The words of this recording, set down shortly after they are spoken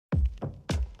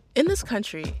In this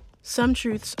country, some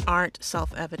truths aren't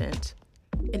self-evident.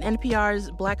 In NPR's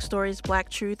Black Stories, Black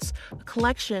Truths, a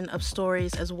collection of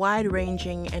stories as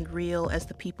wide-ranging and real as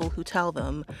the people who tell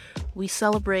them, we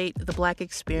celebrate the Black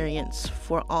experience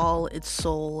for all its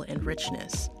soul and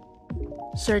richness.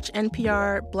 Search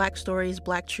NPR Black Stories,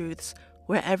 Black Truths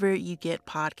wherever you get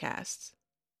podcasts.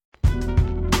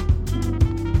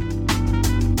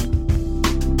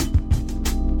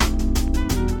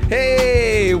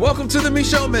 Hey, welcome to the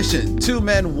Michaud Mission, Two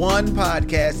Men, One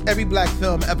Podcast, every Black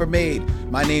film ever made.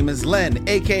 My name is Len,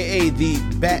 a.k.a. the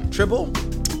Bat Tribble.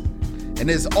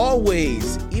 And as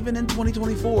always, even in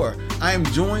 2024, I am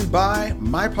joined by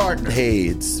my partner. Hey,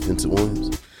 it's Vincent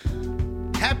Williams.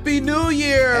 Happy New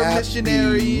Year,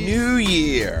 missionaries. New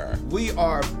Year. We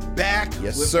are back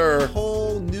with a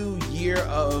whole new year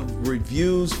of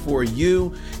reviews for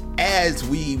you as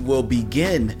we will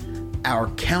begin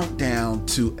our countdown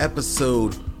to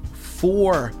episode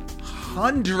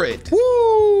 400.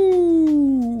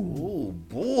 Woo! Oh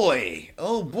boy.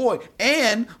 Oh boy.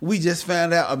 And we just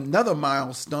found out another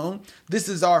milestone. This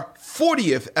is our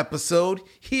 40th episode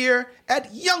here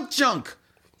at Young Chunk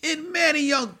in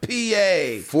Manayunk,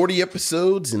 PA. 40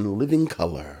 episodes in living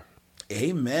color.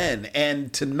 Amen.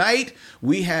 And tonight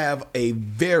we have a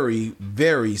very,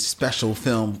 very special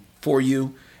film for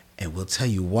you, and we'll tell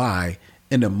you why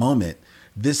in a moment.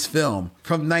 This film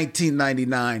from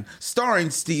 1999, starring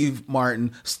Steve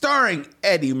Martin, starring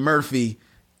Eddie Murphy,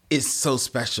 is so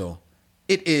special.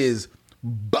 It is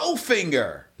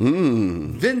Bowfinger.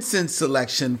 Vincent's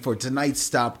selection for tonight's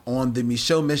stop on the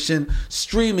Michaud Mission,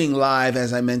 streaming live,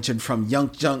 as I mentioned, from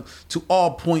Young Junk to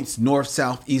all points north,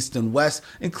 south, east, and west,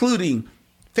 including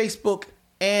Facebook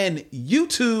and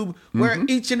YouTube, where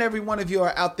each and every one of you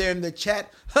are out there in the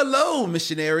chat. Hello,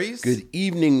 missionaries. Good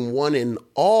evening, one and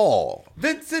all.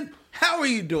 Vincent, how are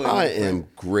you doing? I am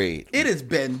great. It has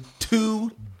been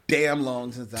too damn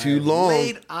long since I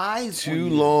laid eyes on you.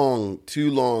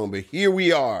 Too long. But here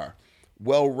we are,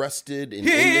 well rested. And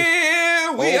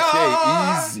here we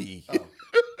are. Okay, easy. Oh.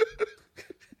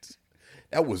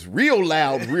 That was real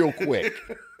loud, real quick.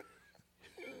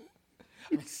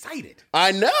 I'm excited.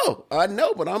 I know,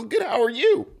 but I'm good. How are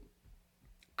you?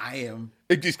 I am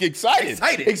just excited.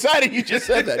 You just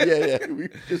said that. Yeah. We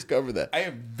just covered that. I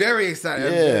am very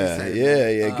excited.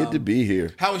 Yeah. Good to be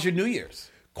here. How was your New Year's?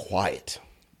 Quiet.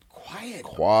 Quiet.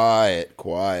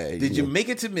 Did you make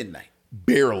it to midnight?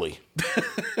 Barely.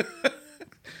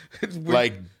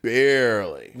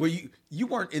 Barely. Well, you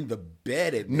weren't in the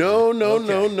bed at midnight.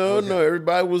 No.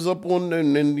 Everybody was up on,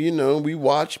 and we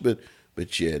watched, but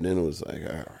yeah, then it was like,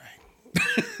 all right.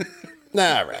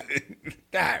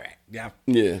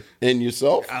 Yeah. And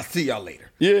yourself? I'll see y'all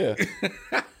later. Yeah.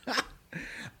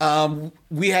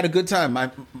 We had a good time.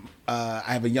 I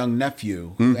have a young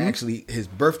nephew who actually, his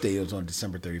birthday was on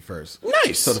December 31st.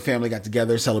 Nice. So the family got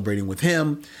together celebrating with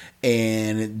him.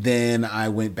 And then I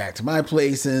went back to my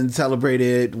place and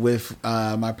celebrated with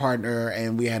my partner,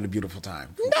 and we had a beautiful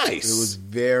time. Nice. It was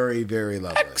very, very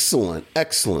lovely. Excellent. It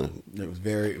was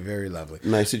very, very lovely.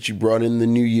 Nice that you brought in the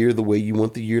new year the way you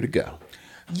want the year to go.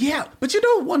 Yeah. But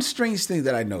one strange thing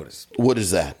that I noticed. What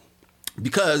is that?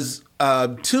 Because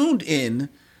tuned in,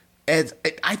 as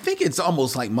I think it's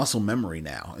almost like muscle memory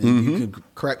now. And you can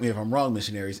correct me if I'm wrong,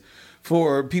 missionaries.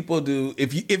 For people to,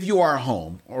 if you are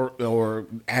home or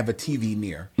have a TV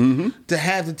near, to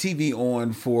have the TV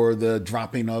on for the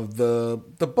dropping of the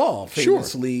ball,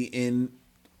 famously in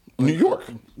New York,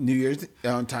 New Year's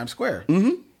on Times Square,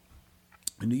 in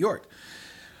New York.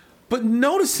 But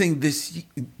noticing this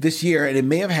year, and it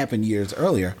may have happened years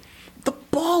earlier, the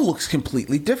ball looks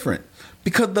completely different.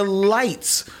 Because the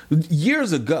lights,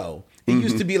 years ago, it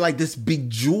used to be like this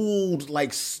bejeweled,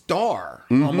 like star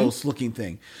almost looking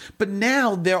thing. But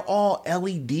now they're all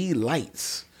LED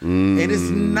lights. And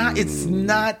it's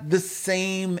not the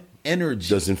same energy.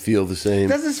 Doesn't feel the same. It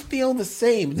doesn't feel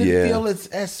feel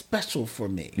as special for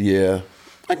me. Yeah,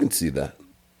 I can see that.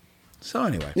 So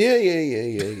anyway.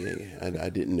 Yeah. I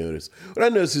didn't notice. But I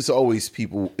noticed it's always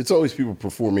people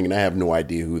performing, and I have no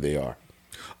idea who they are.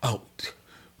 Oh,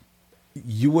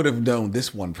 you would have known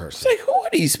this one person. It's like, who are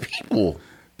these people?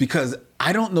 Because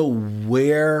I don't know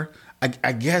where.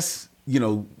 I guess,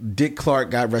 Dick Clark,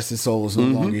 God rest his soul, is no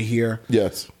longer here.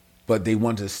 Yes. But they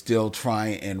want to still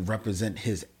try and represent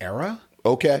his era.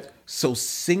 Okay. So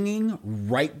singing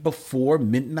right before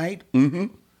midnight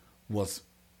was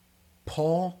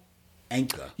Paul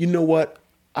Anka. You know what?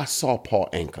 I saw Paul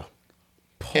Anka.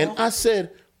 And I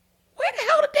said, where the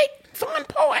hell did they find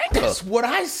Paul Anka? That's what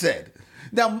I said.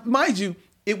 Now, mind you,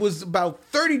 it was about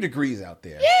 30 degrees out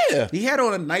there. Yeah. He had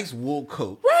on a nice wool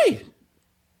coat. Right.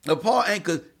 Now, Paul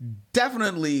Anka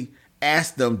definitely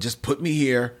asked them, just put me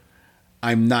here.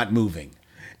 I'm not moving.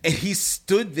 And he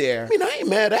stood there. I mean, I ain't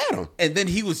mad at him. And then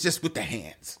he was just with the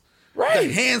hands. Right.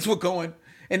 The hands were going.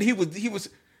 And he was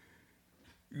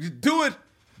do it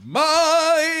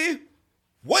my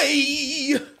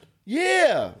way.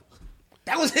 Yeah.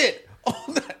 That was it.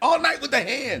 All night with the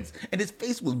hands. And his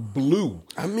face was blue.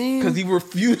 I mean, because he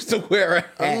refused to wear a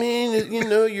hat. I mean,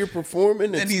 you're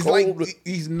performing. It's and he's cold. like,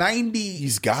 he's 90.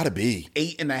 He's got to be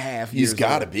 8.5 years He's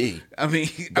got to old. be. I mean,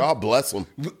 God bless him.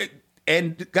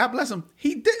 And God bless him.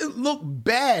 He didn't look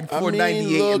bad for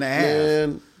 98 look, and a half.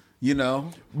 Man. You know?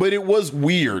 But it was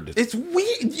weird. It's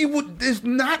weird. It's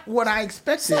not what I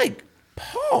expected. It's like,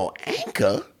 Paul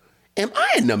Anka? Am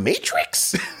I in the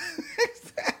Matrix?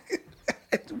 Exactly.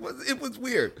 It was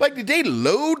weird. Like, did they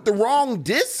load the wrong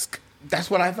disc? That's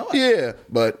what I thought. Yeah,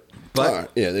 but All right.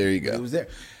 Yeah, there you go. It was there.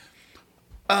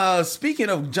 Speaking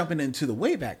of jumping into the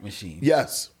Wayback Machine.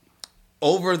 Yes.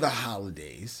 Over the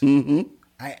holidays,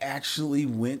 I actually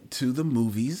went to the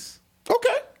movies.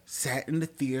 Okay. Sat in the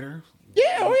theater.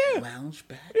 Yeah, oh yeah. Lounged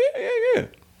back. Yeah.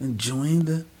 Enjoying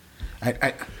the...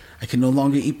 I can no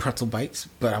longer eat pretzel bites,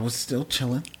 but I was still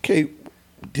chilling. Okay,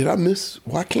 did I miss?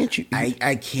 Why can't you eat?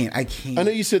 I can't. I know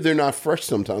you said they're not fresh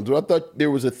sometimes, but I thought there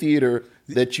was a theater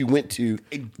that you went to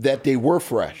that they were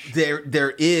fresh.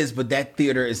 There is, but that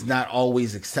theater is not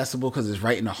always accessible because it's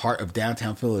right in the heart of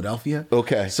downtown Philadelphia.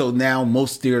 Okay. So now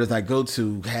most theaters I go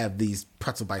to have these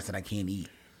pretzel bites that I can't eat.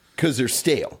 Because they're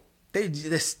stale.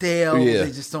 They're stale. Yeah.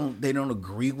 They don't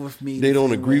agree with me. They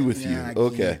don't agree with Yeah, you.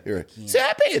 Okay. You're right. can't. See,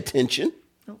 I pay attention.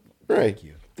 Right. Thank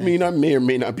you. I mean, I may or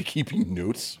may not be keeping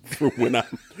notes for when I'm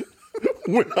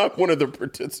one of the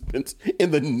participants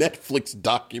in the Netflix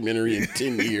documentary in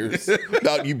 10 years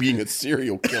about you being a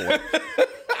serial killer.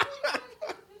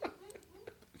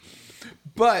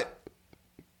 But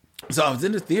so I was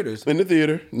in the theaters, In the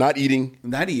theater, not eating.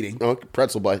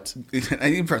 Pretzel bites. I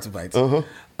eat pretzel bites.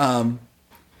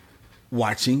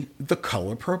 Watching The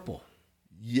Color Purple.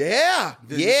 Yeah.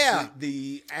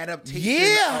 The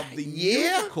adaptation of the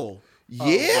musical of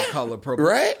The Color Purple.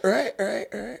 Right.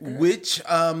 Which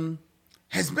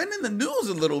has been in the news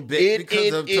a little bit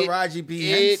because of Taraji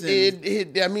P. Henson.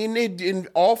 In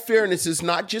all fairness, it's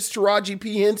not just Taraji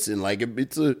P. Henson. Like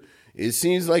it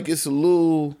seems like it's a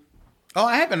little. Oh,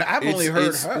 I've only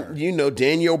heard her. You know,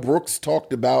 Danielle Brooks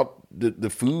talked about the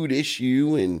food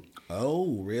issue and.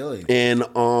 Oh, really? And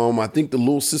I think the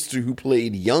little sister who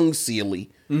played young Celie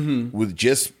would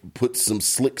just put some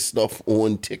slick stuff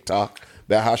on TikTok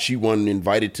about how she wasn't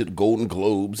invited to the Golden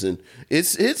Globes, and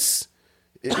it's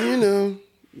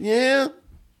yeah.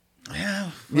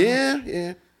 Well,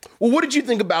 what did you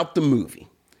think about the movie?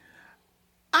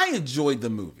 I enjoyed the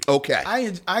movie. Okay,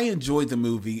 I enjoyed the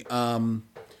movie.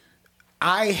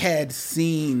 I had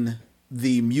seen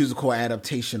the musical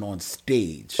adaptation on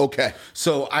stage. Okay.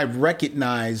 So I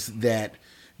recognize that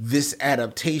this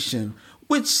adaptation,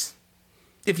 which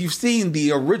if you've seen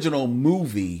the original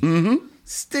movie,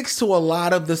 sticks to a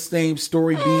lot of the same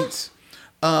story beats.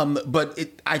 But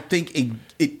I think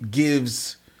it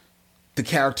gives the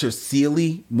character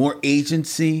Celie more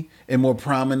agency and more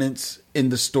prominence in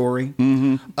the story.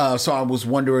 So I was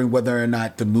wondering whether or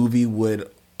not the movie would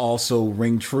also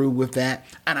ring true with that,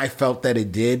 and I felt that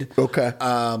it did. Okay.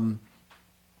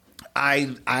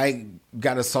 I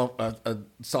got a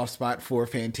soft spot for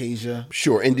Fantasia.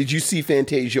 Sure. And did you see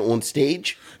Fantasia on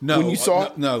stage? No, when you saw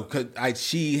it? No, because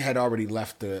she had already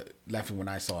left when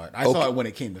I saw it. I saw it when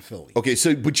it came to Philly. Okay,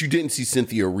 so but you didn't see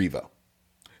Cynthia Erivo.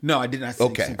 No, I did not see.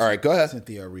 Okay, all right, go ahead.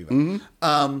 Cynthia Erivo.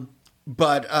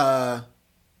 But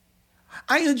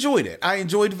I enjoyed it. I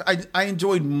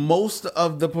enjoyed most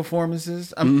of the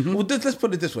performances. Well, let's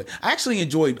put it this way. I actually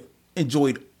enjoyed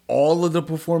all of the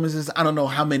performances. I don't know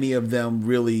how many of them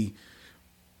really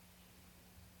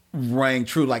rang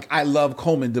true. Like, I love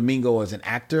Coleman Domingo as an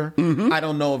actor. I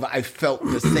don't know if I felt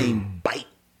the same bite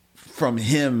from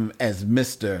him as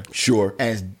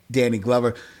as Danny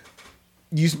Glover.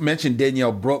 You mentioned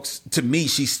Danielle Brooks. To me,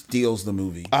 she steals the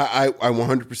movie. I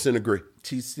 100% agree.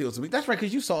 She steals the movie. That's right,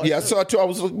 because you saw it. Yeah, I saw it too. I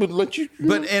was like, let you.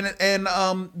 But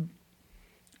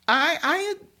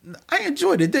I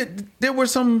enjoyed it. There were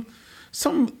some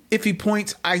iffy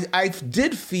points. I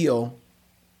did feel.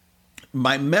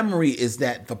 My memory is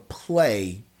that the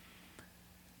play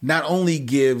not only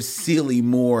gives Celie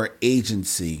more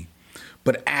agency,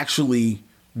 but actually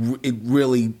it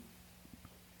really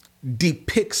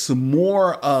depicts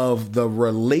more of the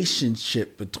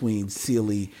relationship between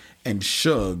Celie and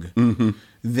Suge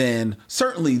than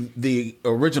certainly the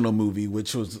original movie,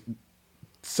 which was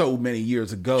so many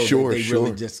years ago. Sure, they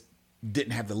really just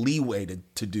didn't have the leeway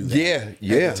to do that.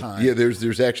 Yeah, at the time. yeah.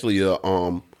 There's actually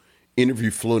a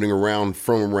interview floating around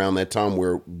from around that time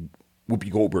where Whoopi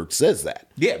Goldberg says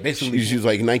that. Yeah, basically, she was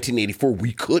like, in 1984,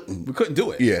 we couldn't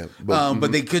do it. Yeah,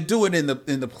 but they could do it in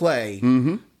the play.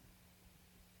 Mm-hmm.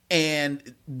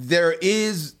 And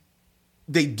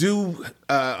they do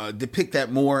depict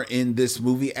that more in this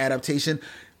movie adaptation.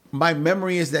 My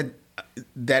memory is that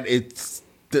it's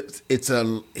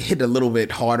hit a little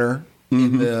bit harder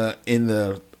on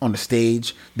the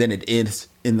stage than it is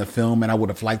in the film, and I would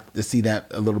have liked to see that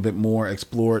a little bit more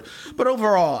explored. But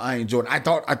overall, I enjoyed it. I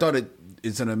thought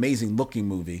it's an amazing looking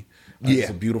movie. It's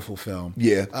a beautiful film.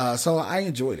 Yeah. So I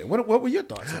enjoyed it. What were your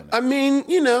thoughts on that? I mean,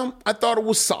 I thought it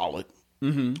was solid.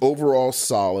 Mm-hmm. Overall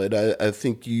solid. I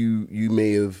think you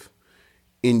may have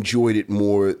enjoyed it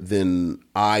more than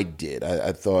I did.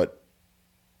 I thought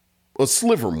a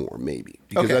sliver more, maybe,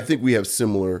 because I think we have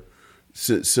similar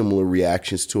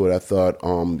reactions to it. I thought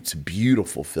it's a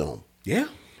beautiful film. Yeah.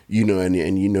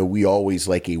 And we always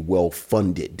like a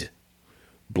well-funded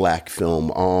black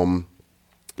film.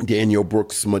 Danielle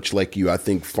Brooks, much like you, I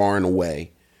think far and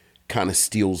away kind of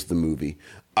steals the movie.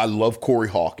 I love Corey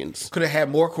Hawkins. Could have had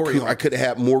more Corey Hawkins. I could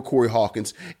have had more Corey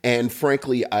Hawkins. And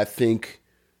frankly, I think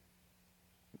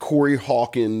Corey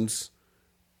Hawkins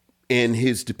and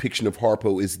his depiction of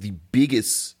Harpo is the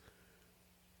biggest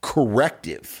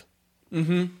corrective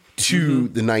to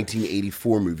the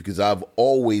 1984 movie, because I've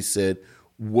always said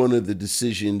one of the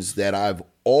decisions that I've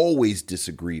always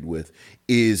disagreed with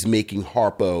is making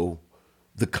Harpo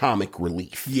the comic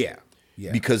relief. Yeah.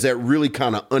 Because that really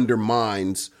kind of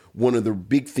undermines one of the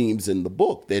big themes in the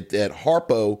book, that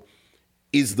Harpo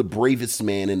is the bravest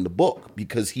man in the book,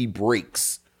 because he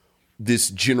breaks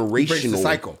this generational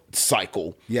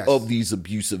cycle of these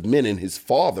abusive men. And his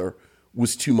father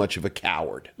was too much of a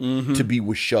coward to be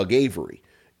with Shug Avery.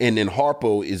 And then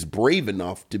Harpo is brave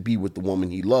enough to be with the woman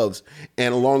he loves.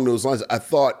 And along those lines, I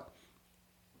thought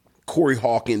Corey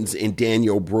Hawkins and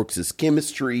Danielle Brooks'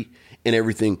 chemistry and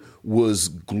everything was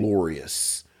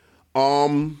glorious.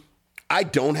 I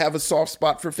don't have a soft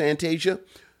spot for Fantasia,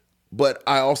 but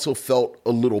I also felt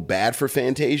a little bad for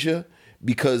Fantasia,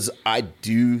 because I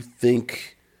do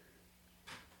think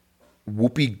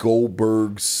Whoopi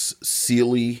Goldberg's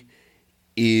Celie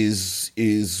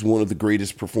is one of the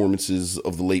greatest performances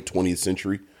of the late 20th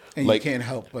century. And you can't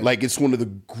help but it's one of the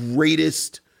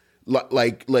greatest,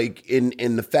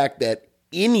 in the fact that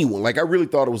anyone, I really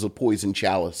thought it was a poison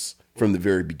chalice from the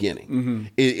very beginning. Mm-hmm.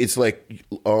 It's like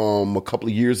a couple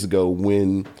of years ago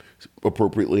when,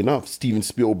 appropriately enough, Steven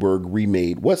Spielberg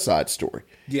remade West Side Story.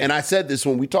 Yeah. And I said this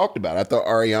when we talked about it. I thought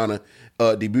Ariana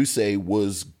DeBose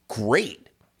was great,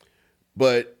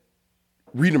 but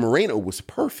Rita Moreno was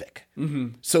perfect.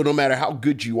 Mm-hmm. So no matter how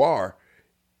good you are,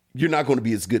 you're not going to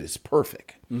be as good as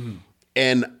perfect. Mm-hmm.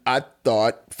 And I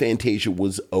thought Fantasia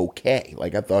was okay. I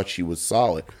thought she was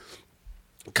solid.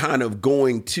 Kind of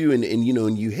going to, and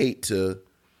you hate to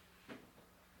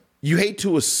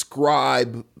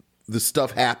ascribe the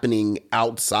stuff happening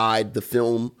outside the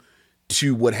film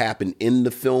to what happened in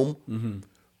the film. Mm-hmm.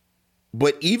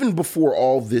 But even before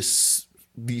all these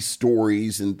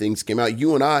stories and things came out,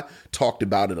 you and I talked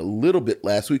about it a little bit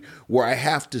last week, where I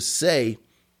have to say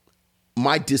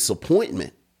my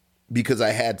disappointment, because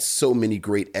I had so many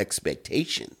great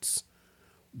expectations,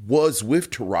 was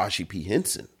with Taraji P.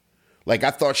 Henson. I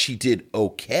thought she did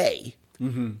okay,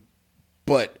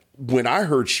 but when I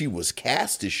heard she was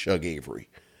cast as Shug Avery,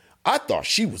 I thought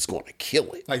she was going to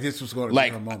kill it. This was going to be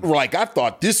her moment. I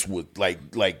thought this would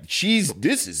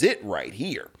this is it right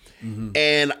here. Mm-hmm.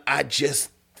 And I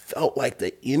just felt like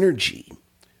the energy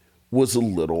was a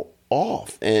little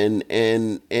off. And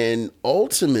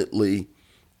ultimately,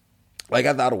 I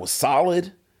thought it was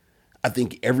solid. I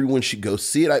think everyone should go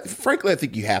see it. Frankly, I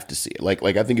think you have to see it.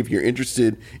 I think if you're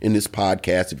interested in this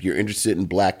podcast, if you're interested in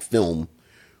black film,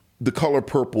 The Color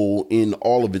Purple in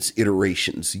all of its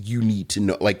iterations, you need to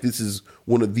know. This is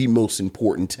one of the most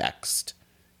important texts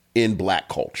in black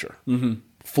culture. Mm-hmm.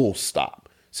 Full stop.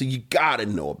 So you got to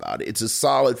know about it. It's a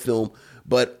solid film,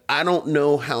 but I don't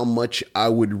know how much I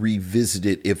would revisit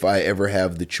it if I ever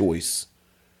have the choice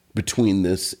between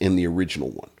this and the original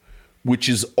one, which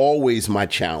is always my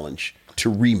challenge to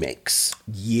remakes.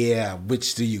 Yeah,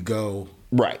 which do you go?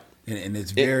 Right. And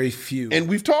it's very few. And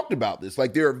we've talked about this.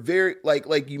 There are very,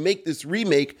 you make this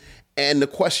remake, and the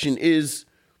question is,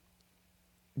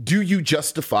 do you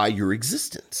justify your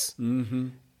existence? Mm-hmm.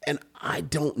 And I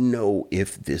don't know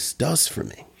if this does for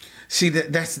me.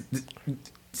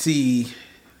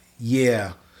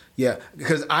 Yeah.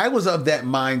 Because I was of that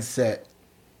mindset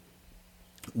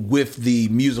with the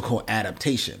musical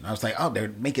adaptation. I was like, oh,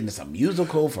 they're making this a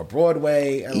musical for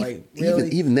Broadway. And like, really?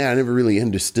 Even that, I never really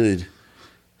understood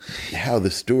how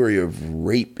the story of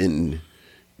rape and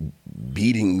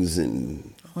beatings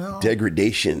and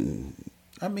degradation.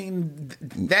 I mean,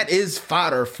 that is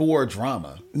fodder for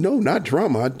drama. No, not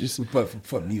drama. But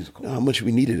for musical. How much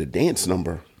we needed a dance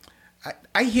number.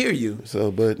 I hear you. So,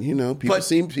 but people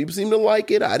seem to like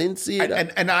it. I didn't see it,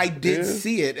 and I did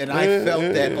see it, and I felt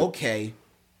that okay,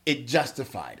 it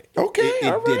justified it. Okay,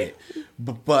 it did it.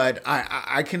 But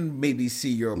I can maybe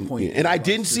see your point. And I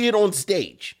didn't see it on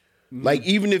stage. Like,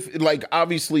 even if, like,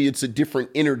 obviously it's a different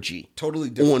energy. Totally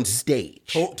different. On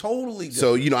stage. Totally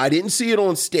different. So, I didn't see it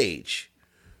on stage.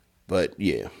 But,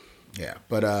 yeah. Yeah,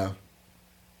 but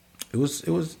it was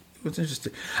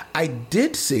interesting. I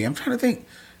did see, I'm trying to think,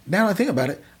 now that I think about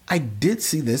it, I did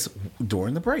see this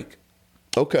during the break.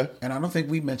 Okay. And I don't think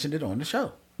we mentioned it on the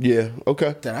show. Yeah,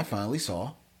 okay. Then I finally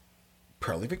saw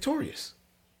Pearly Victorious.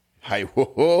 Hi,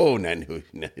 whoa, now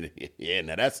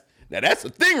that's a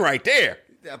thing right there.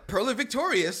 Pearly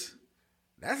Victorious,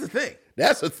 that's a thing.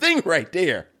 That's a thing right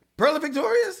there. Pearly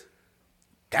Victorious,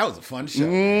 that was a fun show.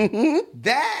 Mm-hmm.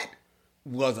 That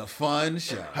was a fun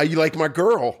show. How you like my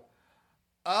girl?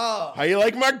 Oh. How you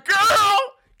like my girl?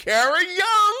 Kara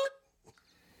Young.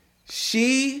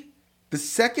 The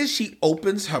second she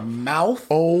opens her mouth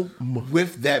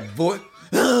with that voice.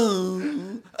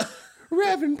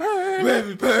 Reverend Pearly.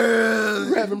 Reverend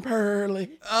Pearly. Reverend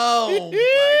Pearly. Oh,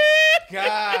 my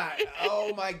God.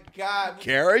 Oh, my God.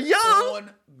 Kara Young. On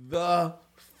the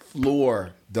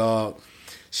floor, dog.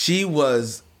 She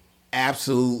was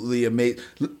absolutely amazing.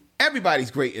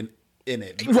 Everybody's great in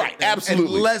it. Right,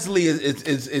 absolutely. And Leslie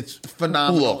is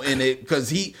phenomenal in it because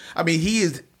he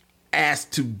is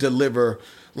asked to deliver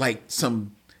like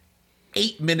some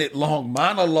 8-minute long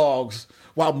monologues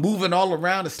while moving all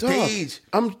around the stage.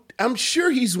 I'm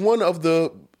sure he's one of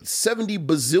the 70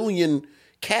 bazillion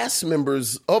cast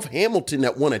members of Hamilton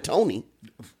that won a Tony.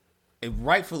 And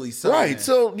rightfully so. Right. Man.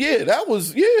 So that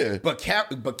was.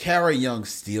 But Kara Young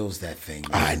steals that thing.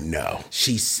 Man. I know.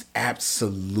 She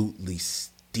absolutely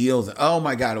steals it. Oh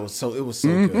my God, it was so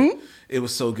good. It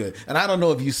was so good. And I don't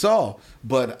know if you saw,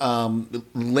 but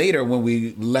later when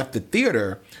we left the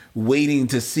theater, waiting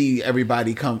to see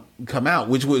everybody come out,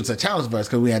 which was a challenge for us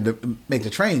because we had to make the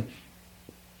train.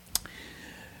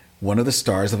 One of the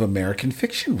stars of American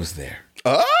Fiction was there.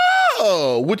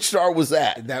 Oh, which star was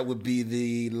that? That would be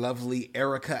the lovely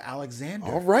Erica Alexander.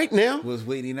 All right, now was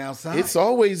waiting outside. It's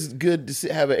always good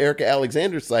to have an Erica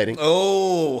Alexander sighting.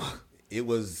 Oh, it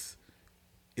was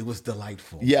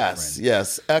delightful. Yes,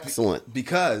 yes, excellent.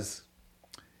 Because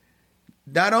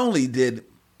not only did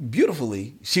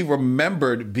beautifully she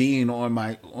remembered being on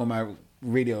my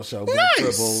radio show, Black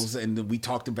Tribbles, and we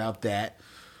talked about that.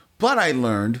 But I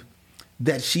learned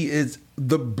that she is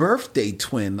the birthday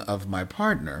twin of my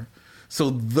partner. So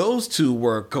those two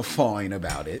were guffawing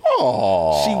about it.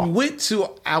 Aww. She went to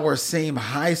our same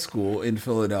high school in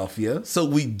Philadelphia, so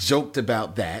we joked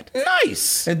about that.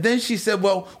 Nice. And then she said,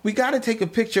 well, we got to take a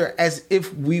picture as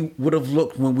if we would have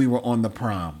looked when we were on the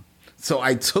prom. So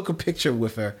I took a picture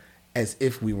with her as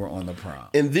if we were on the prom.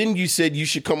 And then you said you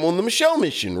should come on the Michelle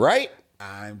mission, right?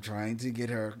 I'm trying to get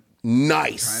her.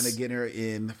 Nice. Trying to get her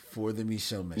in for the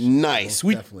Michelle mission. Nice.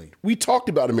 We talked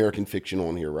about American Fiction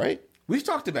on here, right? We've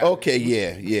talked about it.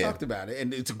 Yeah. We talked about it.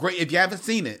 And it's a great, if you haven't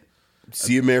seen it.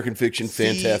 See American Fiction,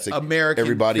 fantastic.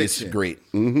 Everybody Fiction. is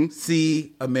great. Mm-hmm.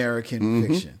 See American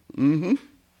Fiction. Mm-hmm.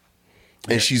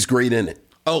 And she's great in it.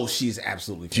 Oh, she's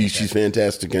absolutely fantastic. She's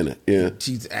fantastic in it, yeah.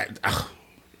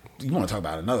 You want to talk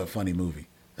about another funny movie.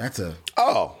 That's a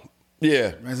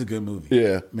good movie.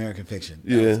 Yeah. American Fiction.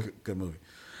 That was a good movie.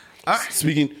 All right.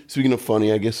 Speaking of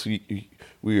funny, I guess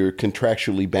we are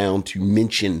contractually bound to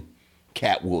mention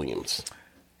Cat Williams.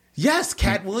 Yes,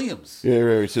 Cat Williams. Yeah,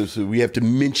 right. So we have to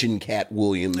mention Cat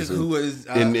Williams, who is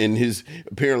and his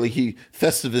apparently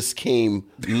Festivus came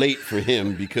late for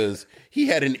him because he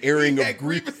had an airing of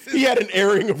grievances. He had an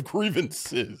airing of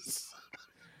grievances.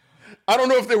 I don't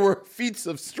know if there were feats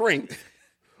of strength,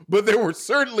 but there were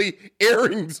certainly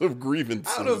airings of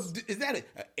grievances. I don't know. Is that an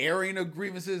airing of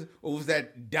grievances, or was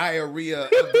that diarrhea of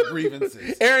the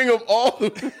grievances? Airing of all.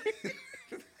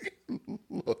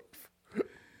 Look.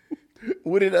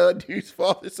 What did dude's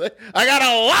father say? I got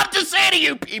a lot to say to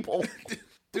you people.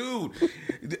 Dude,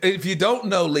 if you don't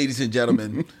know, ladies and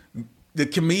gentlemen, the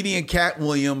comedian Cat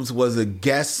Williams was a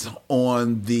guest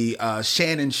on the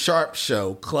Shannon Sharp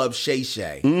show, Club Shay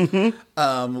Shay,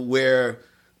 where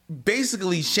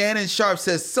basically Shannon Sharp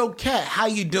says, "So Cat, how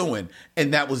you doing?"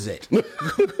 And that was it.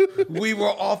 We were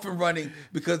off and running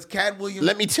because Cat Williams.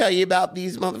 Let me tell you about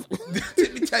these motherfuckers.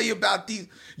 Let me tell you about these.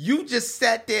 You just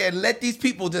sat there and let these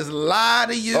people just lie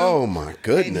to you. Oh my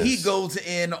goodness. And he goes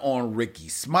in on Ricky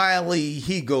Smiley.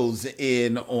 He goes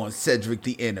in on Cedric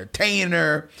the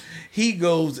Entertainer. He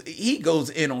goes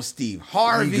in on Steve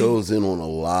Harvey. He goes in on a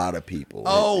lot of people.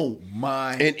 Oh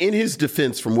my. And in his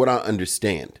defense, from what I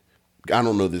understand, I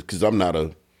don't know this because I'm not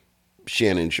a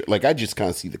Shannon. Like, I just kind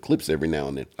of see the clips every now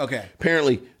and then. Okay.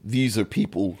 Apparently, these are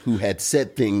people who had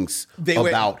said things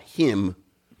about him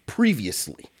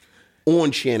previously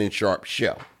on Shannon Sharp's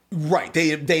show. Right. They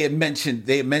had mentioned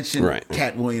Right.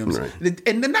 Cat Williams. Right.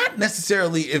 And they're not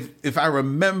necessarily, if I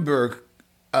remember,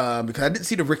 because I didn't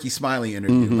see the Ricky Smiley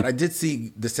interview, but I did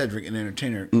see the Cedric and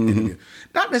Entertainer interview.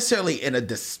 Not necessarily in a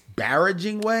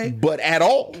disparaging way. But at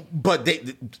all. But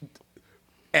they,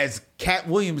 as Cat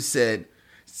Williams said,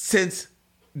 since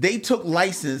they took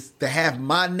license to have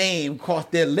my name cross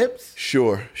their lips,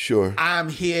 Sure. I'm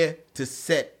here to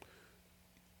set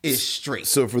it straight.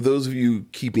 So for those of you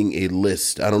keeping a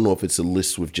list, I don't know if it's a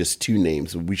list with just two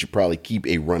names, but we should probably keep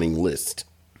a running list.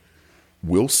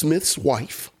 Will Smith's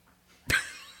wife,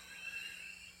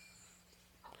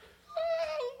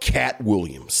 Cat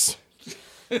Williams.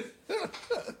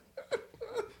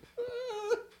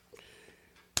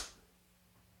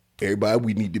 Everybody,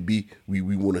 we need to be, we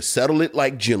want to settle it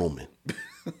like gentlemen.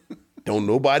 Don't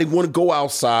nobody want to go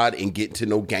outside and get into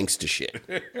no gangster shit.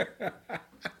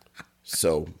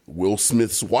 So, Will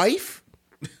Smith's wife,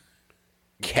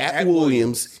 Cat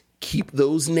Williams, keep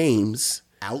those names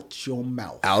out your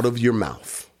mouth. Out of your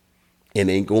mouth. And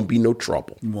ain't going to be no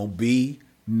trouble. Won't be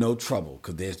no trouble,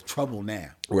 because there's trouble now.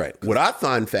 Right. What I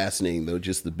find fascinating, though,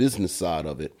 just the business side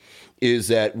of it, is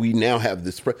that we now have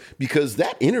this, because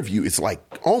that interview is like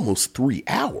almost 3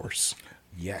 hours.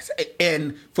 Yes.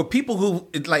 And for people who,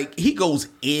 like, he goes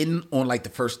in on like the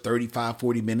first 35,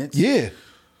 40 minutes. Yeah.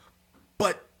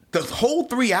 But the whole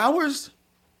 3 hours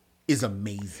is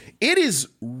amazing. It is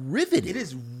riveting. It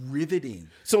is riveting.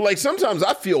 So, like, sometimes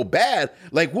I feel bad.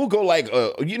 Like, we'll go like,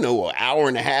 an hour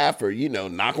and a half or,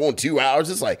 knock on 2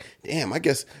 hours. It's like, damn, I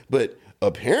guess. But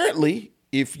apparently,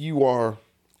 if you are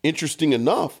interesting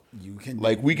enough, you can,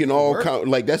 like, we can all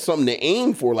like, that's something to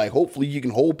aim for. Like, hopefully you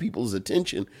can hold people's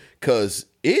attention, because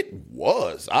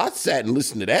I sat and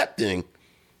listened to that thing.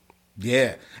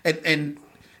 Yeah. And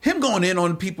him going in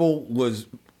on people was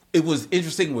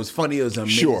interesting, it was funny, it was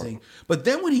amazing. Sure. But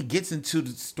then when he gets into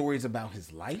the stories about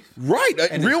his life. Right.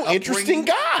 A real interesting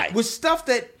guy. With stuff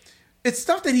that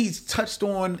he's touched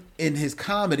on in his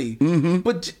comedy. Mm-hmm.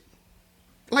 But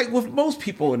like with most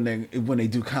people when they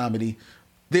do comedy,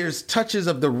 there's touches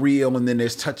of the real, and then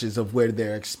there's touches of where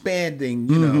they're expanding,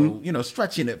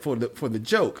 stretching it for the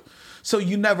joke. So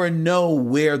you never know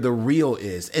where the real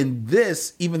is. And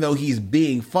this, even though he's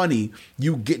being funny,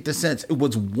 you get the sense it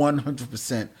was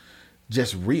 100%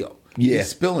 just real. Yeah. He's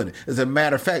spilling it. As a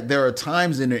matter of fact, there are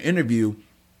times in the interview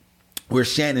where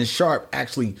Shannon Sharp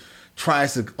actually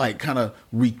tries to like kind of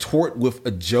retort with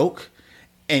a joke,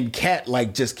 and Cat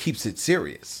like just keeps it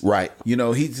serious. Right.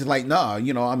 He's like, nah,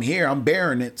 I'm here, I'm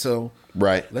bearing it. So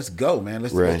right. Let's go, man.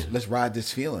 Let's ride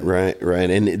this feeling. Right.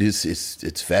 And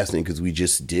it's fascinating because we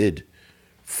just did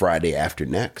Friday After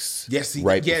Next. Yes,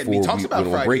 before he talks about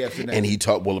Friday After Next. And he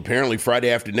talked, apparently Friday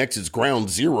After Next is ground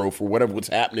zero for what's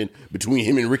happening between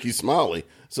him and Ricky Smiley.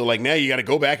 So like now you got to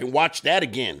go back and watch that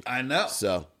again. I know.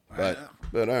 So, but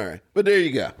all right. But there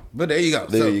you go. There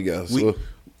you go. So,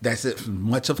 that's it.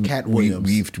 Much of Cat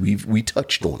Williams. We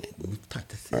touched on it. We've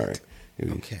touched it. All right.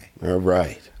 Okay.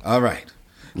 All right.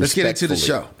 Let's get into the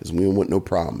show, because we don't want no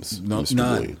problems. None.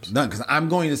 Because I'm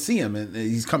going to see him, and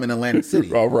he's coming to Atlantic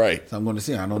City. All right. So I'm going to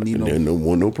see him. I don't need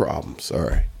no problems. All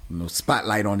right. No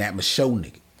spotlight on that Michelle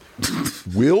nigga.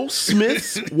 Will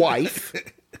Smith's wife.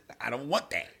 I don't want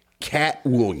that. Cat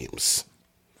Williams.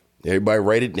 Everybody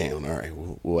write it down. All right.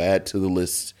 We'll add to the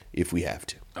list if we have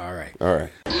to. All right.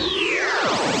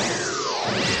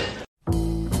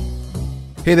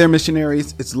 Hey there,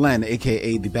 missionaries. It's Len,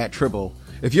 a.k.a. the Bat Tribble.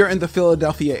 If you're in the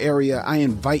Philadelphia area, I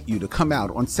invite you to come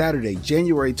out on Saturday,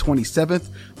 January 27th,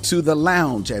 to the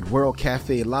Lounge at World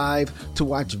Cafe Live to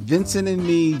watch Vincent and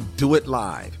me do it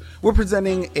live. We're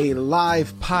presenting a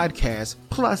live podcast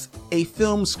plus a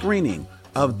film screening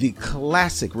of the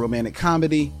classic romantic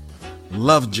comedy,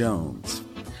 Love Jones.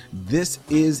 This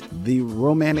is the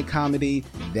romantic comedy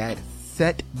that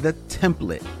set the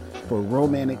template for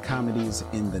romantic comedies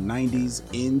in the 90s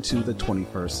into the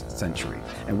 21st century.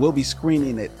 And we'll be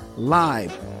screening it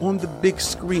live on the big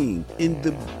screen in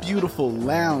the beautiful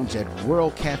lounge at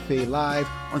World Cafe Live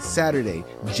on Saturday,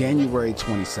 January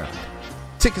 27th.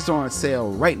 Tickets are on sale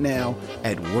right now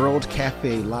at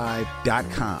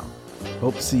worldcafelive.com.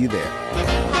 Hope to see you there.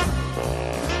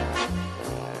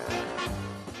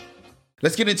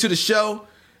 Let's get into the show,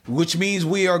 which means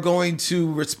we are going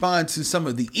to respond to some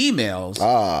of the emails,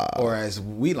 or as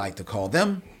we like to call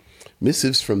them,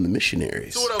 missives from the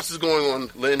missionaries. So what else is going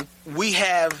on, Lynn? We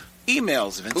have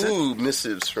emails, Vincent. Ooh,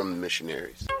 missives from the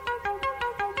missionaries.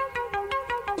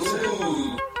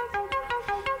 Ooh.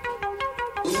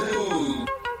 Ooh.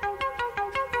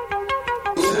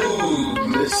 Ooh,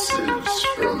 missives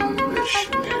from the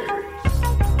missionaries.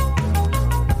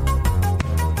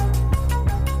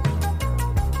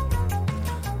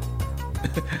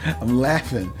 I'm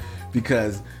laughing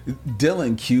because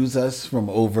Dylan cues us from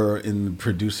over in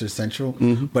Producer Central,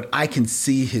 but I can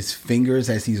see his fingers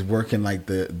as he's working like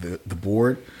the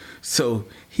board. So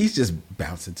he's just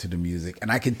bouncing to the music. And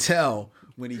I can tell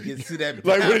when he gets to that.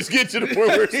 Like when it's get to the point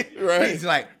where it's, right. He's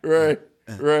like, right.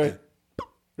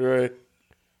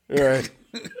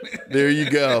 There you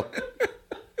go.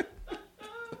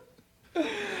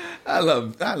 I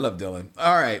love Dylan.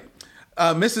 All right.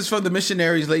 Mrs. from the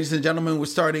Missionaries, ladies and gentlemen, we're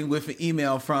starting with an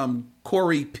email from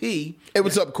Corey P. Hey,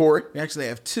 what's up, Corey? We actually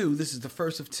have two. This is the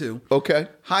first of two. Okay.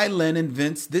 Hi, Len and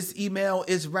Vince. This email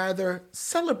is rather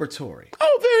celebratory.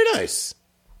 Oh, very nice.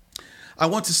 I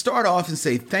want to start off and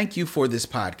say thank you for this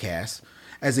podcast.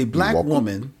 As a black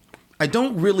woman, I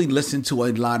don't really listen to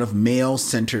a lot of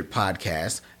male-centered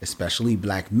podcasts, especially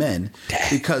black men,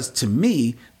 because to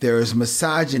me, there is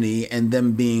misogyny and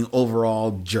them being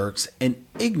overall jerks and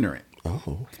ignorant.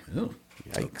 Oh,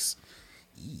 yikes.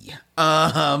 Yeah.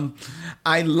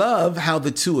 I love how the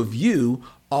two of you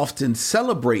often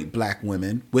celebrate black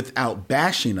women without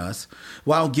bashing us,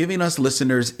 while giving us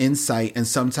listeners insight and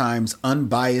sometimes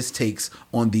unbiased takes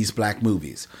on these black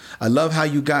movies. I love how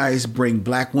you guys bring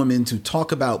black women to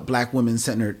talk about black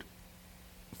women-centered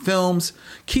films.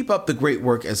 Keep up the great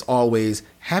work as always.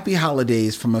 Happy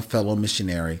holidays from a fellow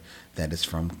missionary. That is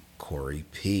from Corey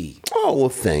P. Oh, well,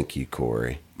 thank you,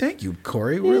 Corey. Thank you,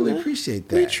 Corey. Really appreciate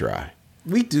that. We try.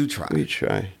 We do try. We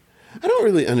try. I don't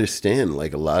really understand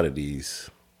like a lot of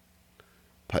these.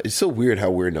 It's so weird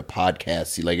how we're in a podcast.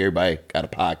 See, like everybody got a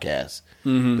podcast,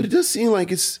 but it does seem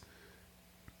like it's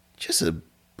just a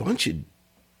bunch of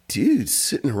dudes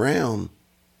sitting around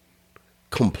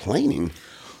complaining.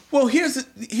 Well, here's the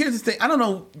thing. I don't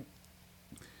know.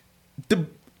 The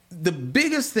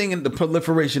biggest thing in the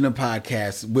proliferation of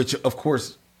podcasts, which of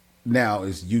course now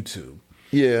is YouTube.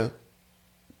 Yeah.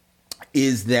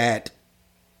 Is that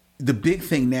the big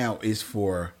thing now is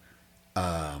for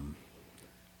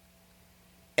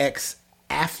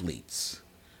ex-athletes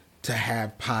to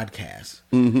have podcasts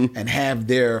and have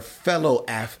their fellow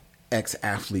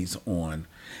ex-athletes on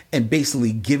and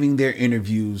basically giving their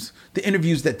interviews, the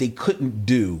interviews that they couldn't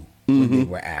do when they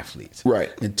were athletes.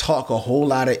 Right. And talk a whole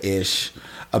lot of ish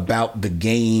about the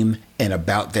game and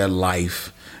about their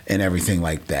life and everything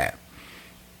like that.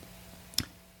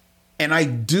 And I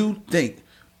do think,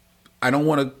 I don't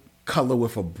want to color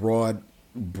with a broad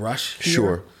brush here,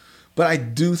 sure, but I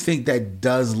do think that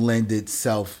does lend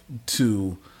itself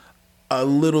to a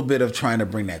little bit of trying to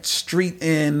bring that street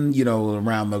in, you know,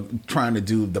 around trying to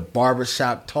do the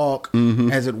barbershop talk,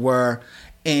 as it were.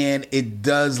 And it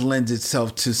does lend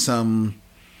itself to some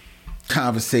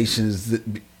conversations that,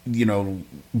 you know,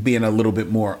 being a little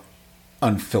bit more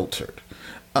unfiltered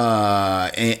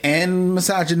and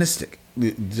misogynistic,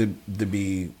 to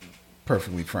be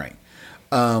perfectly frank.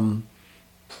 I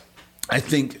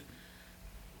think,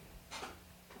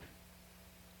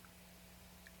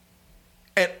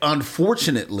 and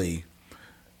unfortunately,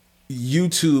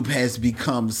 YouTube has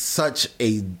become such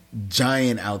a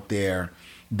giant out there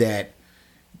that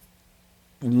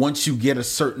once you get a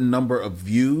certain number of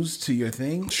views to your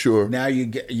thing, sure, now you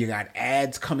got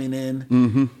ads coming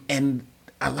in, and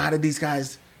a lot of these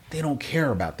guys, they don't care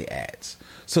about the ads.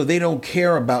 So they don't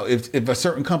care about if a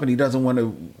certain company doesn't want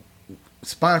to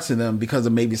sponsor them because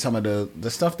of maybe some of the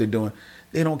stuff they're doing.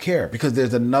 They don't care because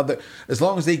there's another, as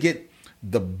long as they get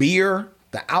the beer,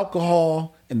 the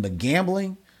alcohol, and the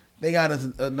gambling, they got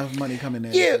enough money coming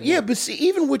in. Yeah, but see,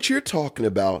 even what you're talking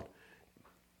about,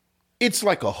 it's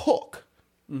like a hook.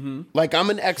 Like I'm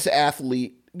an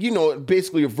ex-athlete, you know,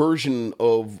 basically a version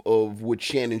of what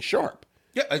Shannon Sharp.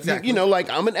 Yeah, exactly. You know, like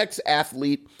I'm an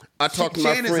ex-athlete. I talk to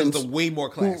my friends. Is way more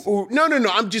classy. No.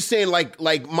 I'm just saying, like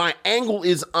my angle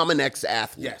is I'm an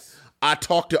ex-athlete. Yes. I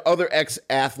talk to other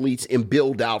ex-athletes and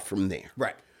build out from there.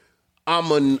 Right.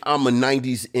 I'm a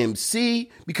 90s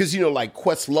MC because, like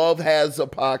Questlove has a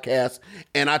podcast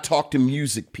and I talk to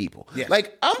music people. Yes.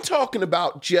 Like I'm talking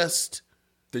about just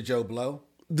The Joe Blow.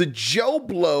 The Joe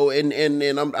Blow. And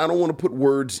I don't want to put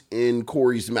words in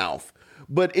Corey's mouth,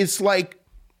 but it's like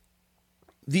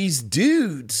these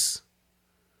dudes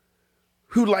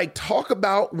who like talk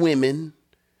about women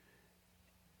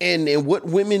and what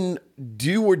women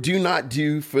do or do not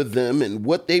do for them and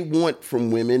what they want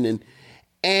from women.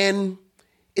 And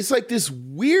it's like this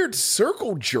weird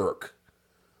circle jerk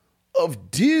of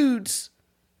dudes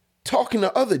talking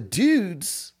to other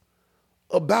dudes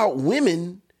about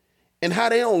women and how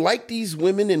they don't like these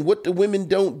women and what the women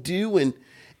don't do and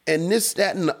this,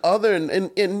 that, and the other.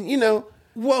 And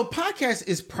Well, podcast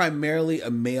is primarily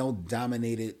a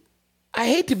male-dominated. I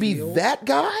hate to be that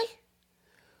guy,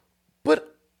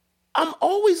 but I'm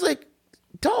always like,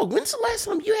 dog, when's the last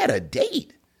time you had a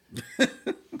date?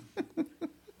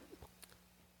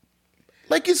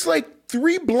 Like, it's like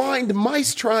three blind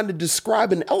mice trying to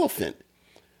describe an elephant.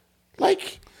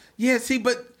 Like, Yeah, see,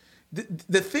 but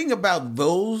the thing about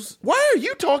those. why are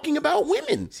you talking about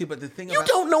women? See, but the thing You about.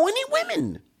 don't know any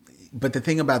women. But the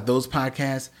thing about those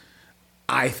podcasts,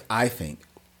 I think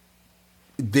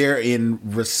they're in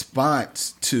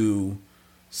response to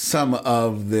some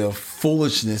of the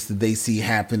foolishness that they see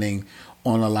happening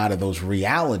on a lot of those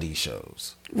reality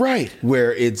shows. Right.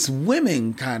 Where it's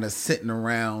women kind of sitting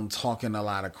around talking a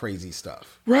lot of crazy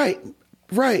stuff. Right.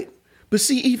 But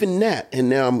see, even that, and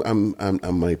now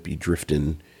I might be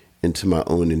drifting into my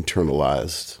own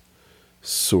internalized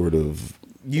sort of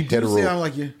You do sound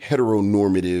like you.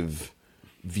 heteronormative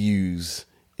views,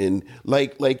 and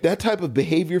like that type of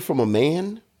behavior from a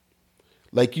man.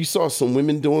 Like you saw some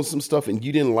women doing some stuff and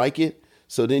you didn't like it,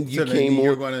 so then you came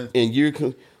on and you're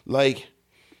like,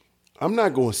 I'm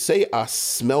not going to say I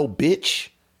smell bitch,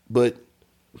 but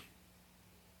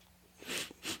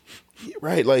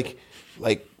right, like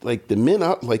the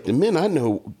men I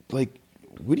know, like,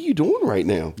 what are you doing right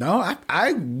now? No,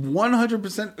 I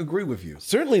 100% agree with you.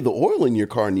 Certainly the oil in your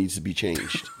car needs to be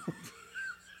changed.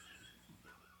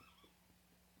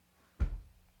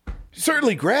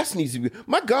 Certainly grass needs to be.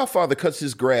 My godfather cuts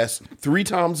his grass 3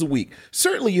 times a week.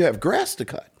 Certainly you have grass to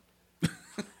cut.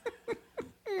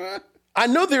 I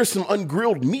know there's some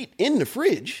ungrilled meat in the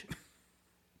fridge.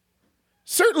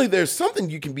 Certainly there's something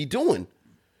you can be doing.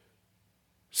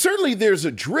 Certainly there's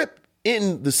a drip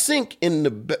in the sink in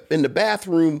the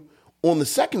bathroom on the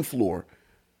second floor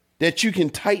that you can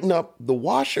tighten up the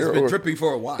washer. It's been dripping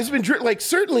for a while. It's been like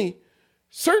certainly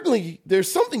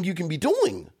there's something you can be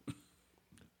doing.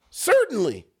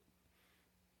 Certainly.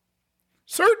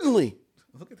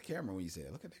 Look at the camera when you say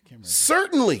it. Look at that camera.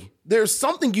 Certainly there's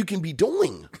something you can be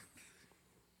doing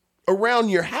around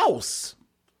your house.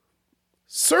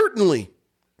 Certainly.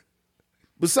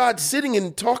 Besides sitting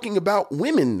and talking about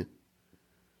women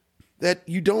that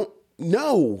you don't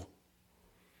know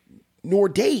nor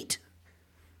date.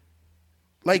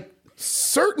 Like,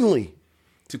 certainly.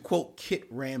 To quote Kit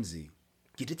Ramsey,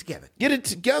 get it together. Get it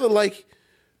together, like.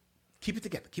 Keep it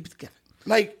together. Keep it together.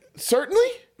 Like, certainly?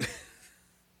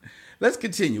 Let's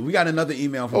continue. We got another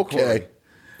email from Corey.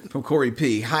 From Corey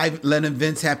P. Hi, Len and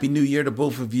Vince. Happy New Year to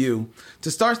both of you.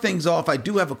 To start things off, I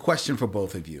do have a question for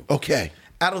both of you. Okay.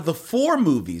 Out of the 4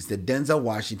 movies that Denzel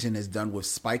Washington has done with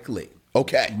Spike Lee,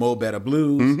 okay, Mo Better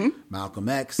Blues, Malcolm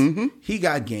X, He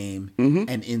Got Game,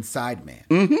 and Inside Man,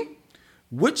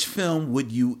 which film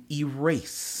would you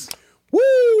erase?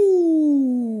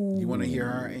 Woo! You want to hear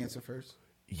our answer first?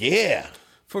 Yeah.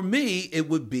 For me, it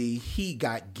would be He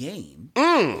Got Game.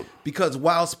 Because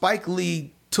while Spike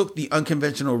Lee took the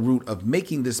unconventional route of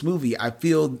making this movie, I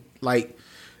feel like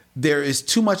there is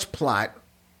too much plot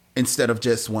instead of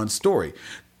just one story.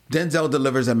 Denzel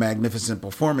delivers a magnificent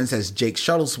performance as Jake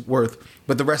Shuttlesworth,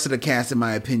 but the rest of the cast, in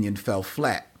my opinion, fell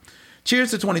flat.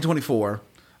 Cheers to 2024.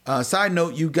 Side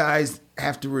note, you guys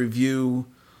have to review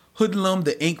Hoodlum,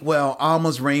 The Inkwell,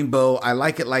 Alma's Rainbow, I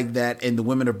Like It Like That, and The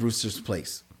Women of Brewster's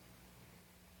Place.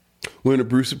 Women of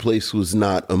Brewster's Place was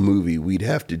not a movie. We'd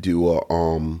have to do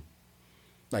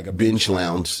a binge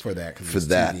lounge for that.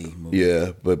 TV movie.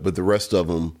 Yeah, but the rest of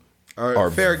them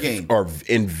are fair game. Are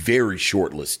and very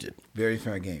shortlisted. Very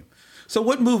fair game. So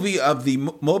what movie of the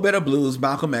Mo Better Blues,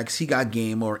 Malcolm X, He Got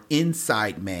Game, or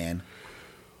Inside Man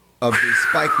of the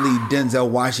Spike Lee, Denzel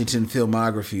Washington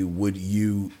filmography would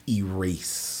you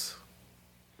erase?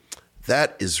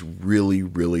 That is really,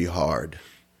 really hard.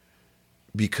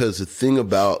 Because the thing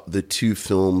about the 2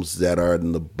 films that are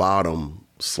in the bottom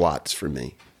slots for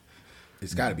me,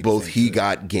 it's got to be both He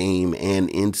Got Game and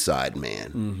Inside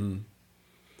Man,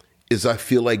 is I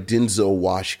feel like Denzel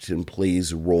Washington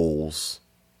plays roles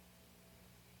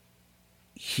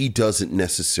he doesn't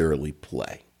necessarily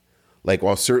play. Like,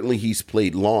 while certainly he's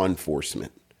played law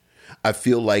enforcement, I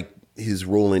feel like his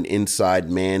role in Inside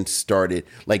Man started,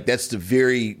 like, that's the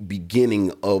very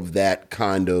beginning of that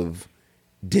kind of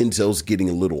Denzel's getting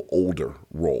a little older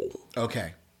role.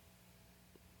 Okay.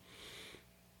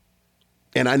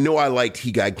 And I know I liked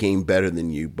He Got Game better than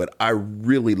you, but I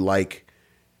really like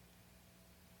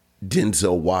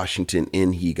Denzel Washington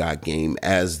in He Got Game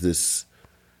as this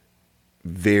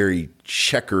very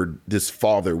checkered, this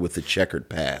father with a checkered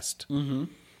past. Mm-hmm.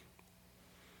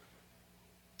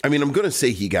 I mean, I'm going to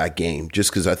say He Got Game just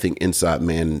because I think Inside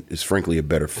Man is frankly a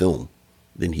better film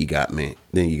than He Got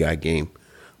Game,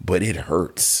 but it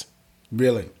hurts.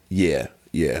 Really? Yeah.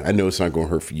 I know it's not going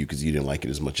to hurt for you because you didn't like it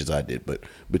as much as I did, but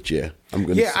yeah, I'm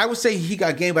going to. Yeah, I would say He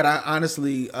Got Game, but I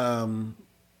honestly, and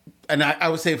I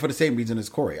would say it for the same reason as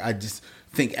Corey. I just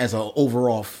think as an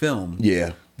overall film,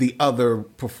 yeah, the other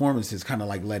performances kind of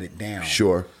like let it down.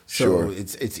 Sure.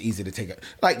 It's easy to take it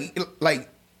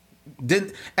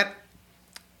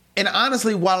and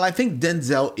honestly, while I think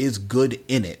Denzel is good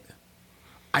in it,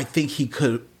 I think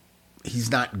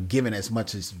he's not given as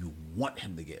much as you want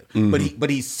him to give. Mm-hmm. But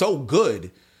he's so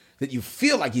good that you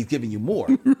feel like he's giving you more.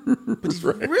 But he's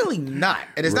really not.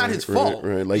 And it's not his fault.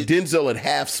 Right. Like Denzel at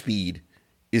half speed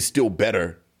is still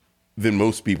better than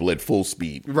most people at full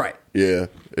speed. Right. Yeah.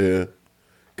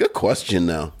 Good question,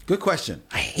 though. Good question.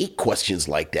 I hate questions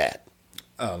like that.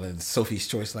 Oh, Sophie's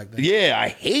Choice like that? Yeah, I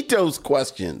hate those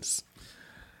questions.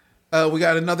 We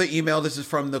got another email. This is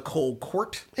from Nicole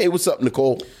Court. Hey, what's up,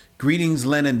 Nicole? Greetings,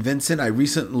 Len and Vincent. I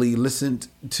recently listened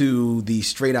to the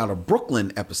Straight Outta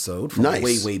Brooklyn episode from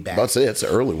way back. About to say, that's an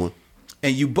early one.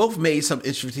 And you both made some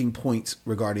interesting points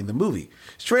regarding the movie.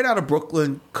 Straight Outta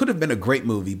Brooklyn could have been a great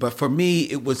movie, but for me,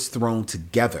 it was thrown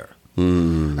together.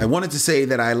 I wanted to say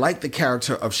that I like the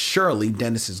character of Shirley,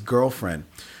 Dennis's girlfriend.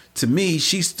 To me,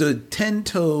 she stood 10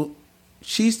 toes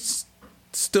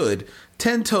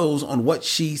on what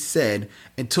she said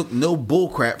and took no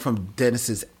bullcrap from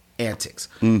Dennis's antics.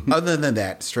 Mm-hmm. Other than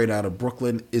that, Straight Outta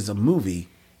Brooklyn is a movie,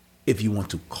 if you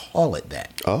want to call it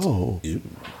that. Oh. You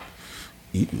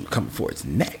coming for its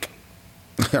neck.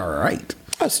 All right.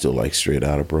 I still like Straight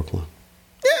Outta Brooklyn.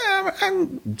 Yeah, I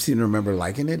seem to remember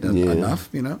liking it enough,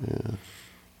 you know? Yeah.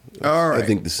 All right. I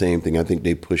think the same thing. I think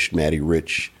they pushed Matty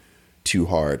Rich too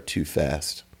hard, too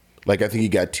fast. Like, I think he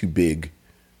got too big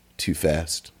too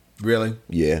fast. Really?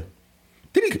 Yeah.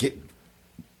 Did he get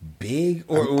big?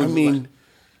 I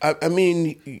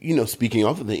mean, you know, speaking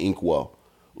off of the Inkwell,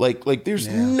 like there's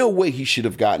no way he should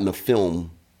have gotten a film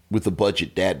with a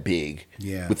budget that big,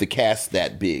 with a cast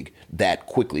that big, that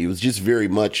quickly. It was just very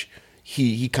much,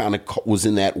 he kind of was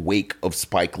in that wake of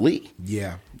Spike Lee.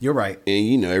 Yeah, you're right. And,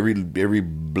 you know, every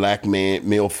black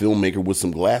male filmmaker with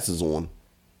some glasses on.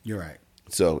 You're right.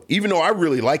 So, even though I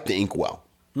really like the Inkwell,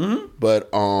 but,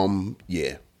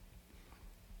 yeah.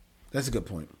 That's a good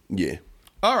point. Yeah.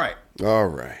 All right.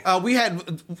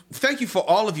 Thank you for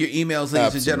all of your emails,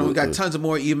 ladies and gentlemen. We got tons of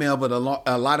more email, but a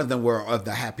lot of them were of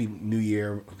the Happy New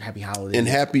Year, Happy Holidays. And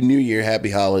Happy New Year, Happy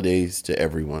Holidays to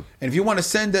everyone. And if you want to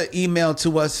send an email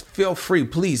to us, feel free.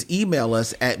 Please email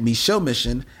us at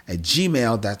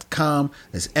micheauxmission@gmail.com.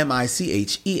 That's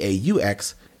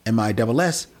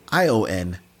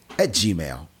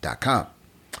MICHEAUXMISSION@gmail.com.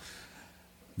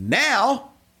 Now,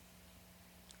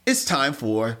 it's time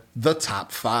for the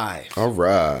top 5. All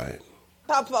right.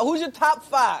 Top 5. Who's your top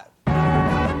 5? My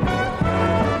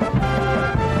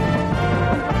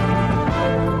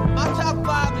top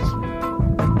 5 is.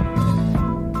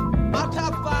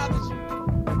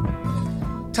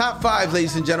 Top 5,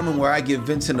 ladies and gentlemen, where I give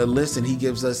Vincent a list and he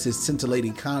gives us his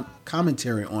scintillating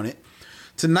commentary on it.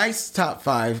 Tonight's top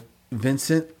 5,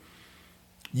 Vincent,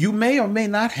 you may or may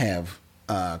not have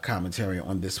commentary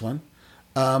on this one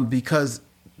because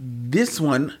this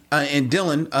one, and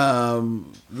Dylan,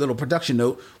 little production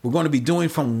note, we're going to be doing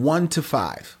from 1 to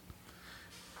 5.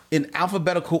 In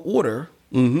alphabetical order,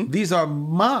 these are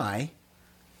my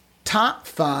top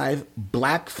 5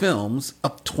 black films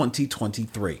of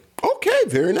 2023. Okay,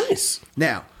 very nice.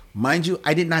 Now, mind you,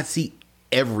 I did not see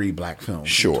every black film.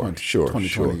 Sure.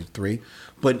 2023.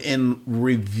 But in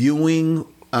reviewing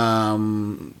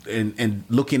and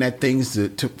looking at things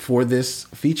for this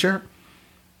feature,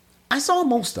 I saw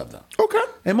most of them. Okay.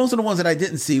 And most of the ones that I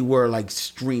didn't see were like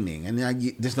streaming. And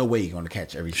there's no way you're going to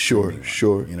catch every Sure. You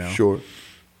know? Sure.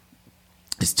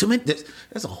 It's too many.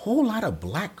 There's a whole lot of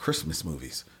black Christmas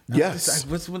movies. Yes. I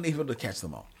wasn't able to catch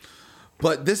them all.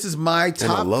 But this is my top.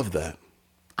 And I love that.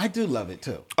 I do love it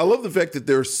too. I love the fact that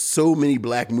there are so many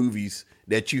black movies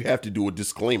that you have to do a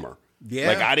disclaimer. Yeah.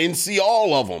 Like, I didn't see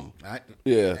all of them.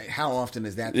 Yeah. How often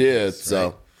is that? Yeah. Case, So,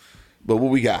 right? but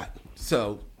what we got?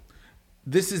 So,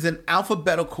 this is an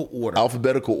alphabetical order.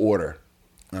 Alphabetical order.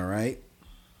 All right.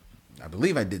 I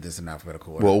believe I did this in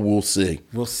alphabetical order. Well, we'll see.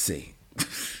 We'll see.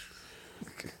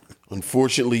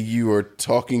 Unfortunately, you are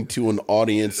talking to an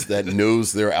audience that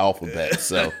knows their alphabet.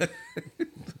 So,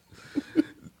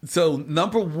 So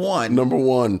number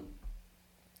one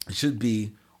should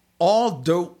be all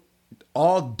dirt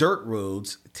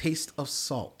roads taste of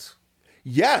salt.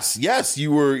 yes,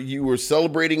 you were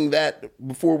celebrating that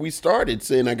before we started,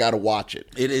 saying I got to watch it.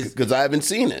 It is because I haven't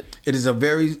seen it. It is a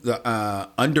very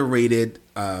underrated,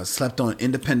 slept on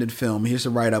independent film. Here's a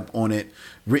write up on it,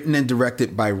 written and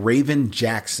directed by Raven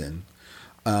Jackson,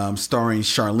 starring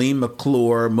Charlene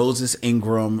McClure, Moses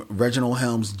Ingram, Reginald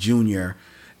Helms Jr.,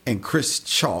 and Chris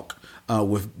Chalk,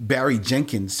 with Barry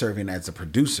Jenkins serving as a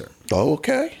producer. Oh,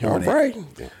 okay, all right.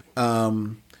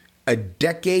 A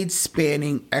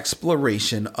decade-spanning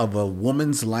exploration of a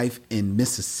woman's life in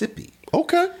Mississippi.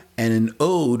 Okay. And an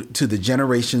ode to the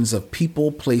generations of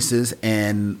people, places,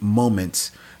 and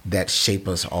moments that shape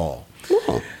us all.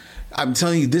 Oh. I'm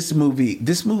telling you, this movie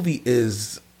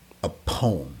is a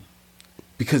poem,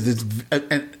 because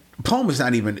and poem is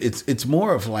not even. It's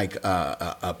more of like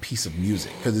a piece of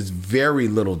music, because it's very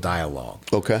little dialogue.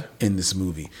 Okay. In this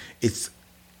movie, it's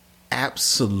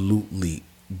absolutely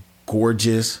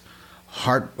gorgeous,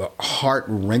 heart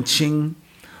wrenching,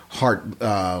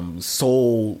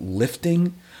 soul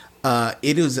lifting.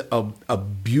 It is a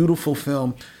beautiful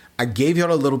film. I gave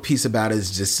y'all a little piece about it.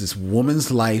 It's just this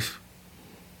woman's life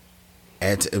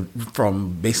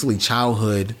from basically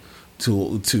childhood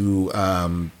to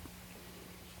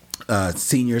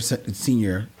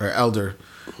senior or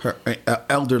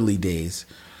elderly days.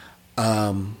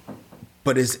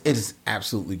 But it is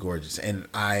absolutely gorgeous, and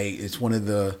it's one of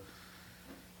the.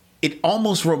 It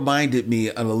almost reminded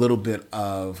me a little bit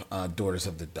of Daughters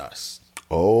of the Dust.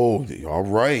 Oh, all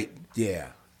right. Yeah.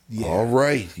 All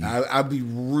right. I'd be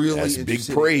really That's interested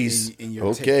big praise. in your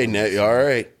Okay, take on now this. all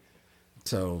right.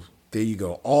 So there you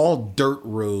go. All dirt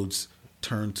roads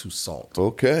turn to salt.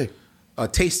 Okay. A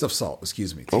taste of salt.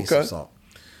 Excuse me. Taste Okay. of salt.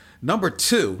 Number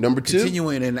two.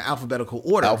 Continuing in alphabetical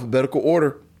order. Alphabetical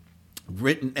order.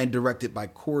 Written and directed by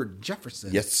Cord Jefferson.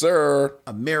 Yes, sir.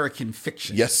 American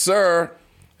Fiction. Yes, sir.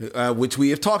 Which we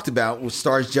have talked about, which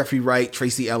stars Jeffrey Wright,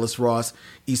 Tracy Ellis Ross,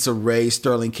 Issa Rae,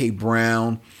 Sterling K.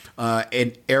 Brown,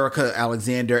 and Erica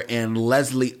Alexander, and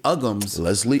Leslie Uggams.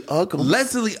 Leslie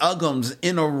Uggams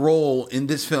in a role in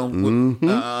this film.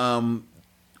 Mm-hmm.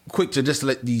 Quick to just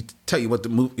tell you what the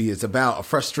movie is about. A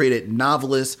frustrated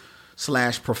novelist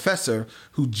 / professor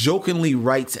who jokingly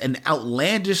writes an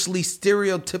outlandishly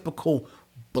stereotypical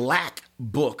black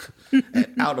book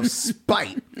out of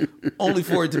spite, only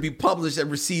for it to be published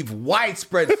and receive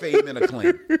widespread fame and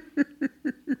acclaim.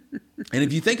 And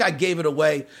if you think I gave it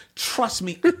away, trust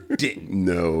me, I didn't.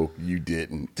 No, you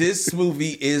didn't. This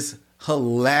movie is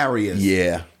hilarious.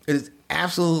 Yeah. It is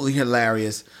absolutely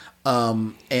hilarious.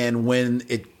 And when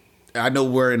I know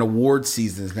we're in award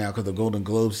seasons now because the Golden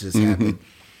Globes just happened.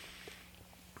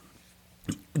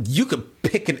 You could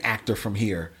pick an actor from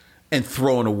here and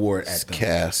throw an award at them.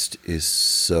 Cast is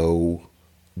so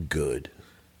good.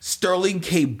 Sterling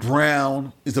K.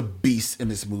 Brown is a beast in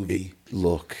this movie.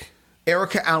 Look.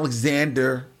 Erica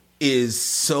Alexander is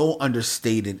so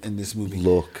understated in this movie.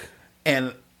 Look.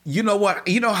 And you know what?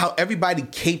 You know how everybody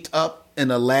caped up in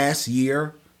the last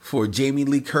year for Jamie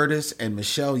Lee Curtis and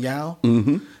Michelle Yeoh?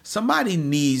 Mm-hmm. Somebody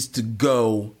needs to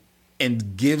go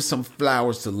and give some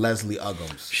flowers to Leslie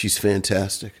Uggams. She's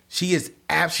fantastic. She is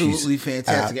absolutely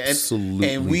fantastic. And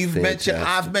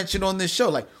I've mentioned on this show,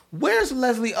 like, where's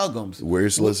Leslie Uggams?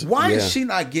 Where's Leslie? Why is she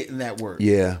not getting that work?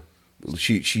 Yeah.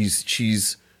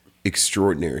 She's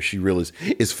extraordinary. She really is.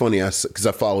 It's funny because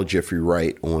I follow Jeffrey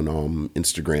Wright on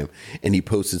Instagram, and he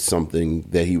posted something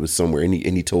that he was somewhere, and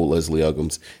he told Leslie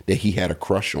Uggams that he had a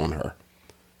crush on her.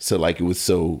 So like it was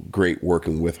so great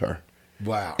working with her.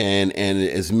 Wow. And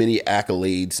as many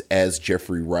accolades as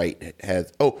Jeffrey Wright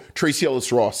has. Oh, Tracy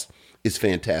Ellis Ross is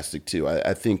fantastic too.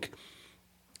 I think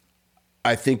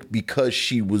because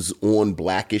she was on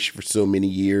Blackish for so many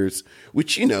years,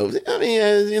 which,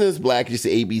 it's Blackish,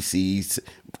 ABC's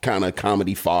kind of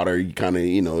comedy fodder. You kind of,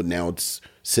 now it's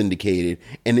syndicated.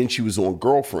 And then she was on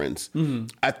Girlfriends. Mm-hmm.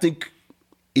 I think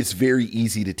it's very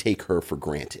easy to take her for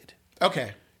granted.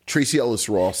 Okay. Tracy Ellis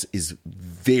Ross is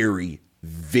very,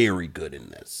 very good in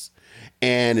this.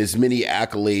 And as many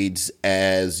accolades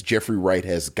as Jeffrey Wright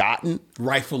has gotten.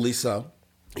 Rightfully so.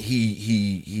 He's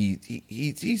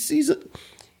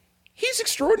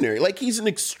extraordinary. Like, he's an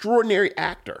extraordinary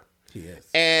actor. He is.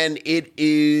 And it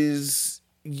is,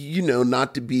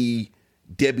 not to be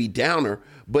Debbie Downer,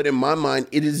 but in my mind,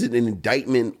 it is an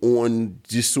indictment on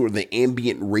just sort of the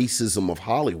ambient racism of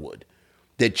Hollywood.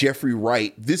 That Jeffrey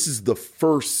Wright, this is the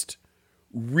first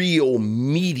real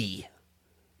meaty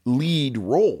lead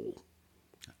role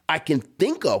I can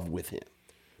think of with him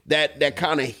that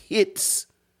kind of hits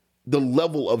the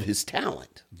level of his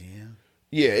talent.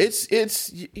 Yeah,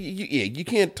 you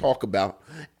can't talk about.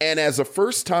 And as a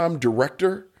first-time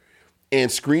director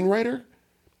and screenwriter,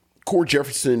 Core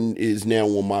Jefferson is now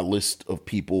on my list of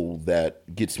people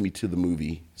that gets me to the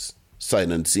movie sight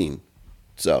unseen.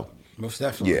 So, most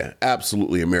definitely. Yeah,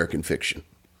 absolutely American fiction.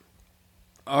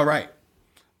 All right.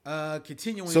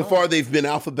 Continuing So far, they've been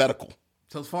alphabetical.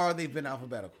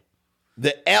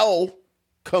 The L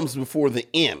comes before the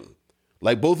M.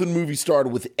 Like both of the movies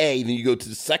started with A, then you go to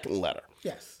the second letter.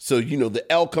 Yes. So, the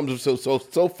L comes,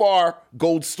 so far,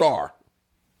 gold star.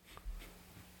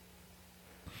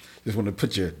 Just want to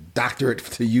put your doctorate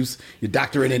to use, your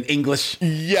doctorate in English.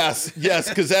 Yes,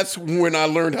 because that's when I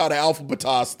learned how to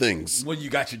alphabetize things. When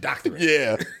you got your doctorate.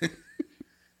 Yeah.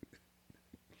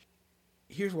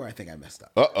 Here's where I think I messed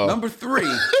up. Uh-oh. Number 3.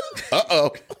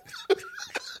 Uh-oh.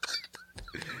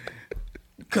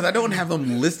 Because I don't have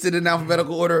them listed in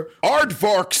alphabetical order.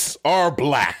 Aardvarks are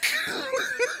black.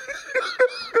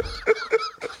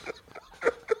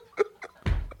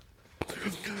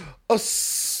 A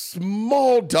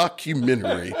small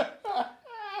documentary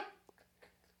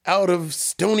out of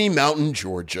Stony Mountain,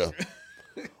 Georgia,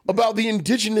 about the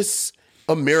indigenous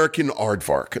American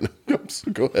aardvark.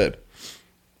 Go ahead.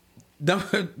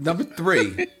 Number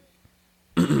 3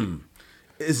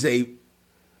 is a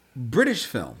British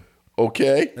film.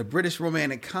 Okay. A British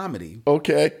romantic comedy.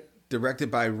 Okay.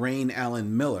 Directed by Rain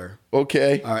Allen Miller.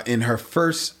 Okay. In her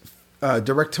first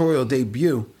directorial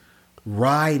debut,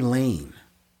 Rye Lane.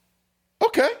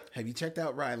 Okay. Have you checked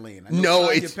out Rye Lane? No,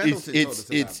 it's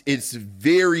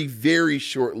very, very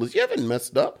short list. You haven't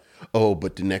messed up. Oh,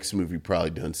 but the next movie probably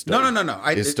doesn't start. No.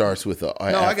 It starts with a.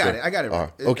 I got it. I got it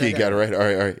right. Okay, you got it right. All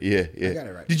right. Yeah. I got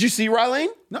it right. Did you see Rye Lane?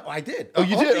 No, I did. Oh,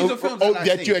 you did? These are films that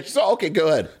that you actually saw? Okay, go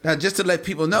ahead. Now, just to let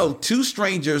people know, two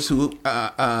strangers who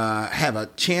have a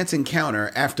chance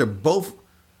encounter after both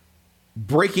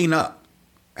breaking up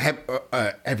have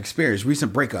experienced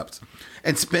recent breakups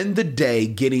and spend the day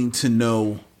getting to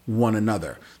know one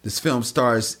another. This film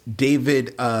stars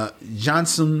David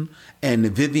Johnson and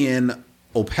Vivian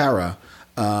Opera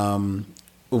from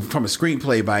a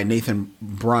screenplay by Nathan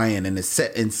Bryan, and it's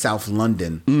set in South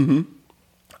London.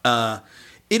 Mm-hmm.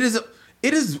 It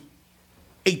is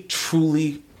a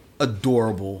truly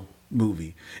adorable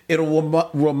movie. It'll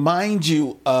remind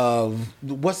you of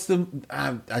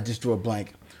I just drew a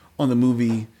blank on the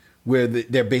movie where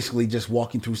they're basically just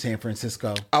walking through San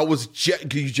Francisco.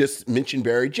 You just mentioned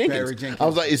Barry Jenkins. I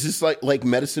was like, is this like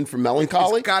Medicine for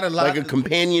Melancholy? It's got a lot, like a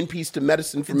companion piece to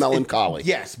Medicine for Melancholy.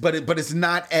 Yes, but it's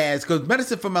not as, because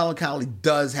Medicine for Melancholy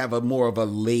does have a more of a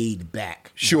laid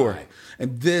back sure vibe.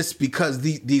 And this, because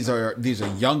these are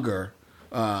younger,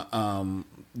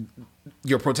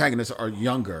 your protagonists are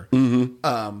younger.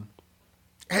 Mm-hmm.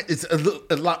 It's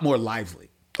a lot more lively.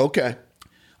 Okay.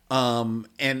 And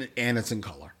it's in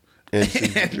color.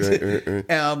 Right.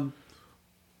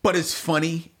 But it's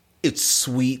funny. It's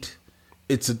sweet.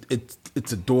 It's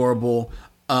adorable.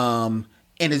 And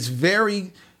it's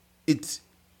very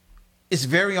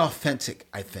authentic,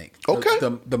 I think. Okay.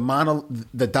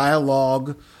 The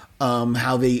dialogue,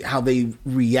 how they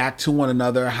react to one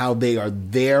another, how they are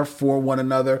there for one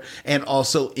another, and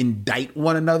also indict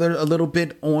one another a little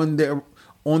bit on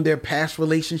their past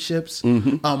relationships,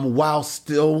 mm-hmm. While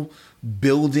still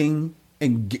building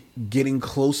and getting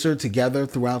closer together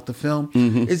throughout the film.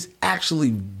 Mm-hmm. Is actually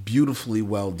beautifully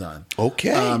well done. Okay.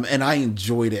 And I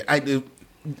enjoyed it.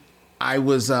 I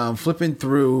was flipping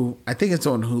through, I think it's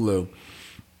on Hulu.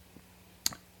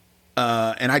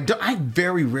 And I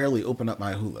very rarely open up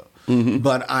my Hulu. Mm-hmm.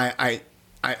 But I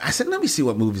said, let me see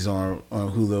what movies are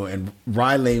on Hulu. And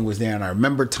Rye Lane was there. And I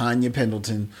remember Tanya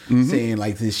Pendleton mm-hmm. saying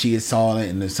like this, she had saw it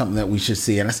and there's something that we should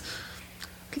see. And I said,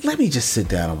 let me just sit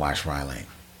down and watch Rye Lane.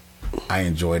 I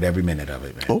enjoyed every minute of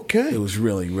it, man. Okay. It was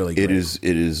really, really great. It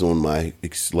is on my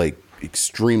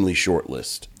extremely short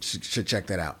list. Should check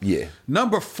that out. Yeah.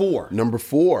 Number 4.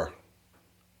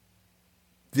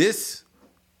 This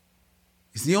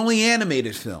is the only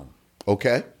animated film.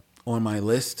 Okay. On my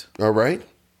list. All right.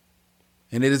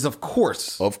 And it is, of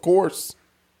course,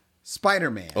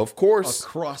 Spider-Man. Of course.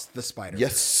 Across the Spider-Verse.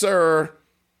 Yes, sir.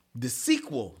 The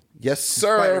sequel. Yes,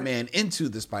 sir. Spider-Man Into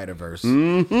the Spider-Verse.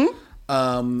 Mm-hmm.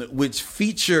 Which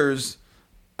features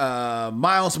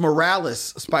Miles Morales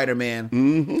Spider-Man,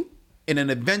 mm-hmm. in an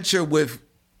adventure with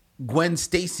Gwen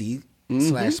Stacy /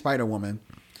 Spider-Woman,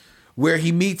 where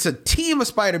he meets a team of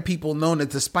spider people known as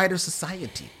the Spider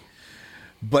Society,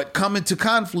 but come into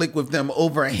conflict with them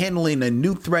over handling a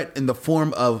new threat in the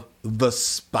form of the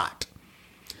Spot.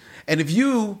 And if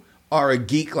you are a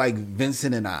geek like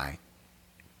Vincent and I,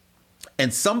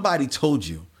 and somebody told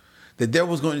you that there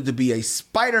was going to be a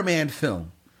Spider-Man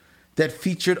film that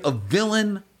featured a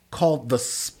villain called the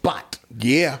Spot,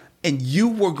 Yeah. and you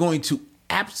were going to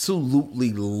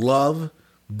absolutely love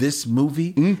this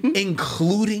movie,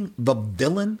 including the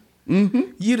villain,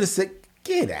 you'd have said,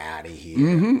 get out of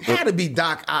here. Had to be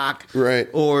Doc Ock, Right.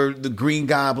 or the Green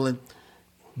Goblin.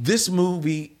 This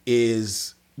movie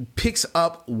picks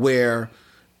up where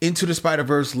Into the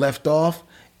Spider-Verse left off,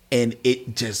 and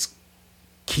it just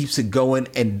keeps it going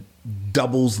and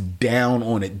doubles down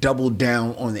on it. Double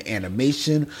down on the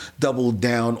animation, double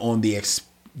down on the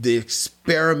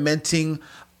experimenting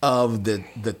of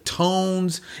the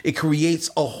tones. It creates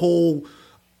a whole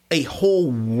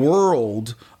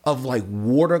world of like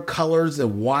watercolors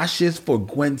and washes for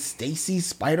Gwen Stacy,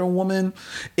 Spider-Woman.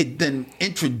 It then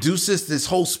introduces this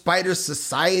whole Spider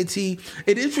Society.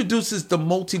 It introduces the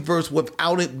multiverse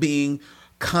without it being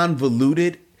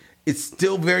convoluted. It's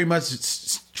still very much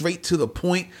straight to the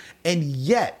point. And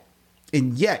yet,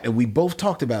 and we both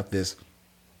talked about this,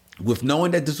 with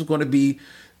knowing that this was going to be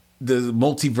the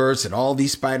multiverse and all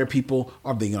these spider people,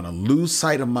 are they going to lose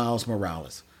sight of Miles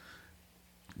Morales?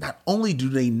 Not only do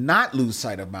they not lose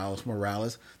sight of Miles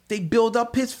Morales, they build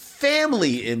up his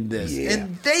family in this,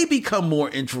 and they become more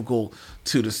integral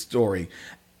to the story.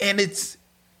 And it's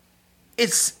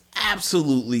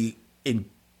absolutely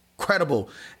incredible.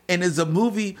 And it's a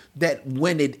movie that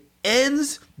when it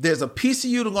ends, there's a piece of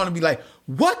you that's going to be like,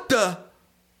 what the?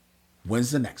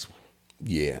 When's the next one?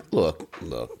 Yeah. Look.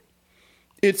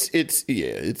 It's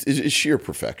sheer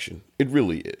perfection. It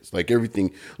really is. Like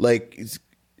everything, like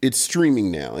it's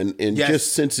streaming now, and Yes.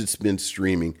 just since it's been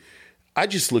streaming, I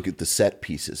just look at the set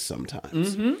pieces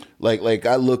sometimes. Like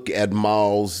I look at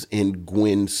Miles and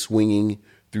Gwen swinging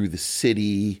through the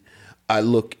city. I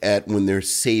look at when they're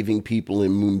saving people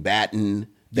in Moonbatten.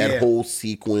 That whole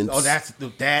sequence. Oh,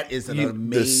 that is an amazing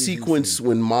the sequence scene.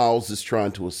 when Miles is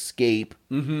trying to escape.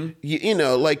 You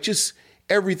know, like just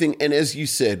everything. And as you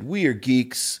said, we are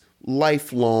geeks,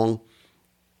 lifelong.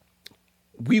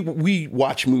 We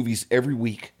watch movies every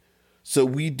week, so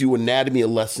we do anatomy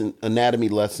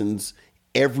lessons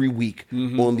every week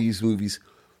on these movies.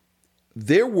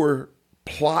 There were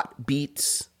plot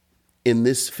beats in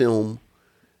this film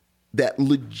that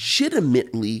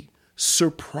legitimately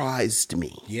surprised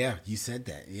me. Yeah, you said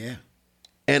that. Yeah.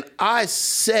 And I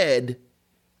said,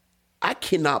 I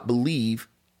cannot believe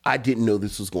I didn't know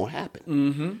this was going to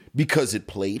happen. Because it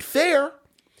played fair.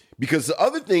 Because the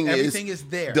other thing Everything is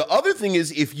there. The other thing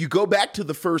is, if you go back to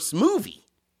the first movie,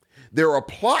 there are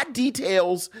plot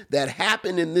details that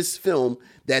happen in this film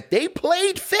that they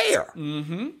played fair.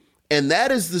 And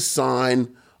that is the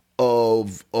sign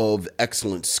of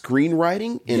excellent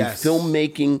screenwriting and Yes.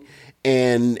 filmmaking.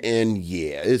 And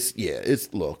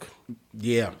it's look.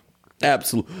 Yeah.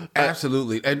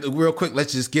 Absolutely. And real quick,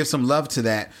 let's just give some love to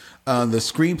that. The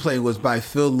screenplay was by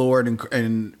Phil Lord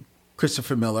and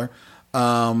Christopher Miller.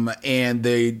 And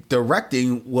the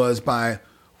directing was by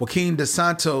Joaquin Dos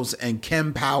Santos and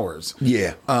Ken Powers.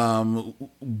 Yeah.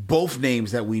 Both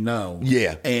names that we know.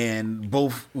 Yeah. And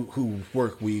both who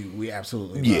work we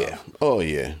absolutely love. Yeah. Oh,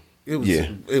 yeah.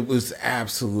 It was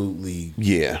absolutely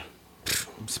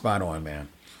spot on, man.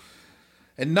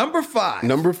 And number five,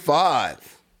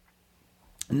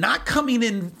 not coming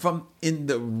in from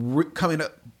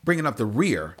bringing up the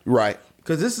rear, right?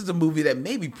 Because this is a movie that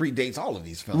maybe predates all of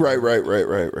these films, Right.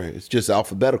 It's just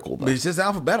alphabetical, though. But it's just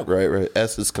alphabetical, Right.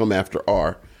 S has come after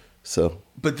R, so.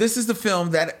 But this is the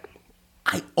film that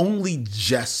I only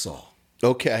just saw.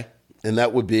 Okay, and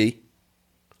that would be.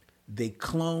 They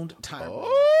cloned Tyrone.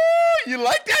 Oh, you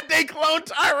like that? They cloned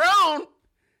Tyrone.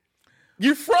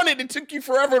 You fronted. It took you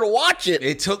forever to watch it.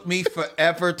 It took me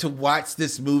forever to watch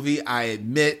this movie. I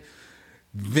admit,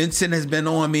 Vincent has been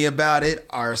on me about it.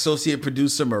 Our associate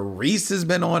producer Maurice has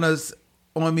been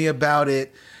on me about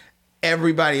it.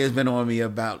 Everybody has been on me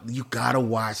about, you gotta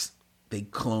watch They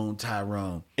Cloned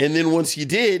Tyrone. And then once you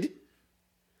did,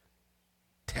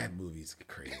 that movie's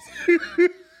crazy.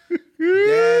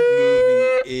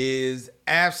 That movie is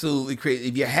absolutely crazy.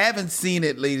 If you haven't seen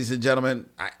it, ladies and gentlemen,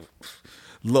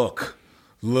 look.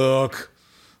 It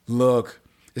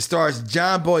stars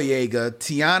John Boyega,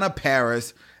 Tiana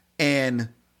Paris, and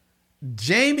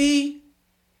Jamie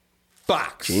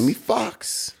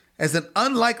Foxx. As an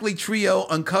unlikely trio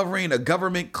uncovering a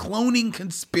government cloning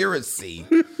conspiracy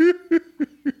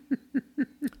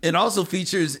It also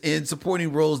features in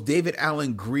supporting roles David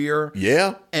Allen Greer,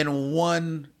 Yeah. and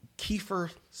one Kiefer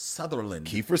Sutherland.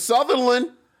 Kiefer Sutherland.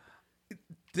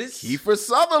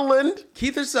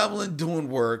 Kiefer Sutherland doing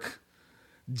work.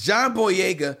 John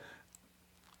Boyega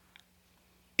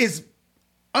is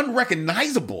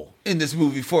unrecognizable in this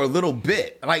movie for a little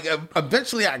bit. Like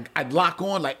eventually I'd lock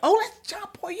on like, oh, that's John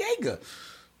Boyega.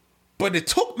 But it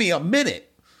took me a minute.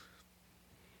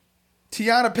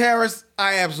 Tiana Paris,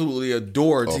 I absolutely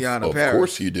adore Tiana Paris. Of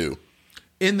course you do.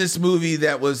 In this movie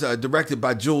that was directed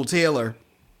by Joel Taylor,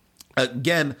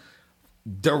 again,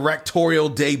 directorial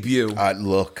debut.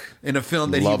 Look. In a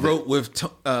film that he wrote with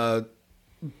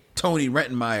Tony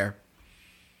Rettenmeyer.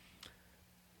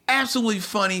 Absolutely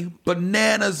funny,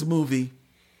 bananas movie.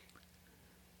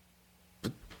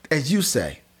 But as you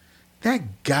say,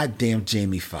 that goddamn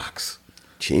Jamie Foxx.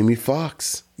 Jamie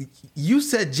Foxx. You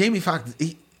said Jamie Foxx.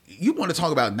 You want to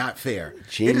talk about not fair.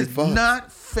 It is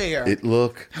not fair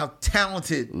how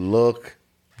talented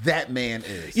that man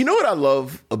is. You know what I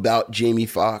love about Jamie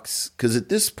Foxx? Because at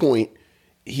this point,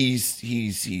 he's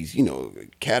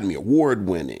Academy Award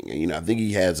winning. And, I think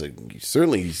he has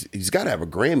he's got to have a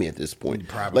Grammy at this point.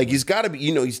 Probably. Like he's got to be,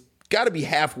 he's got to be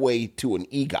halfway to an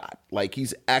EGOT. Like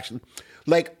he's actually,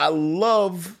 like I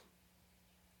love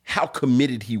how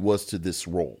committed he was to this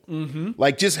role. Mm-hmm.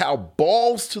 Like just how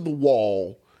balls to the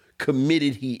wall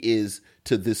committed he is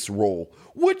to this role,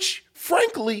 which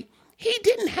frankly, he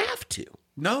didn't have to.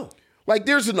 No. Like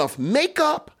there's enough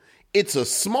makeup. It's a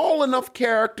small enough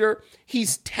character.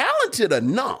 He's talented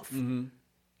enough. Mm-hmm.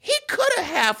 He could have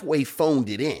halfway phoned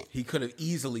it in. He could have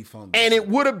easily phoned it in. And it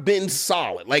would have been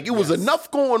solid. Like it was enough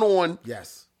going on.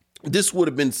 Yes. This would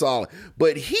have been solid.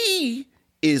 But he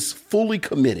is fully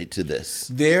committed to this.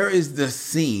 There is the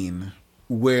scene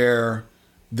where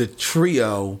the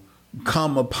trio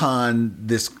come upon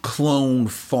this clone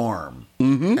farm,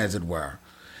 as it were.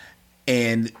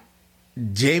 And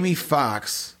Jamie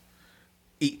Foxx,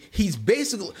 he's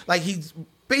basically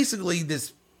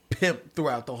this pimp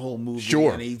throughout the whole movie.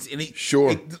 Sure. And he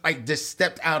like just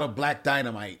stepped out of Black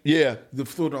Dynamite. Yeah.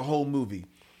 Through the whole movie.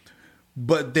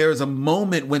 But there's a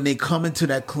moment when they come into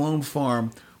that clone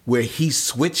farm where he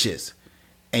switches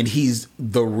and he's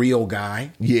the real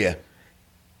guy. Yeah.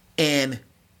 And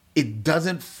it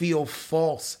doesn't feel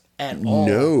false at all.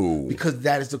 No. Because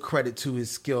that is a credit to his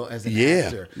skill as an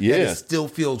actor. Yeah. That it still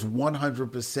feels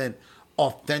 100%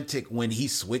 authentic when he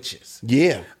switches.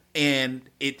 Yeah. And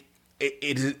it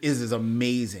is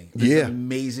amazing. It's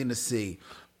amazing to see.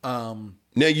 Now,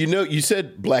 you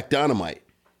said Black Dynamite.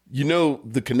 You know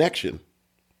the connection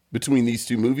between these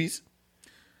two movies?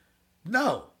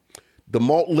 No. The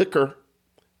malt liquor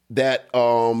that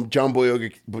John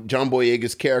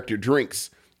Boyega's character drinks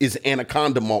is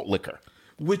Anaconda malt liquor,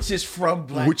 which is from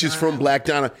Black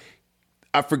Dynamite.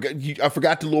 I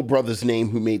forgot the little brother's name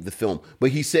who made the film, but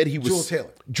he said he was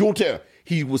Joel Taylor.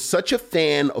 He was such a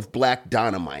fan of Black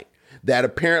Dynamite that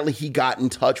apparently he got in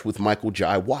touch with Michael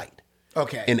Jai White,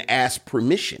 and asked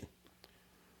permission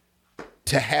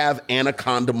to have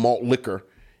Anaconda malt liquor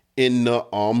in the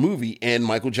movie, and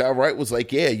Michael Jai White was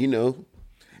like, "Yeah, and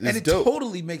it dope.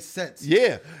 Totally makes sense.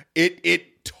 Yeah, it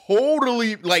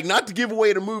totally, like, not to give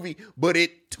away the movie, but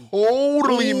it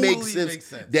totally makes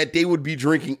sense that they would be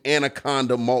drinking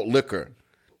Anaconda malt liquor,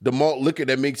 the malt liquor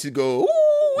that makes you go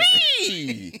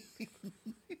ooh-wee.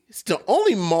 It's the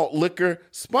only malt liquor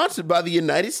sponsored by the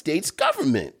United States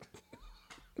government.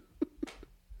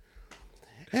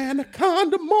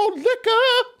 Anaconda malt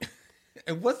liquor.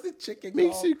 And what's the chicken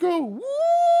makes called? you go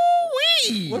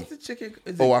woo-wee. What's the chicken?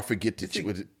 I forget the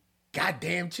chicken.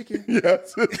 Goddamn chicken.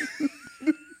 Yes.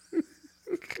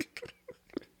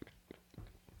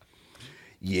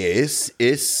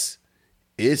 Yes,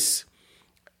 it's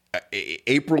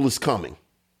April is coming.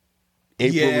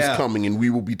 April is coming, and we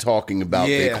will be talking about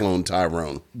They Clone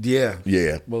Tyrone. Yeah.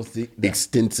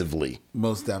 Extensively.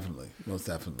 Most definitely.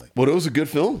 Well, those are good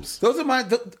films. Those are my.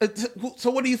 So,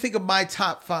 what do you think of my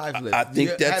top 5 list? I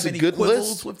think that's a good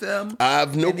list. With them, I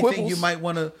have no Anything quibbles. You might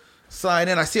want to slide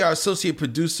in. I see our associate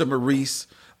producer Maurice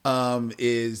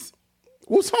is.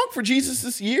 Was Honk for Jesus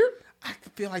this year? I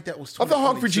feel like that was. I thought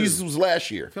Honk for Jesus was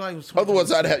last year. I feel like it was.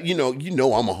 Otherwise, I'd have.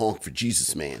 I'm a Honk for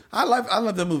Jesus man. I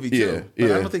love the movie too. But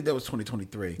I don't think that was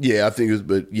 2023. Yeah, I think it was.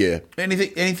 But yeah,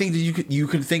 anything that you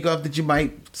can think of that you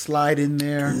might slide in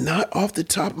there? Not off the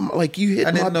top. Like you hit.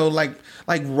 I didn't know. Like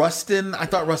Rustin. I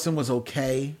thought Rustin was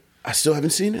okay. I still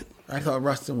haven't seen it. I thought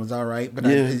Rustin was all right, but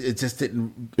it just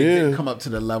didn't come up to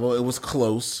the level. It was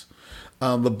close.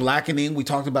 The Blackening, we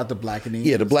talked about The Blackening.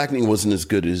 Yeah, The Blackening wasn't as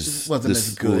good as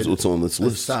as good. What's on this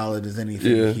list? As solid as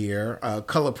anything here.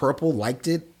 Color Purple, liked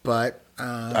it. but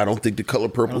I don't think The Color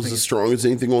Purple is think as strong as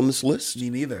anything on this list. me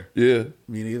neither. Yeah.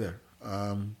 Me neither.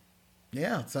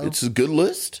 Yeah, so It's a good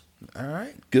list. all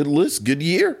right. Good list. Good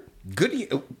year. Good year.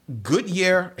 Good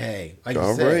year. Hey, like you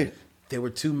All said, right. there were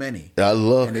too many. I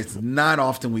love And it. it's not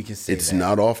often we can say It's that.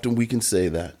 not often we can say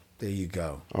that. There you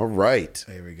go. All right.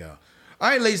 There we go. All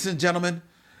right, ladies and gentlemen,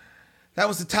 that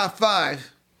was the top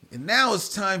 5. And now it's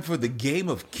time for the Game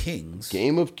of Kings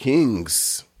Game of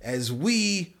Kings. as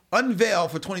we unveil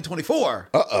for 2024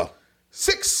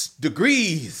 6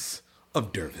 Degrees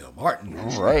of Derville Martin.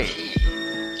 All right.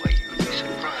 Well, you would be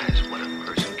surprised what a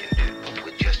person can do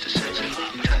with just a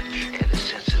sensitive touch and a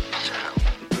sensitive sound.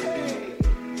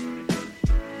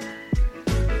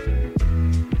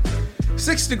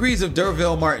 6 Degrees of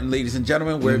Derville Martin, ladies and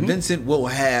gentlemen, where Vincent will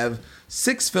have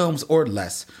 6 films or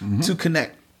less to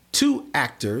connect 2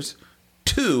 actors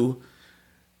to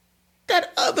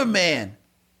that other man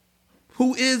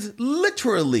who is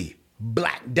literally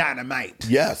Black Dynamite.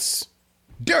 Yes.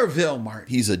 Derville Martin.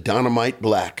 He's a dynamite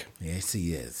black. Yes,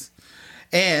 he is.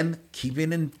 And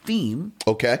keeping in theme,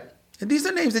 Okay. and these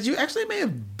are names that you actually may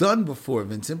have done before,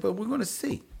 Vincent, but we're going to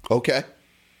see. Okay.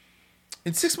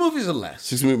 In 6 movies or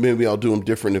less, Maybe I'll do them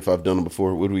different if I've done them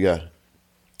before. What do we got?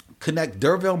 connect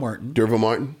Derville Martin Derville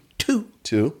Martin. to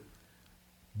 2.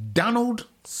 Donald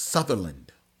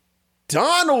Sutherland.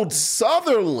 Donald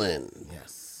Sutherland.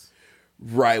 Yes.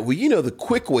 Right. Well, you know the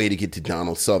quick way to get to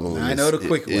Donald Sutherland. I know the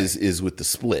quick way. is with The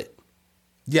Split.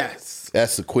 Yes.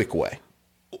 That's the quick way.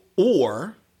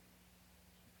 Or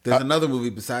there's another movie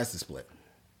besides The Split.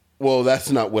 Well, that's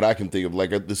not what I can think of.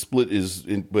 Like The Split is,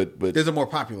 but There's a more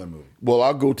popular movie well,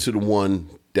 I'll go to the one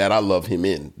that I love him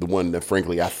in. The one that,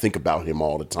 frankly, I think about him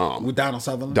all the time. with Donald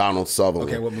Sutherland. Donald Sutherland.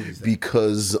 Okay, what movie is that?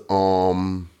 Because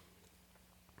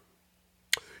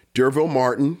Derville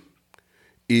Martin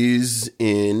is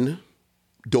in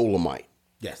Dolomite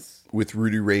Yes. with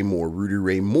Rudy Ray Moore. Rudy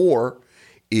Ray Moore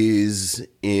is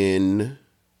in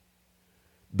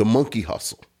The Monkey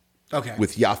Hustle Okay.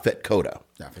 with Yaphet Kotto.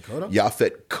 Yaphet Kotto?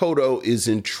 Yaphet Kotto is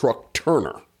in Truck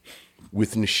Turner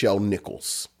with Nichelle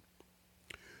Nichols.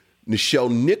 Nichelle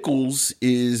Nichols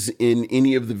is in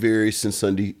any of the various and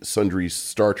sundry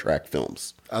Star Trek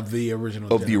films Of the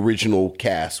original. of the original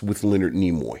cast with Leonard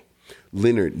Nimoy.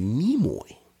 Leonard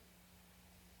Nimoy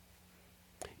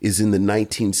is in the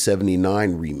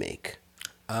 1979 remake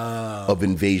of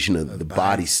Invasion of the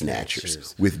Body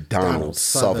Snatchers with Donald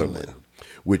Sutherland,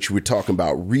 which we're talking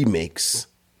about remakes.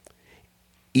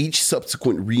 Each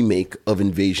subsequent remake of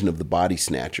Invasion of the Body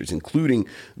Snatchers, including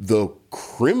the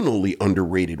criminally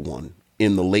underrated one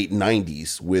in the late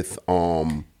 90s with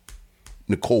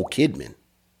Nicole Kidman.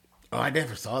 Oh, I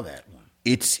never saw that one.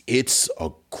 It's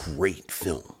a great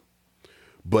film.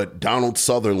 But Donald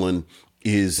Sutherland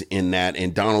is in that,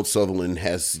 and Donald Sutherland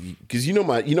has, because you know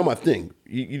my thing.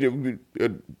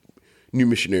 New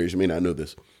missionaries may not know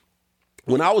this.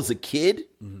 When I was a kid,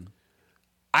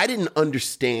 I didn't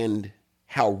understand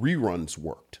how reruns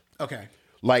worked. Okay.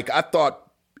 Like I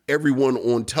thought everyone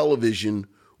on television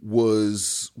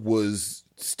was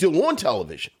still on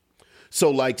television. So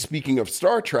like speaking of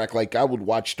Star Trek, like I would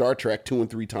watch Star Trek 2 and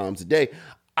 3 times a day.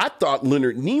 I thought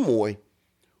Leonard Nimoy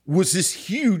was this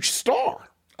huge star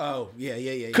Oh, yeah.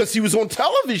 because he was on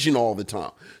television all the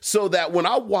time. So that when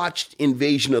I watched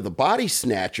Invasion of the Body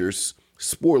Snatchers,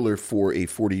 spoiler for a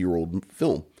 40-year-old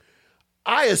film,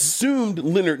 I assumed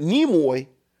Leonard Nimoy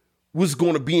was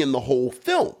going to be in the whole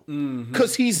film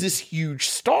because he's this huge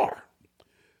star.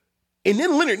 And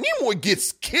then Leonard Nimoy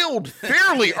gets killed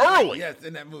fairly early. Yes,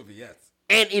 in that movie, yes.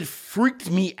 And it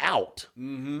freaked me out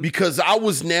because I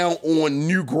was now on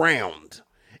new ground.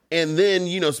 And then,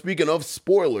 speaking of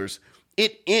spoilers,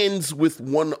 it ends with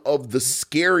one of the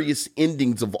scariest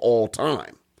endings of all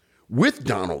time with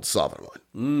Donald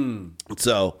Sutherland.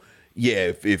 So,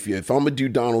 yeah, if I'm going to do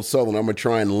Donald Sutherland, I'm going to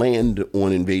try and land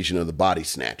on Invasion of the Body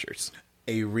Snatchers.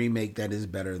 A remake that is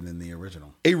better than the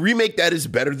original. A remake that is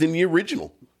better than the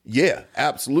original. Yeah,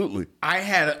 absolutely. I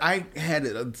had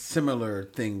a similar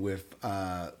thing with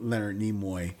Leonard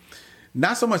Nimoy.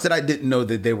 Not so much that I didn't know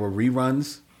that they were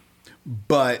reruns,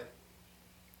 but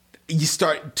you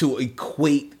start to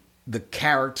equate the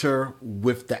character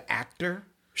with the actor.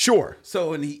 Sure.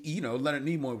 So, and Leonard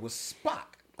Nimoy was Spock.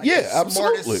 Like Yeah, the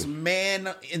absolutely. Smartest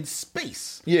man in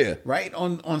space. Yeah. Right?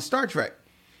 On Star Trek.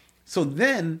 So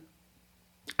then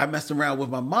I messed around with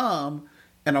my mom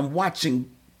and I'm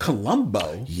watching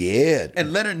Columbo. Yeah.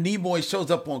 And Leonard Nimoy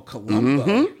shows up on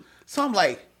Columbo. So I'm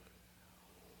like,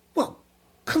 well,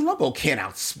 Columbo can't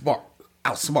outsmart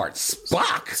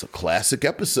Spock. It's a classic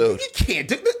episode. You can't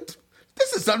do this.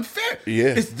 This is unfair.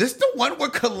 Yeah. Is this the one where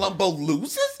Columbo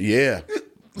loses? Yeah.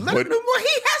 Leonard Nimoy,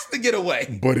 he has to get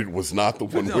away. But it was not the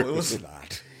one. No, it was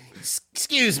not.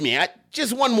 Excuse me,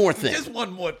 just one more thing. Just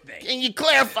one more thing. Can you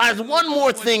clarify one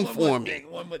more thing for me?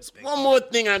 One more thing. One more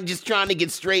thing. I'm just trying to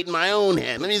get straight in my own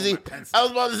head. Let me see. I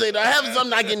was about to say, do I have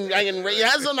something I can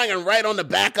have something I can write on the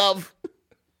back of?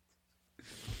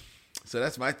 So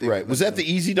that's my thing. Right. Was that the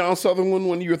easy Donald Sutherland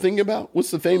one you were thinking about?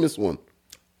 What's the famous one?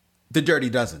 The Dirty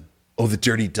Dozen. Oh, The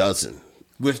Dirty Dozen.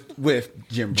 With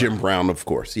Jim Brown. Jim Brown, of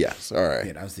course. Yes. All right.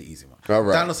 Yeah, that was the easy one. All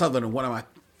right. Donald Sutherland, one of my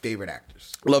favorite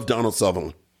actors. Love Donald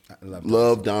Sutherland. I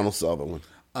Love Donald Sutherland.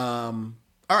 All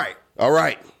right. All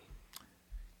right.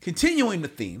 Continuing the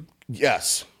theme.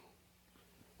 Yes.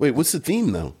 Wait, what's the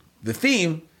theme, though? The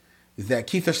theme is that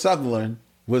Kiefer Sutherland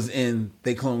was in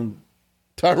They Cloned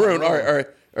Tyrone. All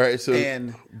right. So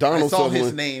and Donald I saw Sutherland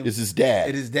his name. is his dad.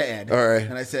 It is dad. All right.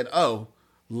 And I said, oh,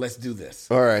 let's do this.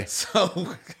 All right.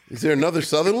 So Is there another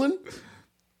Sutherland?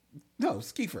 no,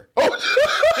 it's Kiefer.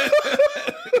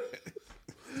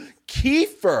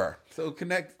 Kiefer. So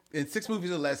connect in 6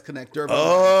 movies or less. Connect Durban.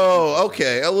 Oh,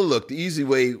 okay. Oh, well, look, the easy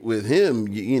way with him,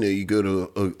 you go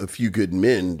to a Few Good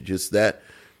Men, just that.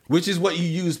 Which is what you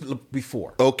used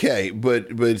before. Okay,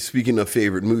 but speaking of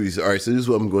favorite movies, all right. So this is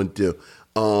what I'm going to do.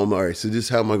 All right. So this is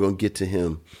how am I going to get to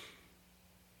him?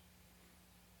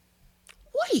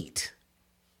 Wait.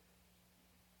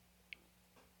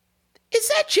 Is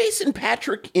that Jason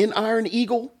Patric in Iron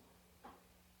Eagle?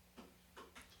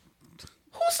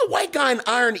 Who's the white guy in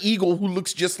Iron Eagle who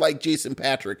looks just like Jason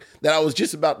Patric that I was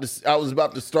about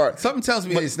to start? Something tells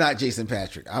me it's not Jason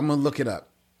Patric. I'm gonna look it up.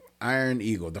 Iron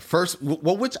Eagle, the first.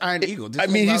 Well, which Iron Eagle?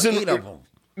 He's in 8 of them.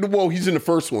 Well, he's in the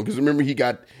first one because remember he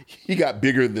got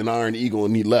bigger than Iron Eagle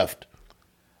and he left.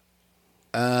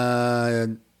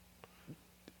 No,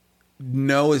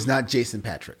 it's not Jason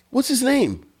Patric. What's his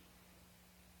name?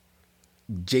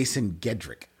 Jason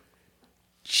Gedrick.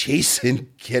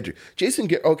 Jason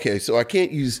Gedrick. Okay, so I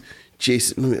can't use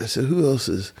Jason. So who else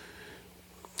is?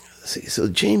 Let's see. So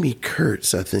Jamie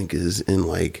Kurtz, I think, is in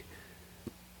like.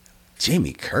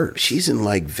 Jamie Kurtz. She's in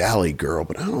like Valley Girl,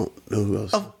 but I don't know who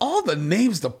else. Of all the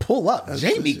names to pull up,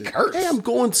 Jamie Kurtz. Hey, I'm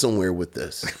going somewhere with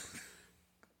this.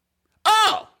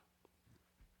 Oh!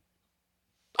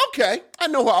 Okay, I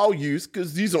know who I'll use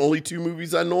because these are only 2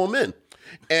 movies I know him in.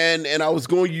 And I was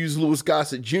going to use Louis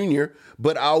Gossett Jr.,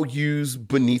 but I'll use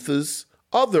Beneatha's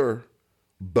other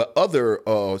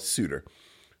suitor.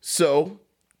 So,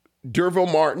 Derville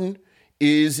Martin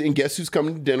is in Guess Who's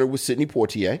Coming to Dinner with Sidney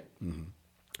Poitier. Mm-hmm.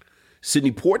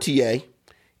 Sidney Poitier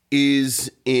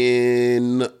is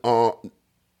in A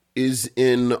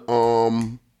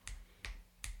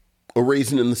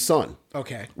Raisin in the Sun.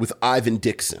 Okay. With Ivan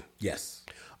Dixon. Yes.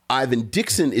 Ivan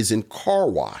Dixon is in Car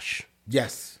Wash.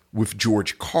 Yes. With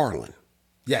George Carlin.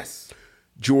 Yes.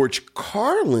 George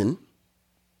Carlin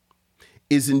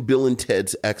is in Bill and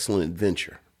Ted's Excellent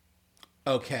Adventure.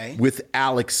 Okay. With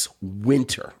Alex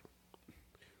Winter.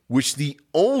 Which the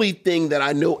only thing that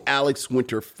I know Alex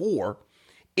Winter for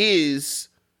is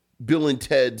Bill and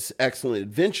Ted's Excellent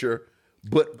Adventure,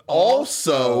 but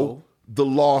also The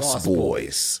Lost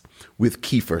Boys with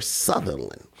Kiefer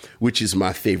Sutherland, which is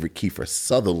my favorite Kiefer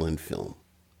Sutherland film.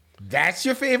 That's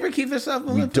your favorite Kiefer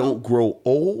Sutherland We film? don't grow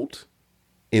old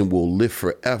and we'll live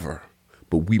forever,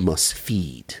 but we must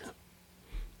feed.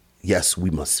 Yes, we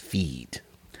must feed.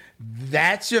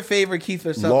 That's your favorite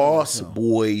Kiefer Sutherland Lost film?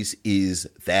 Boys is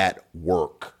that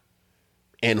work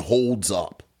and holds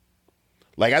up.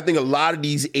 Like, I think a lot of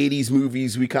these 80s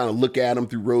movies, we kind of look at them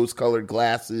through rose-colored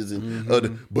glasses, and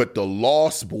but The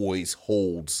Lost Boys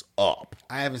holds up.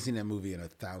 I haven't seen that movie in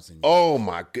 1,000 years. Oh,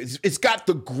 my goodness. It's got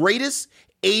the greatest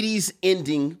 80s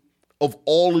ending of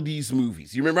all of these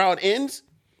movies. You remember how it ends?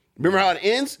 No.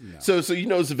 So it's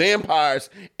the vampires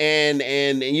and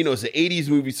it's an 80s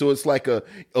movie, so it's like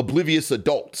oblivious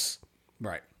adults.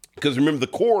 Right. Because remember, the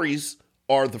Coreys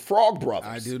are the Frog Brothers.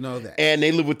 I do know that. And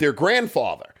they live with their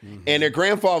grandfather. Mm-hmm. And their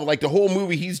grandfather, like the whole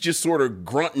movie, he's just sort of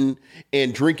grunting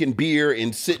and drinking beer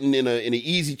and sitting in an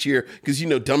easy chair because,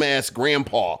 dumbass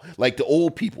grandpa, like the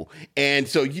old people. And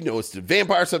so, it's the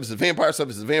vampire stuff, it's the vampire stuff,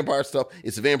 it's the vampire stuff,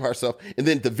 it's the vampire stuff. And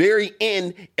then at the very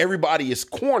end, everybody is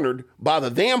cornered by the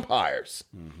vampires.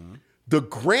 Mm-hmm. The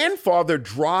grandfather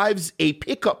drives a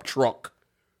pickup truck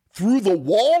through the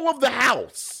wall of the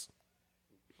house,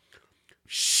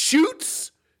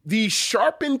 shoots these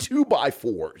sharpened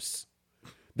 2x4s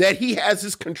that he has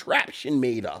his contraption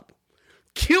made up,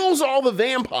 kills all the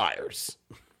vampires,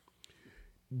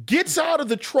 gets out of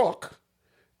the truck,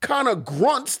 kind of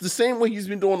grunts the same way he's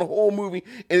been doing the whole movie,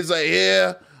 and is like,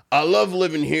 yeah, I love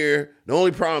living here. The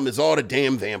only problem is all the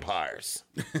damn vampires.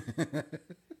 And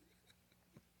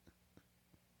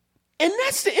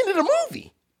that's the end of the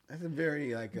movie. That's a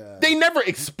very They never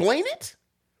explain it.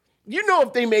 You know,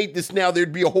 if they made this now,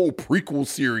 there'd be a whole prequel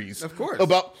series, Of course.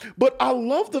 But I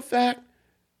love the fact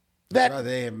that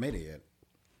they haven't made it yet.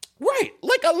 right,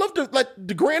 like I love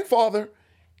the grandfather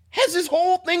has this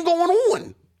whole thing going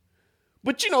on.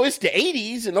 But, it's the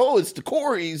 80s and, it's the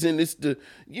Coreys and it's the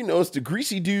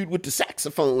greasy dude with the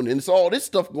saxophone and it's all this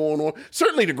stuff going on.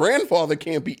 Certainly the grandfather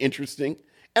can't be interesting.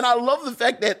 And I love the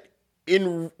fact that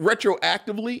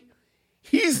retroactively,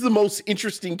 he's the most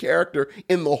interesting character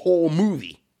in the whole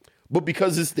movie. But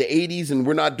because it's the 80s and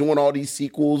we're not doing all these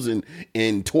sequels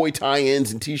and toy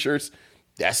tie-ins and t-shirts,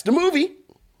 that's the movie.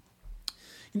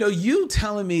 You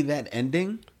telling me that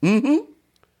ending?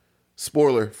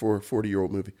 Spoiler for a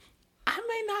 40-year-old movie. I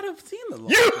may not have seen the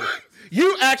Lost Boys.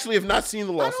 You actually have not seen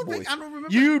The Lost Boys. I don't remember.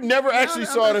 You never actually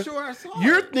I'm saw not it. sure I saw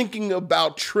You're it. thinking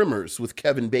about Tremors with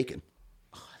Kevin Bacon.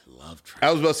 I love Tremors.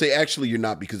 I was about to say, actually, you're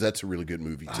not because that's a really good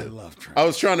movie, too. I love Tremors. I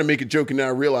was trying to make a joke and then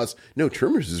I realized, no,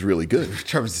 Tremors is really good.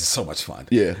 Tremors is so much fun.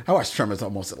 Yeah. I watch Tremors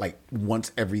almost like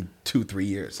once every 2-3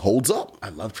 years. Holds up. I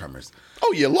love Tremors.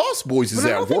 Oh, yeah, Lost Boys is But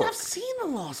I at don't think work. I've seen the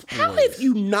Lost Boys. How have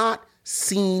you not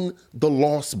seen The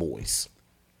Lost Boys?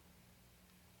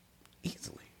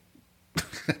 Easily.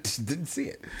 I just didn't see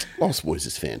it. Lost Boys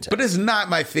is fantastic. But it's not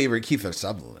my favorite Kiefer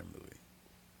Sutherland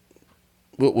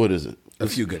movie. What is it? A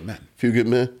Few Good Men. Few Good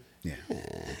Men? Yeah.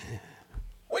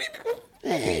 What do you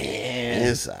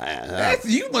Yes,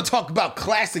 You want to talk about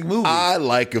classic movies? I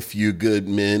like A Few Good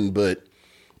Men, but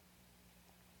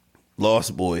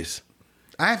Lost Boys.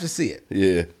 I have to see it.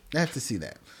 Yeah. I have to see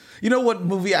that. You know what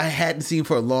movie I hadn't seen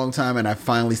for a long time and I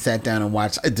finally sat down and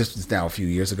watched? This was now a few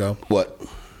years ago. What?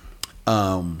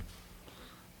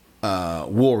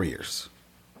 Warriors.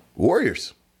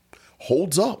 Warriors.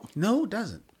 Holds up. No, it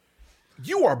doesn't.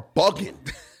 You are bugging.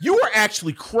 You are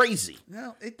actually crazy.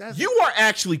 No, it doesn't. You are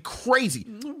actually crazy.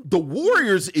 The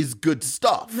Warriors is good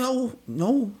stuff. No,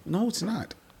 it's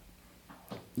not.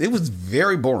 It was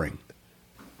very boring.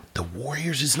 The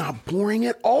Warriors is not boring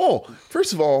at all.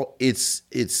 First of all, it's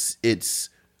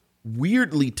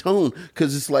weirdly toned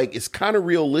because it's kind of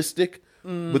realistic,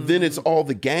 but then it's all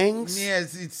the gangs.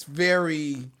 Yes, it's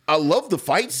very. I love the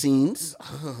fight scenes.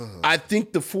 I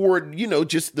think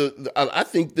I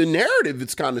think the narrative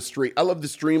is kind of straight. I love the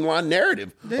streamlined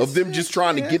narrative of them just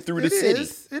trying to get through the city.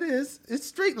 It is. It's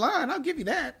straight line. I'll give you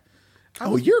that. You're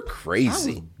I was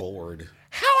crazy. bored.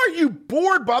 How are you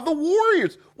bored by the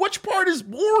Warriors? Which part is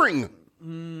boring?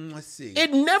 Let's see.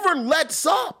 It never lets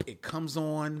up. It comes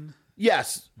on.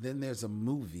 Yes. Then there's a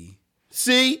movie.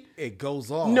 See? It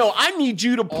goes off. No, I need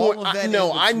you to point. All of that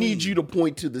I in need between. you to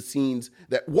point to the scenes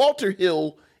that Walter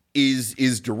Hill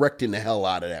is directing the hell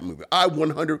out of that movie. I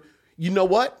 100. You know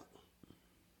what?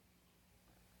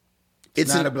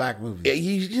 It's not a black movie.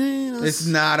 It's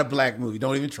not a black movie.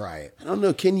 Don't even try it. I don't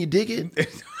know. Can you dig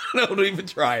it? Don't even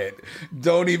try it.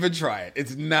 Don't even try it.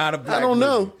 It's not a black movie. I don't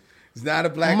know. It's not a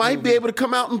black Might movie. be able to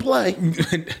come out and play.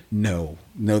 No,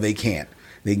 they can't.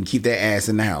 They can keep their ass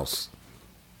in the house.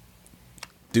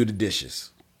 Do the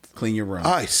dishes. Clean your room.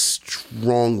 I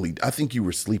think you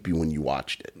were sleepy when you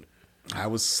watched it. I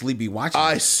was sleepy watching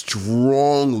I it.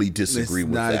 strongly It's disagree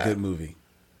with not that. a good movie.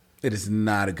 It is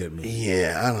not a good movie.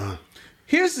 Yeah, I don't know.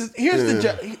 Here's the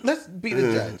judge. Let's be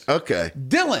the judge. Okay.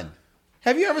 Dylan,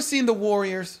 have you ever seen The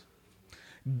Warriors?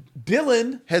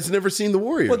 Dylan Has never seen the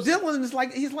Warriors. Well, Dylan is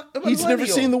like he's a He's never millennial.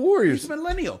 seen the Warriors. He's a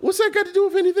millennial. What's that got to do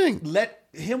with anything? Let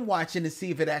him watch it and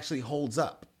see if it actually holds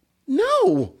up.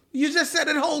 No. You just said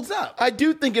it holds up. I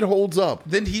do think it holds up.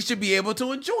 Then he should be able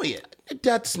to enjoy it.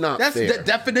 That's not That's fair. the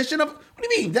definition of. What do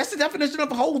you mean? That's the definition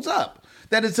of holds up.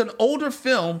 That it's an older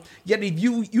film, yet if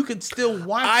you could still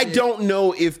watch I it. don't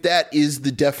know if that is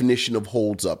the definition of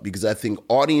holds up because I think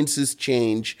audiences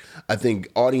change. I think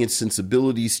audience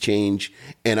sensibilities change.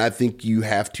 And I think you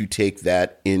have to take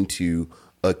that into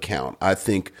account. I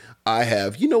think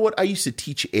you know what? I used to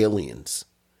teach aliens,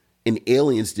 and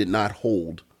aliens did not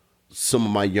hold some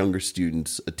of my younger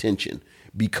students' attention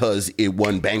because it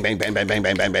won bang, bang, bang, bang, bang,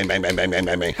 bang, bang, bang, bang, bang, bang, bang,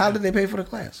 bang, bang. How did they pay for the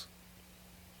class?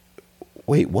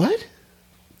 Wait, what?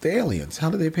 The aliens. How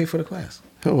did they pay for the class?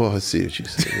 Oh, I see what you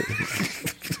said.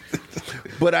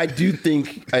 But I do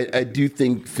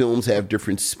think films have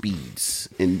different speeds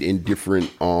and different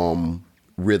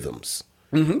rhythms.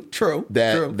 Mm-hmm. True.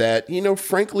 That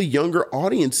frankly, younger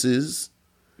audiences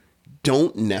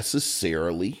don't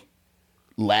necessarily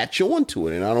latch onto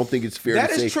it, and I don't think it's fair That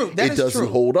to is say true. That it is doesn't true.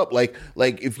 hold up. Like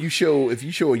if you show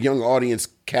a young audience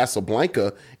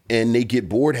Casablanca and they get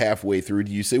bored halfway through,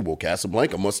 do you say, well,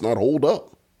 Casablanca must not hold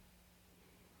up?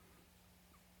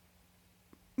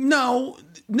 No,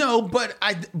 but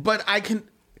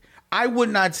I would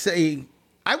not say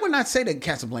I would not say that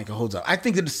Casablanca holds up. I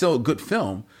think that it's still a good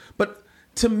film, but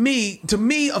to me,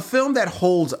 a film that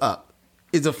holds up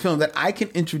is a film that I can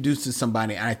introduce to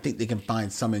somebody and I think they can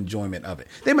find some enjoyment of it.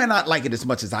 They may not like it as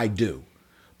much as I do,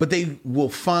 but they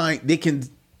can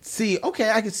see, okay,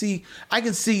 I can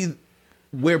see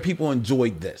where people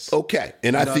enjoyed this. Okay.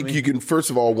 And I think you can, first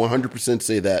of all, 100%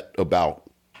 say that about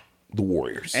The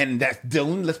Warriors. And that's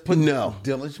Dylan. Let's put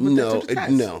Dylan.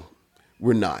 No,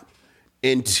 we're not.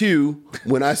 And two,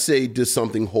 when I say does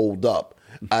something hold up,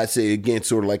 I say again,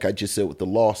 sort of like I just said with the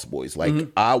Lost Boys. Like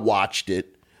I watched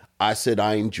it, I said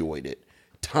I enjoyed it.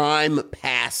 Time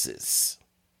passes,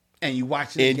 and you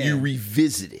watch it and again. you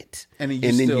revisit it, and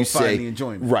then you find the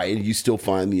enjoyment. Right, and you still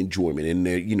find the enjoyment. And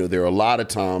there are a lot of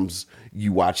times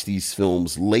you watch these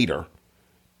films later,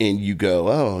 and you go,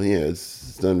 "Oh yeah,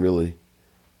 it's not really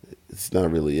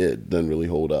it. It doesn't really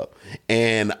hold up."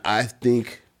 And I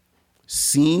think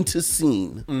scene to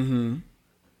scene,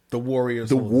 The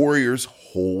Warriors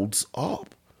holds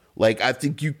up. Like, I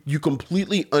think you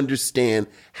completely understand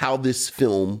how this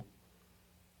film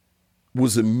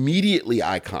was immediately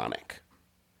iconic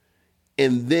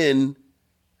and then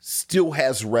still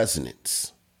has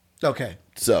resonance. Okay.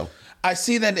 So I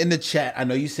see that in the chat. I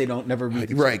know you say don't never read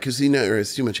the right, because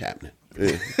there's too much happening.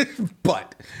 Yeah.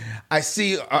 But I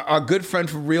see our good friend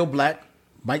from Real Black,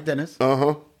 Mike Dennis,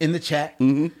 in the chat.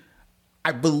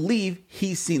 I believe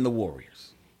he's seen The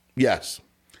Warriors. Yes.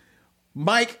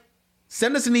 Mike,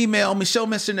 send us an email,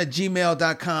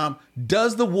 michellemission@gmail.com.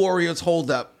 Does The Warriors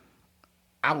hold up?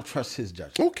 I will trust his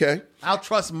judgment. Okay. I'll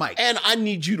trust Mike. And I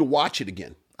need you to watch it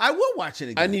again. I will watch it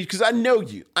again. Because I know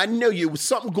you. I know you. It was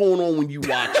something going on when you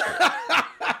watched it.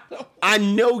 I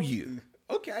know you.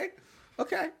 Okay.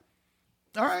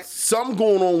 All right. Something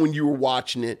going on when you were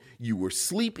watching it. You were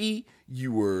sleepy.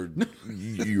 You were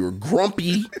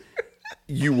grumpy.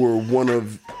 You were one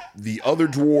of the other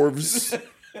dwarves.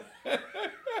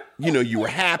 You were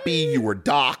happy. You were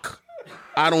Doc.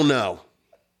 I don't know.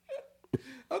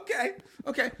 Okay.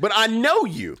 But I know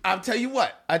you. I'll tell you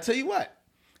what.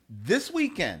 This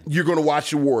weekend, You're going to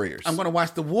watch The Warriors. I'm going to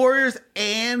watch The Warriors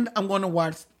and I'm going to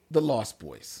watch The Lost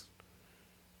Boys.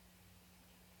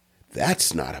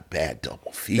 That's not a bad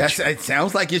double feature. It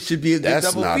sounds like it should be a good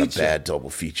double feature. That's not a bad double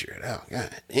feature. Oh, God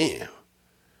damn.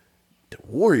 The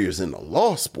Warriors and The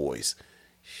Lost Boys.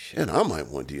 Shit, I might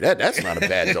want to do that. That's not a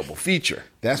bad double feature.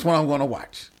 That's what I'm going to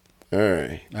watch. All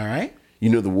right.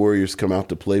 The Warriors come out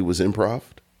to play was improv?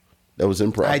 That was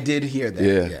improv. I did hear that.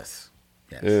 Yeah. Yes.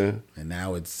 Yeah. And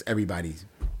now everybody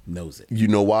knows it. You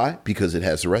know why? Because it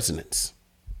has resonance.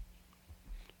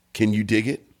 Can you dig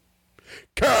it?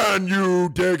 Can you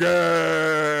dig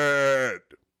it?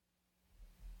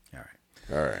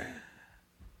 All right.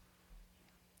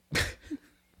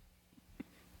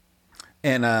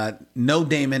 And no,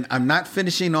 Damon, I'm not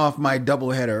finishing off my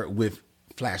doubleheader with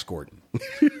Flash Gordon.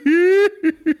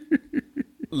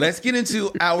 Let's get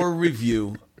into our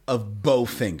review of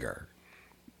Bowfinger.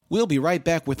 We'll be right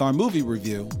back with our movie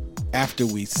review after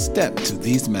we step to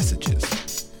these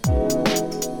messages.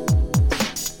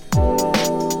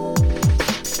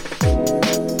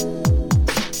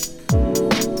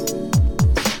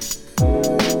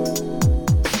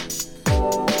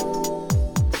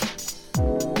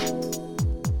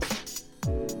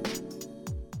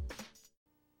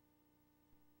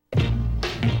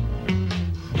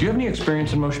 Do you have any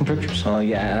experience in motion pictures? Oh,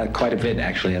 yeah, quite a bit,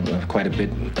 actually. I have quite a bit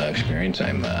of experience.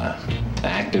 I'm an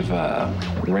active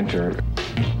renter,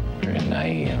 and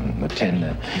I attend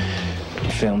the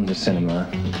film, the cinema,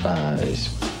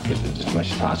 as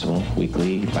much as possible,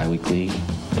 weekly, bi-weekly,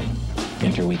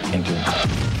 inter.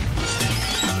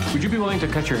 Would you be willing to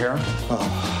cut your hair?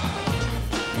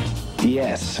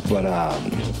 Yes, but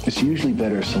it's usually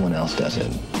better if someone else does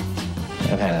it.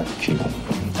 I've had a few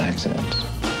accidents.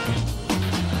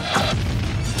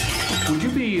 Would you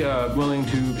be willing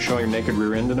to show your naked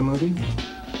rear end in a movie?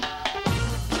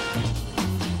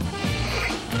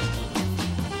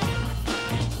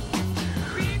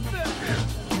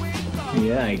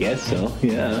 Yeah, I guess so,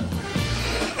 yeah.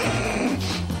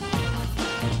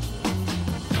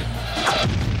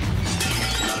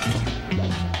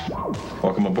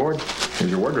 Welcome aboard.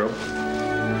 Here's your wardrobe.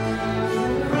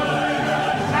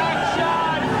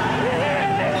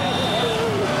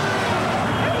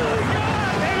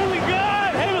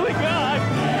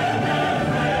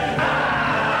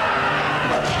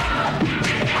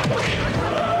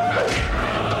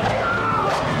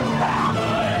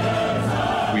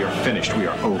 Finished. We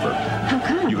are over. How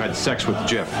come? You had sex with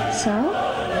Jeff. So?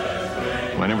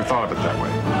 Well, I never thought of it that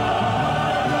way.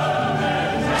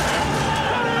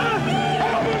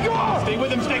 Stay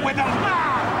with him. Stay with him.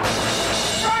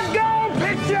 Let's go,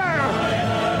 bitch!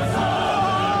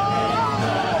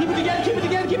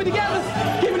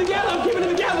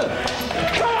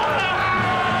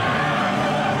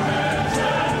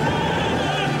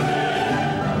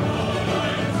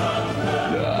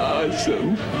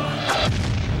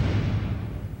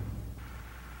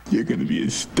 gonna be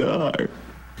a star.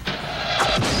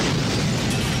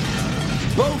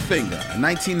 Bowfinger, a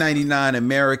 1999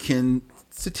 American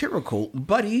satirical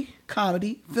buddy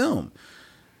comedy film.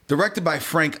 Directed by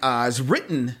Frank Oz,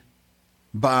 written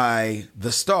by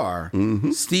the star,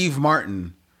 Steve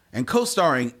Martin, and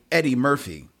co-starring Eddie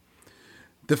Murphy.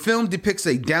 The film depicts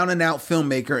a down-and-out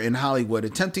filmmaker in Hollywood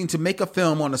attempting to make a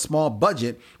film on a small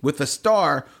budget with a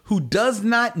star who does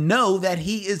not know that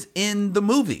he is in the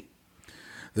movie.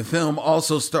 The film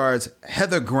also stars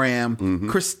Heather Graham,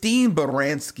 Christine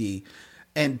Baranski,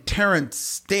 and Terrence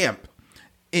Stamp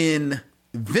in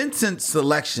Vincent's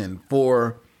selection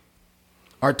for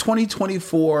our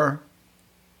 2024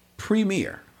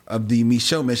 premiere of the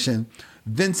Michaud Mission.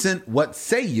 Vincent, what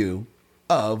say you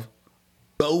of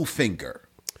Bowfinger?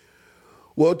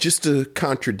 Well, just to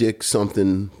contradict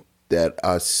something that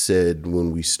I said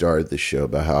when we started the show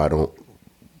about how I don't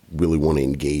really want to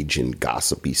engage in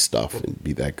gossipy stuff and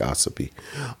be that gossipy,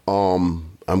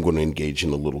 I'm going to engage in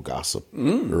a little gossip.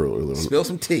 Earlier. Spill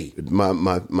some tea.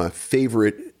 My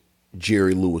favorite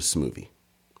Jerry Lewis movie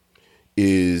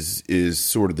is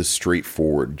sort of the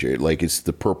straightforward Jerry, like it's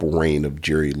the Purple Rain of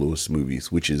Jerry Lewis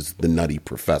movies, which is The Nutty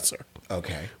Professor.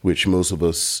 Okay. Which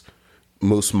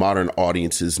most modern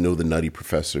audiences know the Nutty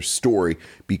Professor story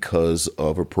because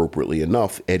of, appropriately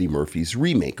enough, Eddie Murphy's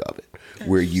remake of it,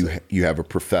 where you have a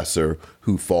professor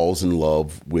who falls in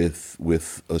love with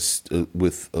a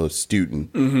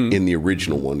student in the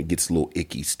original one. It gets a little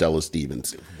icky, Stella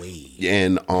Stevens,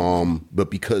 and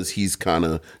but because he's kind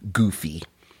of goofy,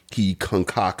 he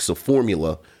concocts a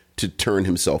formula to turn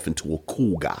himself into a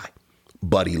cool guy,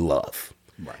 Buddy Love.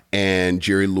 Right. And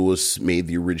Jerry Lewis made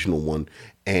the original one.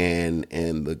 And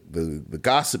the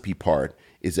gossipy part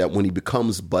is that when he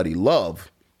becomes Buddy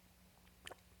Love,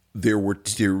 there were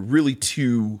really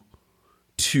two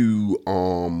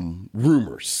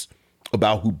rumors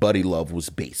about who Buddy Love was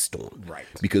based on. Right.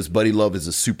 Because Buddy Love is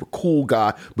a super cool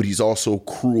guy, but he's also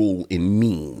cruel and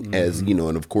mean, as you know,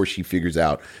 and of course she figures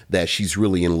out that she's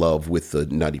really in love with the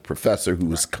Nutty Professor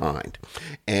who is kind.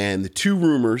 And the two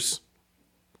rumors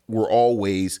were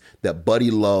always that Buddy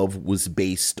Love was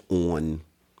based on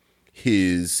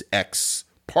his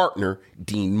ex-partner,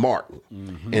 Dean Martin.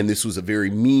 And this was a very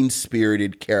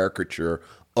mean-spirited caricature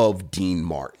of Dean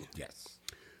Martin. Yes.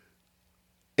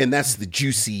 And that's the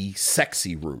juicy,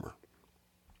 sexy rumor.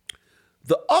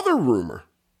 The other rumor,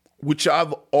 which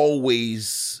I've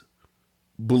always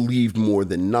believed more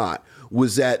than not,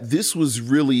 was that this was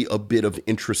really a bit of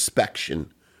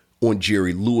introspection on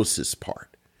Jerry Lewis's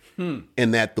part.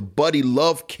 And that the Buddy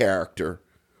Love character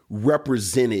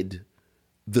represented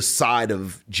the side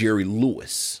of Jerry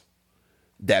Lewis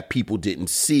that people didn't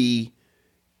see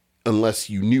unless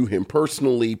you knew him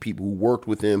personally, people who worked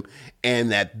with him,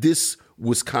 and that this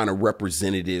was kind of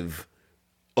representative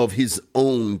of his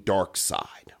own dark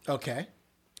side. Okay.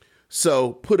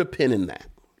 So put a pin in that.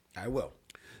 I will.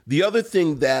 The other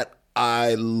thing that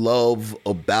I love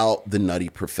about the Nutty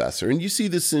Professor, and you see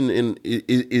this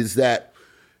is that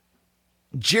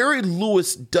Jerry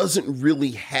Lewis doesn't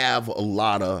really have a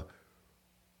lot of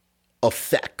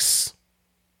effects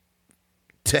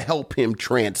to help him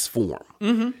transform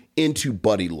into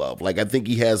Buddy Love. Like, I think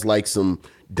he has like some,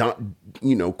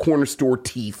 corner store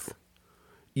teeth,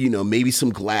 maybe some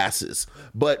glasses.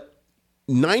 But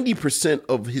 90%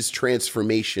 of his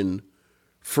transformation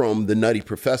from the Nutty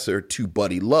Professor to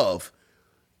Buddy Love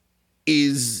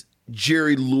is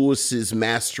Jerry Lewis's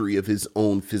mastery of his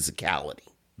own physicality.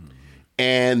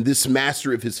 And this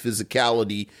mastery of his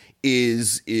physicality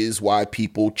is why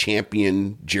people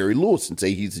champion Jerry Lewis and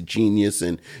say he's a genius.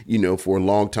 And, for a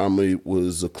long time, it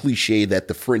was a cliche that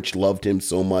the French loved him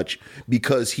so much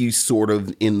because he's sort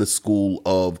of in the school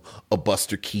of a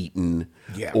Buster Keaton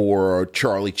or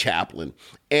Charlie Chaplin.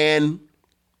 And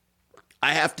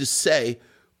I have to say,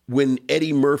 when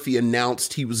Eddie Murphy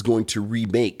announced he was going to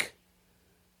remake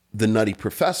The Nutty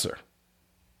Professor,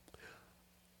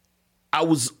 I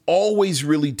was always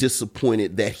really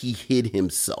disappointed that he hid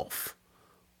himself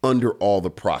under all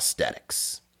the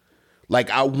prosthetics. Like,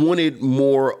 I wanted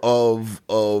more of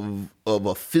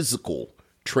a physical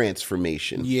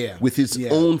transformation with his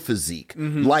own physique,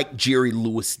 like Jerry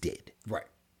Lewis did. Right.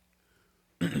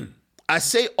 I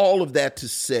say all of that to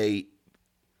say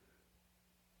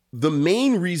the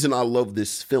main reason I love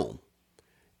this film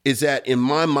is that, in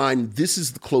my mind, this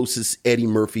is the closest Eddie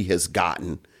Murphy has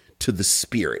gotten to the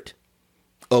spirit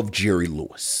of Jerry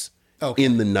Lewis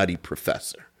in The Nutty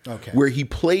Professor, where he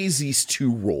plays these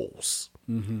two roles.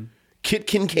 Kit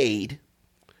Kincaid,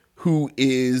 who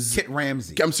is Kit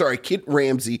Ramsey. I'm sorry, Kit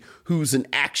Ramsey, who's an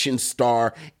action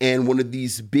star and one of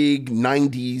these big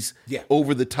 90s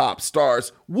over the top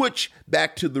stars, which,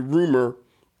 back to the rumor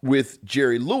with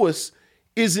Jerry Lewis,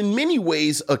 is in many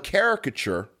ways a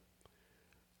caricature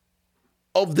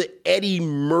of the Eddie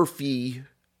Murphy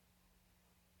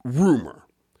rumor.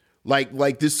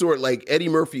 Like this sort, like Eddie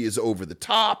Murphy is over the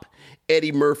top.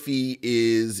 Eddie Murphy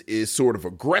is sort of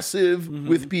aggressive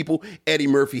with people. Eddie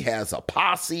Murphy has a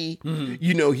posse.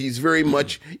 You know, he's very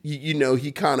much, you know,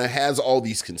 he kind of has all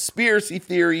these conspiracy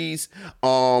theories.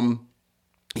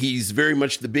 He's very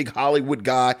much the big Hollywood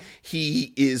guy.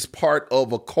 He is part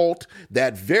of a cult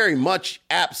that very much,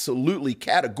 absolutely,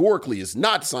 categorically is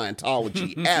not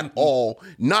Scientology at all.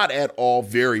 Not at all,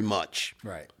 very much.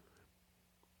 Right.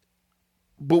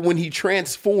 But when he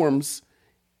transforms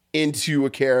into a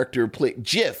character,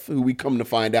 Jiff, who we come to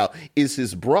find out is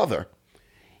his brother,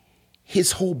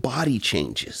 his whole body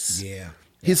changes. Yeah.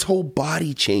 His whole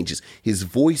body changes. His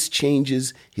voice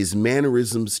changes. His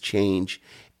mannerisms change.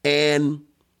 And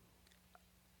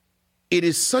it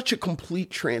is such a complete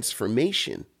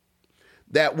transformation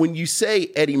that when you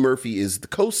say Eddie Murphy is the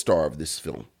co-star of this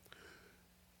film,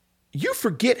 you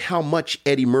forget how much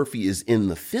Eddie Murphy is in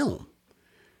the film.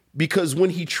 Because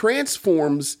when he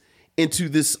transforms into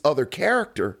this other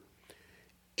character,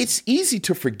 it's easy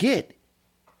to forget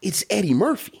it's Eddie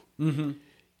Murphy.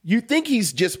 You think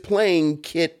he's just playing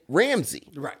Kit Ramsey.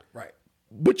 Right.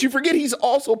 But you forget he's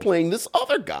also playing this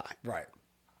other guy. Right.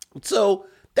 So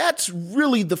that's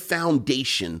really the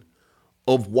foundation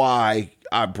of why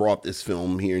I brought this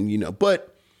film here. And, you know,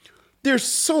 but there's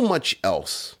so much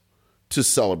else to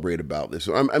celebrate about this.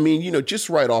 I mean, you know, just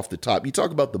right off the top, you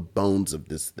talk about the bones of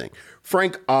this thing.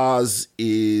 Frank Oz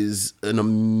is an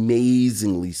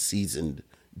amazingly seasoned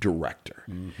director.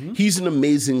 He's an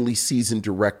amazingly seasoned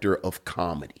director of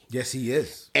comedy. Yes, he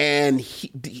is. And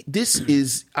this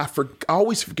is, I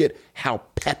always forget how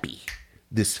peppy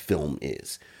this film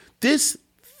is. This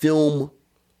film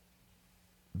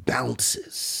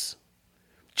bounces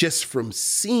just from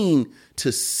scene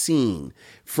to scene,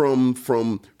 from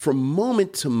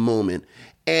moment to moment.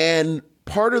 And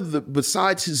part of the,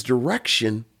 besides his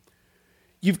direction,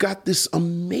 you've got this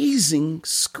amazing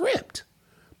script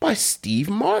by Steve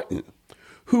Martin,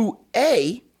 who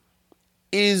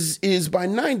is by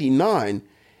 99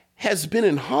 has been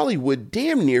in Hollywood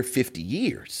damn near 50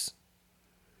 years.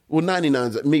 Well, 99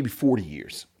 is maybe 40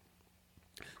 years.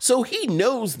 So he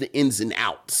knows the ins and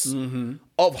outs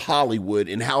of Hollywood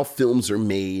and how films are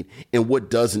made and what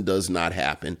does and does not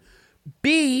happen.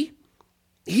 B,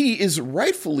 he is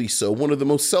rightfully so one of the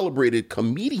most celebrated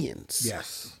comedians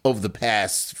of the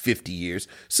past 50 years.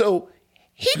 So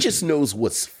he just knows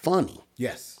what's funny.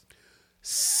 Yes.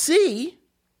 C,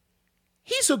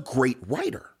 he's a great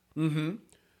writer.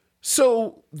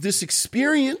 So this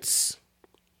experience,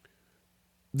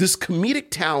 this comedic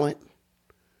talent,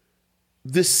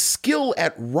 this skill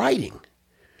at writing,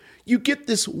 you get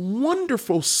this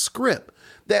wonderful script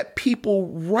that people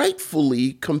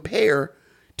rightfully compare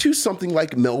to something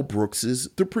like Mel Brooks's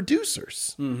The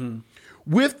Producers.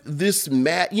 With this this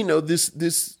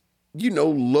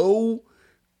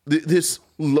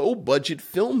low budget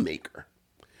filmmaker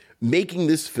making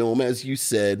this film, as you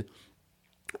said,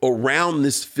 around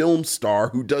this film star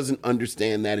who doesn't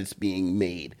understand that it's being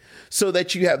made. So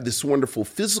that you have this wonderful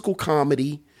physical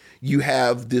comedy, you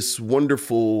have this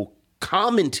wonderful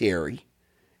commentary,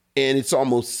 and it's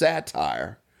almost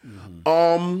satire.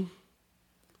 But,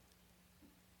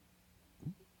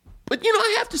 you know,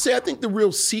 I have to say, I think the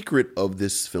real secret of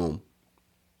this film,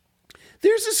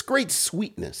 there's this great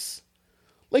sweetness.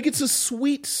 Like, it's a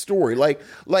sweet story. Like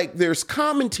there's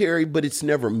commentary, but it's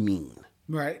never mean.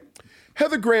 Right.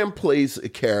 Heather Graham plays a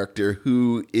character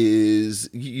who is,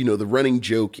 you know, the running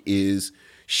joke is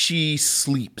she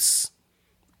sleeps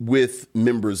with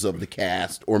members of the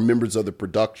cast or members of the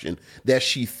production that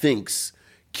she thinks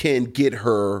can get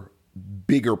her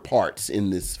bigger parts in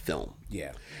this film.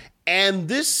 Yeah. And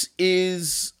this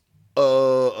is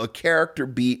a character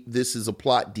beat. This is a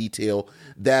plot detail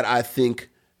that I think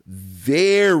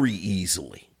very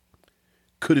easily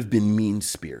could have been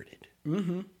mean-spirited.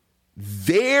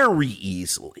 Very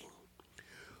easily.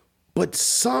 But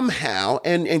somehow,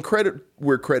 and credit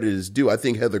where credit is due, I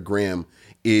think Heather Graham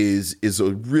is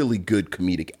a really good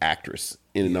comedic actress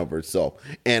in and of herself.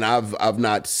 And I've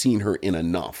not seen her in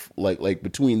enough. Like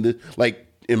between the, like,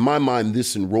 in my mind,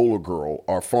 this and Roller Girl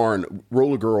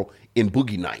in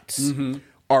Boogie Nights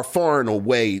are far and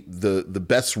away the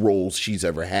best roles she's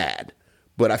ever had.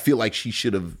 But I feel like she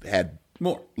should have had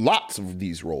more, lots of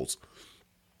these roles.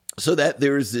 So that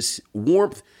there is this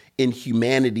warmth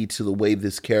humanity to the way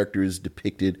this character is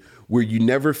depicted, where you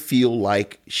never feel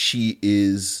like she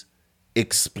is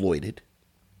exploited.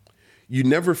 You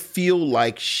never feel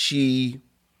like she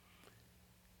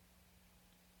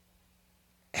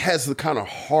has the kind of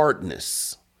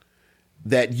hardness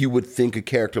that you would think a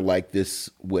character like this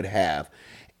would have.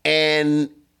 And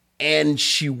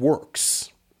she works.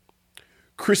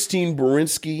 Christine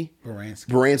Baranski,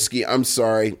 I'm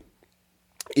sorry,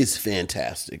 is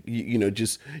fantastic.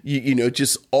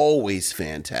 Just always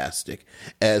fantastic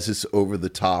as this over the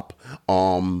top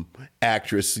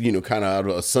actress, kind of out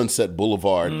of a Sunset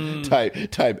Boulevard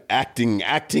type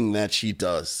acting that she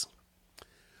does.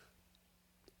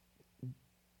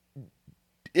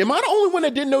 Am I the only one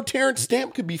that didn't know Terrence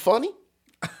Stamp could be funny?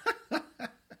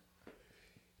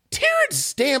 Terrence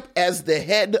Stamp as the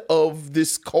head of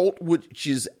this cult, which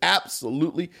is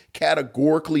absolutely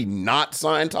categorically not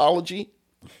Scientology,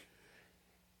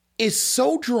 is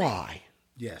so dry.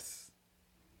 Yes.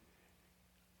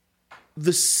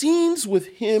 The scenes with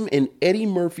him and Eddie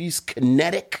Murphy's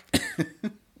kinetic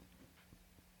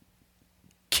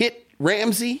Kit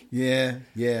Ramsey. Yeah.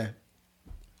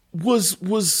 Was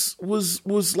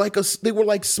like they were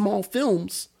like small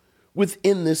films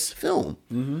within this film.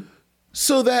 Mm-hmm.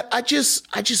 So that I just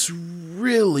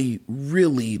really,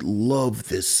 really love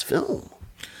this film.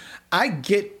 I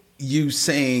get you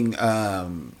saying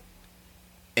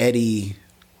Eddie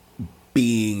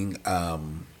being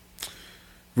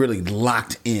really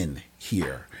locked in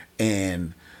here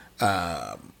and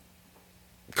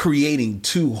creating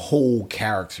two whole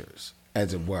characters,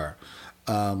 as it were.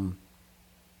 And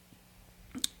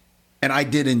I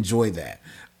did enjoy that.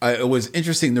 It was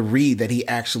interesting to read that he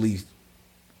actually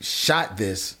shot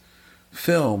this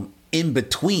film in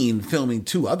between filming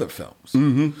two other films.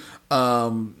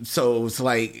 Mm-hmm. So it's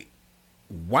like,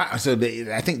 wow. So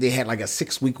I think they had like a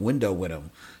 6-week window with him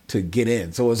to get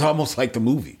in. So it was almost like the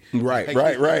movie. Right. You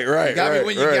got me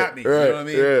when you got me. You know what I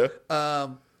mean? Yeah.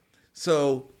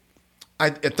 So I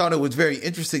thought it was very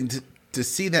interesting to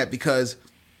see that, because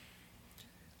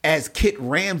as Kit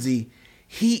Ramsey,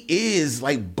 he is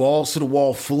like balls to the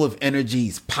wall, full of energy.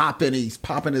 He's popping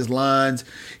his lines.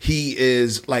 He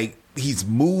is like, he's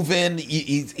moving.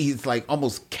 He's like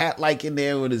almost cat-like in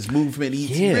there with his movement.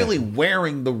 He's really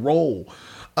wearing the role.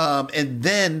 And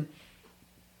then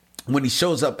when he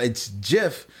shows up, it's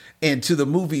Jiff. And to the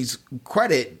movie's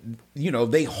credit,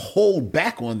 they hold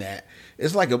back on that.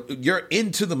 It's like you're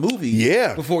into the movie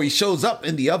before he shows up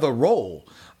in the other role.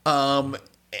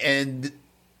 And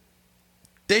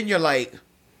then you're like,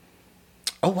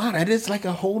 oh wow, that is like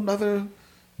a whole nother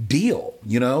deal,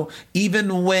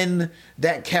 even when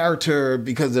that character,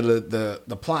 because of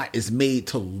the plot, is made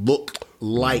to look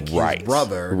like his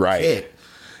brother, Kit,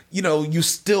 you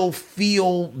still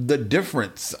feel the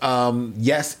difference.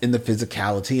 Yes, in the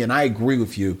physicality. And I agree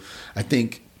with you. I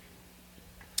think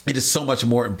it is so much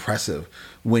more impressive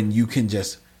when you can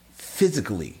just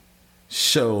physically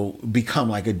become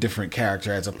like a different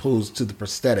character, as opposed to the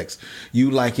prosthetics. You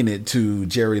liken it to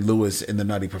Jerry Lewis in The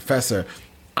Nutty Professor.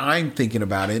 I'm thinking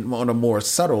about it on a more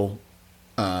subtle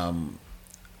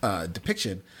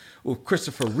depiction with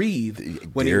Christopher Reeve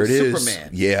when he was Superman.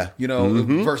 Yeah.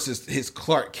 Versus his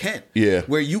Clark Kent. Yeah.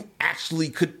 Where you actually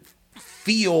could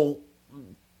feel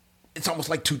it's almost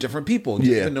like two different people.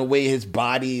 Just in the way his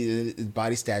body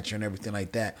stature and everything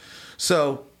like that.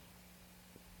 So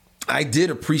I did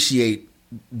appreciate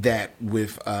that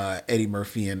with Eddie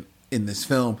Murphy in this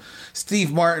film.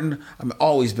 Steve Martin, I've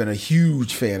always been a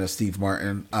huge fan of Steve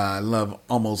Martin. I love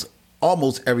almost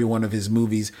every one of his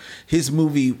movies. His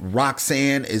movie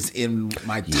Roxanne is in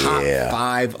my top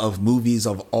 5 of movies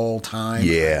of all time.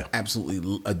 Yeah. I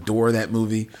absolutely adore that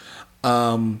movie.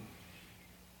 So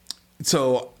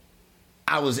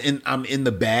I'm in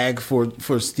the bag for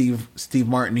Steve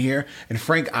Martin here. And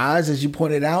Frank Oz, as you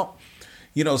pointed out,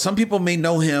 some people may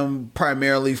know him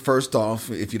primarily, first off,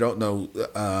 if you don't know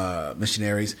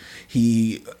Missionaries,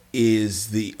 he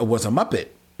was a Muppet,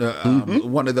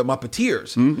 one of the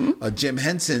Muppeteers, Jim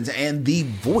Henson's, and the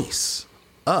voice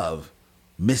of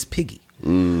Miss Piggy,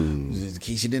 in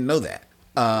case you didn't know that.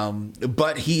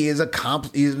 But he is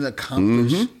he's an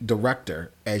accomplished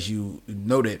director, as you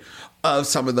noted, of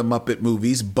some of the Muppet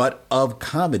movies, but of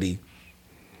comedy.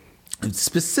 And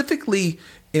specifically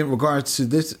in regards to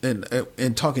this,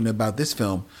 and talking about this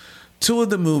film, 2 of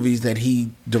the movies that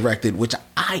he directed, which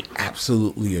I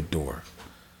absolutely adore: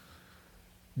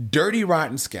 Dirty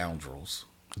Rotten Scoundrels,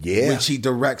 which he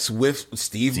directs with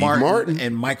Steve Martin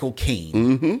and Michael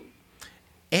Caine,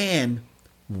 and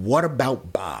What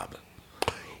About Bob,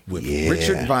 with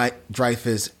Richard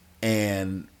Dreyfuss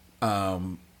and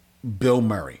Bill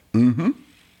Murray.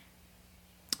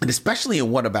 and especially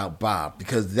in What About Bob,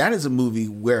 because that is a movie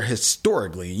where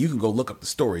historically, and you can go look up the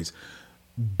stories,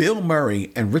 Bill Murray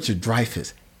and Richard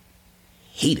Dreyfuss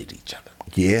hated each other.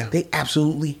 Yeah. They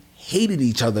absolutely hated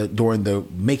each other during the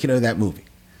making of that movie.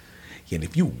 And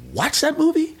if you watch that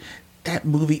movie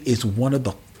is one of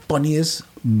the funniest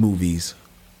movies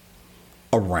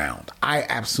around. I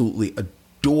absolutely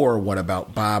adore What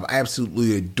About Bob. I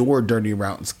absolutely adore Dirty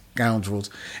Rotten Scoundrels.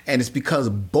 And it's because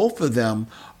both of them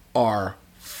are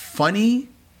funny,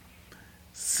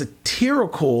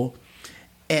 satirical,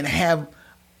 and have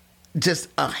just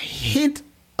a hint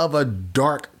of a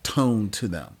dark tone to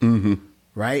them.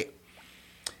 Right?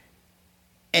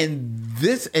 And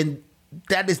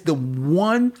that is the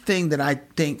one thing that I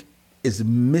think is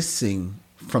missing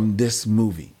from this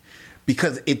movie,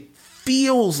 because it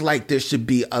feels like there should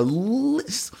be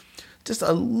just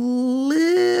a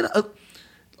little,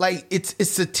 like it's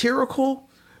satirical,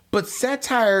 but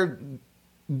satire,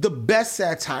 the best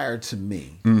satire to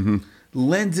me,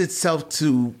 lends itself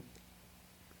to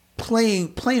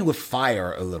playing with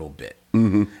fire a little bit.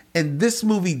 And this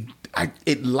movie,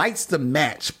 it lights the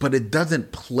match, but it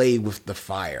doesn't play with the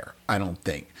fire, I don't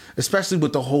think. Especially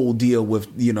with the whole deal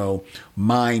with,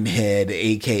 Mindhead,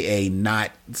 aka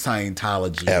not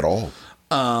Scientology. At all.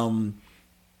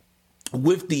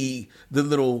 With the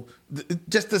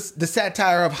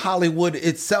satire of Hollywood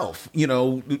itself.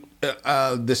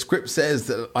 The script says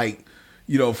that,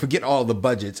 forget all the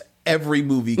budgets. Every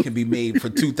movie can be made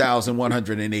for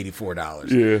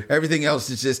 $2,184. Yeah. Everything else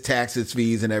is just taxes,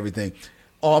 fees, and everything.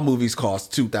 All movies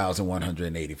cost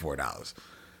 $2,184.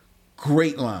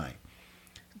 Great line.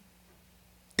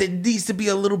 There needs to be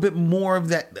a little bit more of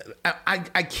that.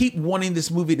 I keep wanting this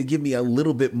movie to give me a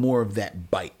little bit more of that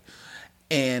bite.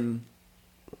 And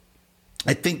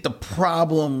I think the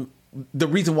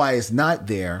reason why it's not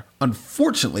there,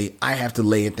 unfortunately, I have to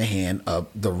lay at the hand of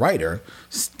the writer,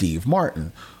 Steve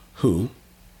Martin, who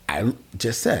I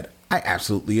just said I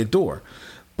absolutely adore.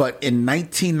 But in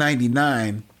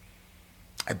 1999,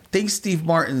 I think Steve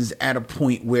Martin's at a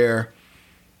point where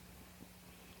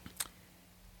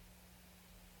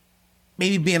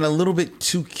maybe being a little bit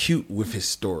too cute with his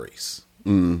stories,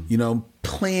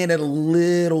 playing it a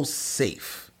little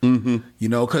safe,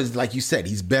 because like you said,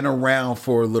 he's been around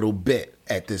for a little bit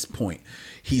at this point.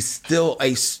 He's still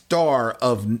a star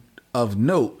of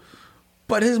note,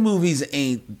 but his movies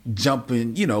ain't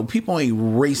jumping, people ain't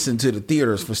racing to the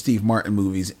theaters for Steve Martin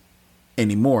movies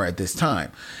anymore at this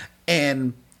time.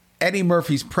 And Eddie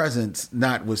Murphy's presence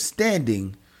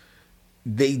notwithstanding,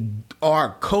 they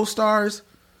are co-stars,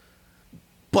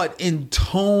 but in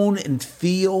tone and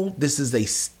feel, this is a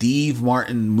Steve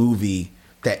Martin movie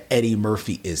that Eddie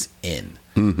Murphy is in,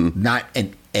 not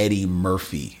an Eddie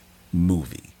Murphy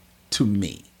movie to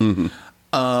me. And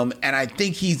I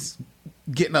think he's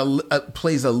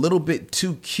plays a little bit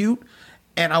too cute,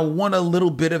 and I want a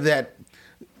little bit of that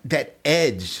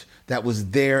edge that was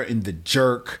there in The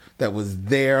Jerk, that was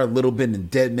there a little bit in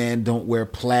Dead Man Don't Wear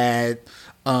Plaid,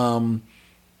 and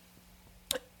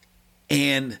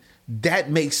that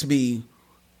makes me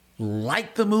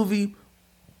like the movie,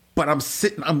 but I'm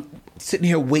sitting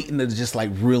here waiting to just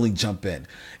really jump in.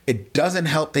 It doesn't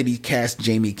help that he cast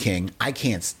Jamie King. I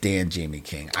can't stand Jamie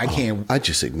King. I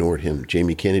just ignored him.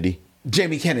 Jamie Kennedy.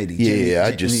 Jamie Kennedy.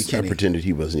 I pretended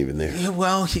he wasn't even there. Yeah,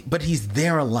 well, but he's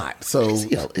there a lot. So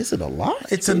is it a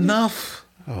lot? It's enough.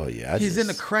 Oh yeah, he's in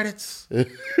the credits.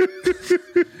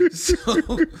 So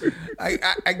I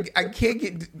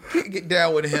can't get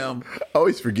down with him. I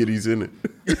always forget he's in it.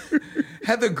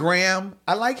 Heather Graham,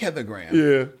 I like Heather Graham.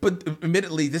 Yeah, but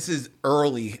admittedly, this is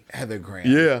early Heather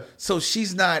Graham. Yeah, so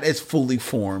she's not as fully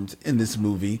formed in this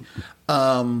movie.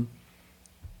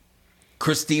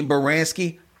 Christine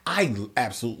Baranski, I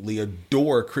absolutely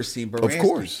adore Christine Baranski. Of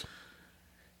course,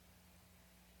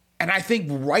 and I think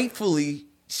rightfully,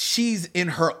 she's in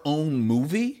her own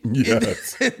movie.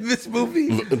 Yes. in this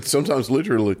movie. Sometimes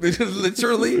literally.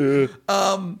 Literally. Yeah.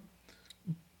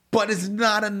 But it's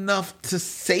not enough to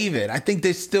save it. I think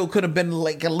there still could have been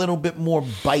a little bit more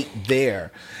bite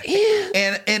there.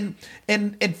 Yeah.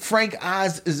 And Frank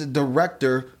Oz is a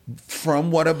director from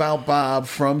What About Bob,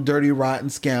 from Dirty Rotten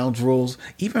Scoundrels,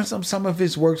 even some of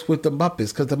his works with the Muppets,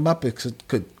 because the Muppets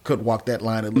could walk that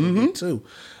line a little bit too.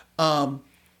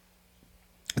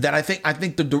 That I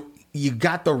think you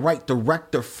got the right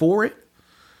director for it,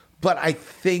 but I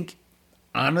think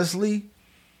honestly,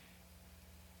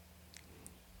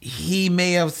 he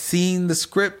may have seen the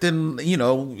script and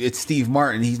it's Steve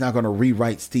Martin. He's not going to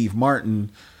rewrite Steve Martin.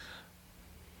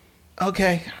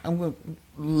 Okay,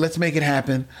 let's make it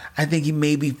happen. I think he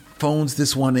maybe phones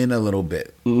this one in a little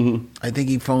bit. I think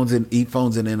he phones it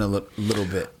in a little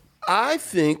bit. I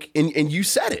think, and you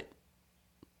said it,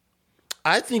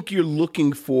 I think you're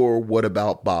looking for What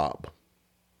About Bob?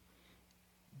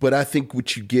 But I think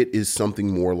what you get is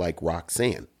something more like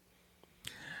Roxanne.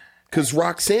 Because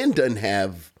Roxanne doesn't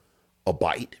have a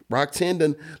bite. Roxanne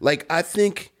doesn't, like, I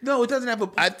think... No, it doesn't have a...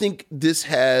 I think this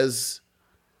has...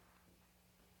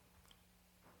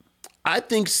 I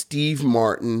think Steve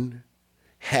Martin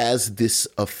has this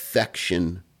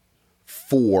affection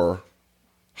for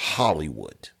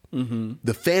Hollywood.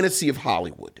 The fantasy of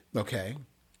Hollywood. Okay.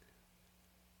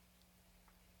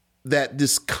 That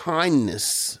this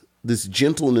kindness, this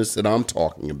gentleness that I'm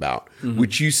talking about,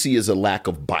 which you see as a lack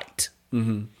of bite,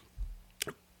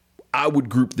 I would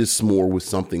group this more with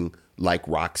something like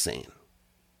Roxanne.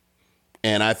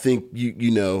 And I think,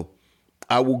 you know,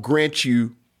 I will grant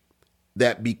you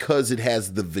that because it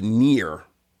has the veneer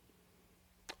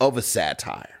of a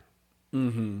satire,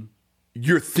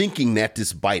 you're thinking that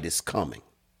this bite is coming.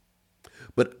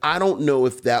 But I don't know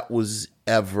if that was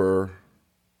ever...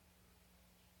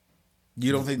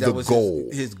 You don't think that the was goal.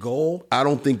 His goal? I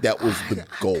don't think that was the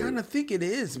goal. I kind of think it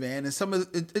is, man. And some of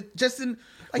it just in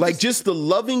like just the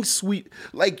loving sweep,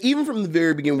 like even from the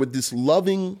very beginning with this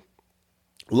lovingly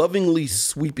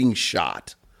sweeping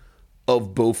shot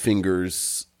of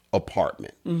Bowfinger's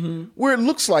apartment, where it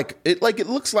looks like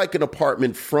an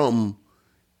apartment from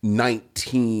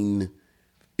 19.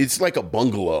 It's like a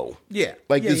bungalow. Yeah.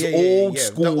 Like Yeah, this yeah, old yeah.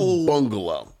 school The old-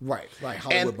 bungalow. right,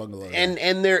 Hollywood bungalow.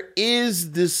 And there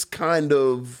is this kind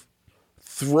of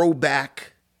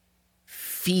throwback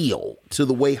feel to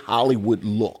the way Hollywood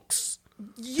looks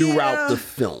throughout the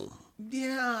film.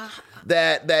 Yeah.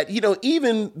 That you know,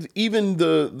 even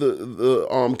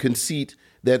the conceit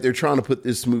that they're trying to put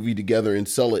this movie together and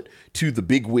sell it to the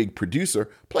bigwig producer,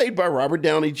 played by Robert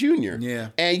Downey Jr. Yeah.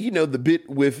 And you know the bit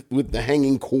with the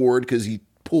hanging cord because he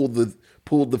pulled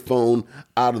the phone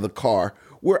out of the car,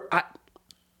 where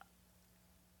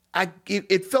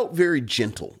it felt very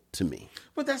gentle to me.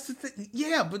 But that's the thing.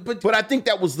 Yeah, But I think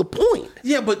that was the point.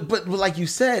 yeah, but like you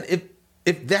said,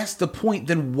 if that's the point,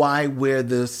 then why wear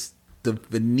the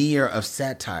veneer of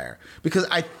satire? Because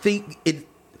I think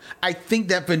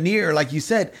that veneer, like you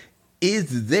said,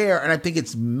 is there, and I think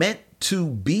it's meant to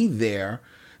be there.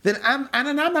 Then I'm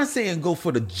not saying go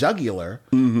for the jugular,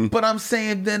 but I'm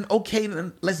saying then okay,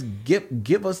 then let's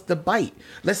give us the bite.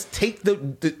 Let's take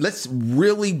let's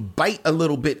really bite a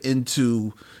little bit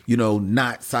into, you know,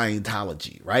 not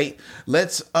Scientology, right?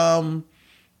 Let's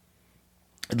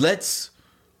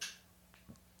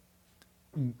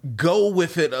go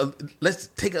with it. Let's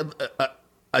take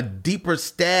a deeper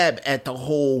stab at the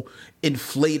whole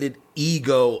inflated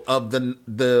ego of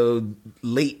the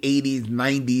late 80s,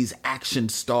 90s action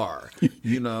star.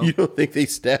 You know, You don't think they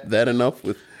stabbed that enough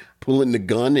with pulling the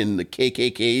gun and the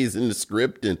KKKs in the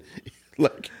script and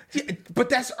like. yeah, but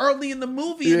that's early in the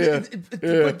movie. Yeah,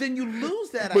 But then you lose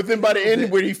that. But then by the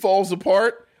end, when he falls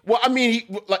apart, well, I mean,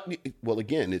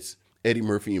 again, it's Eddie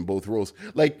Murphy in both roles.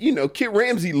 Like, you know, Kit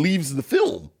Ramsey leaves the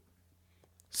film.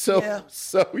 So, Yeah.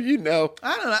 you know,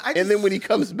 I don't know. And then when he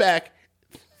comes back,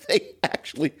 they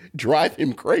actually drive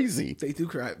him crazy. they do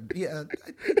cry. Yeah,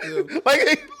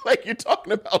 like you're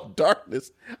talking about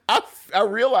darkness. I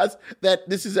realized that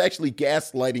this is actually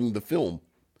gaslighting the film.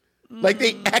 Like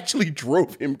they actually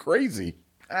drove him crazy.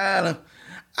 I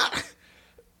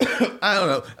don't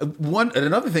know.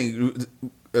 Another thing,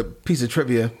 a piece of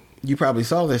trivia. You probably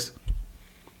saw this.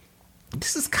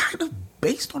 This is kind of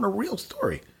based on a real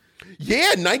story. Yeah,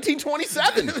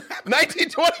 1927.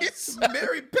 1927.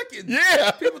 Mary Pickens.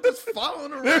 Yeah. People just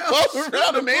following around. They followed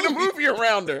around and made a movie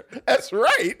around her. That's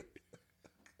right.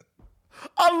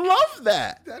 I love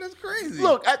that. That is crazy.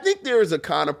 Look, I think there is a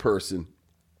kind of person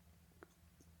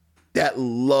that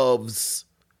loves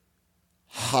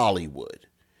Hollywood.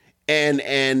 And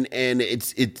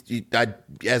as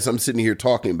I'm sitting here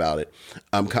talking about it,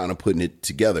 I'm kind of putting it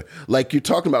together. Like you're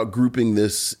talking about grouping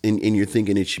this, and you're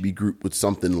thinking it should be grouped with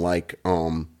something like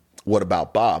What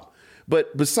About Bob?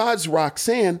 But besides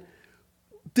Roxanne,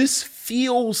 this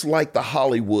feels like the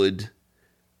Hollywood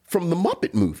from the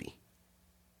Muppet movie.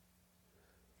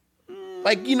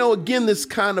 Like, you know, again, this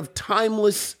kind of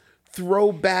timeless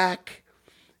throwback,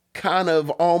 kind of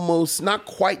almost not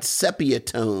quite sepia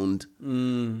toned,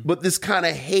 but this kind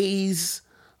of haze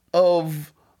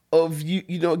of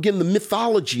you know, again, the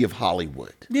mythology of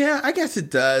Hollywood. Yeah, I guess it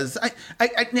does.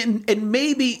 And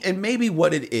maybe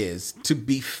what it is, to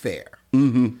be fair,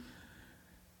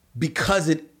 because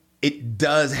it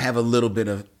does have a little bit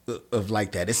of of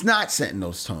like that. It's not set in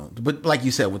those tones, but like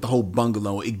you said, with the whole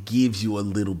bungalow, it gives you a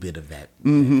little bit of that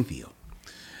feel.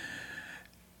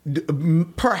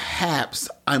 Perhaps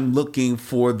I'm looking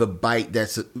for the bite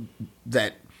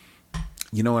that.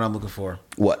 You know what I'm looking for?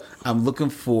 What? I'm looking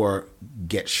for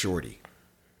Get Shorty.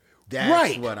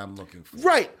 That's what I'm looking for.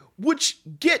 Right. Which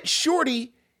Get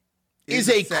Shorty is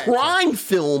a satire. crime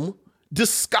film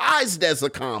disguised as a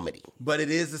comedy. But it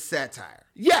is a satire.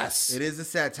 Yes. It is a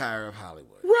satire of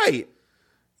Hollywood. Right.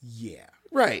 Yeah.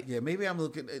 Right. Yeah, maybe I'm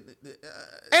looking at...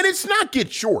 And it's not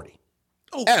Get Shorty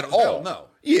at all. No.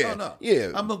 Yeah. No.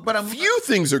 Yeah. Few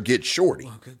things are Get Shorty.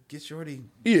 Well, Get Shorty.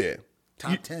 Yeah.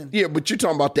 Top 10. Yeah, but you're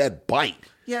talking about that bite.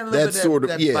 Yeah, a little bit sort of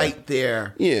that bite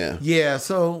there. Yeah. Yeah,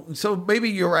 so maybe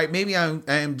you're right. Maybe I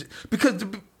am... Because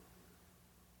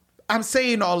I'm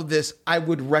saying all of this, I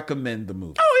would recommend the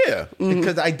movie. Oh, yeah.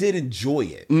 Because I did enjoy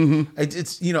it.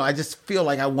 It's I just feel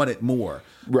like I wanted more.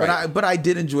 Right. But I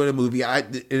did enjoy the movie.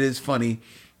 It is funny.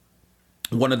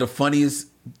 One of the funniest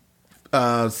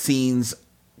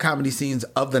comedy scenes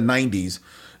of the 90s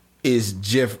is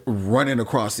Jiff running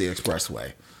across the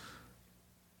expressway.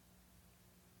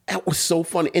 That was so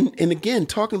funny. And again,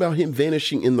 talking about him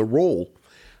vanishing in the role,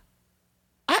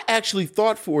 I actually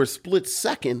thought for a split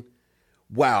second,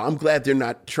 wow, I'm glad they're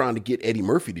not trying to get Eddie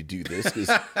Murphy to do this. Because,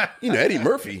 Eddie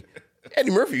Murphy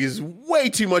is way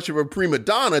too much of a prima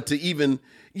donna to even,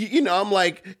 I'm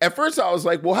like, at first I was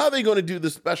like, well, how are they going to do the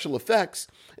special effects?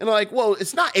 And I'm like, well,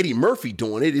 it's not Eddie Murphy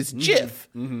doing it, it's Jiff.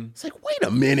 It's like, wait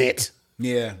a minute.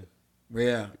 Yeah.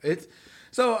 It's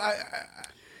so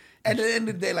at the end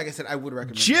of the day, like I said, I would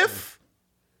recommend Jiff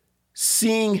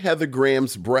seeing Heather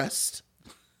Graham's breast.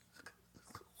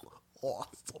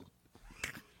 Awesome.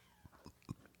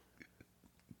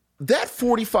 That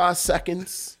 45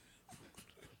 seconds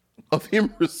of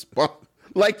him respond,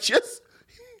 just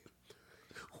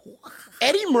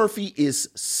Eddie Murphy is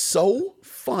so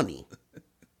funny.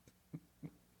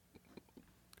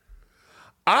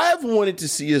 I've wanted to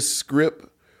see a script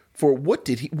for what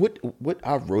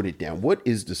I wrote it down. What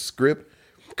is the script?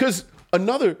 Because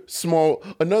another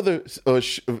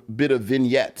bit of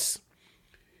vignettes.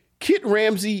 Kit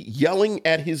Ramsey yelling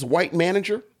at his white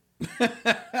manager.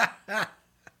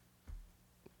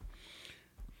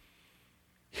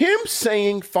 Him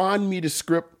saying, find me the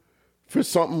script for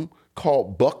something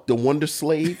called Buck the Wonder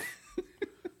Slave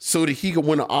so that he could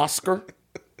win an Oscar.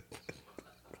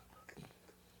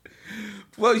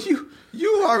 Well, you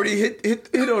already hit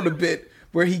on the bit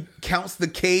where he counts the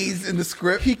K's in the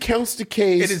script. He counts the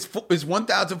K's. It is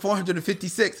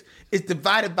 1,456. It's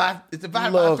divided by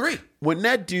 3. When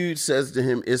that dude says to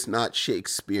him, it's not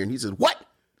Shakespeare, and he says, what?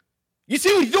 You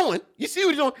see what he's doing? You see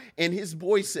what he's doing? And his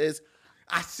voice says,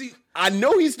 I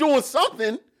know he's doing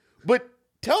something, but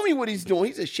tell me what he's doing.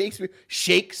 He says,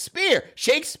 Shakespeare.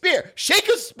 He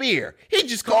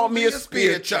just called me a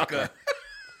spear chucker.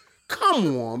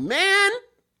 Come on, man.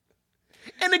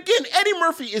 And again, Eddie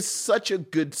Murphy is such a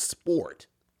good sport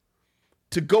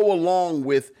to go along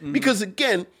with, because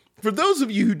again, for those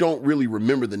of you who don't really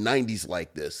remember the 90s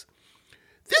like this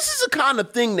is the kind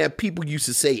of thing that people used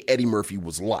to say Eddie Murphy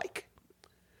was like.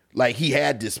 Like he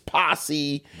had this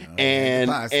posse and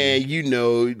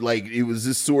it was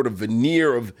this sort of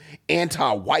veneer of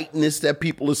anti-whiteness that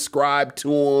people ascribed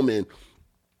to him. And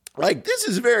like, this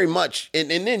is very much, and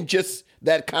then just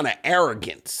that kind of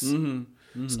arrogance.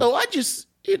 So I just,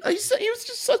 he was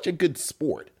just such a good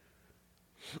sport.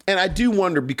 And I do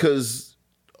wonder because,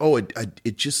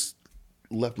 it just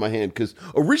left my hand because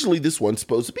originally this one's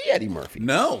supposed to be Eddie Murphy.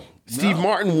 No. Steve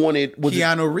Martin wanted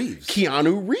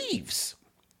Keanu Reeves.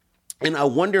 And I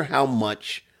wonder how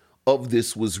much of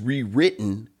this was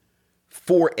rewritten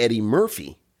for Eddie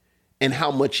Murphy and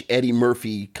how much Eddie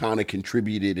Murphy kind of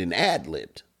contributed and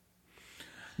ad-libbed.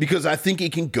 Because I think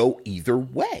it can go either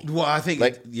way. Well, I think,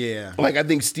 I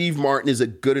think Steve Martin is a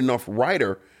good enough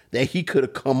writer that he could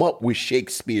have come up with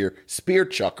Shakespeare, spear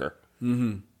chucker.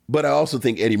 But I also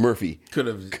think Eddie Murphy could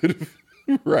have.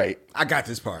 Right. I got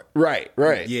this part. Right.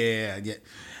 Yeah.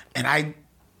 And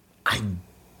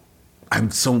I'm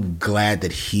so glad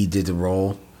that he did the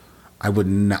role. I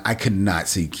could not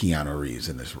see Keanu Reeves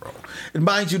in this role. And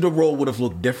mind you, the role would have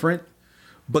looked different,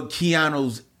 but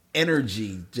Keanu's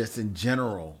energy just in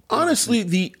general. Honestly,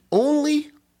 the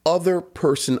only other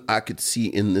person I could see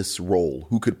in this role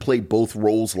who could play both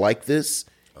roles like this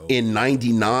in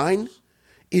 99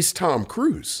 is Tom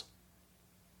Cruise.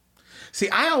 See,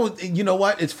 I always, you know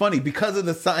what? It's funny because of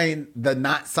the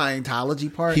not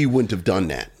Scientology part. He wouldn't have done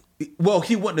that. Well,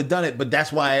 he wouldn't have done it, but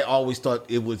that's why I always thought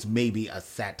it was maybe a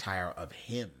satire of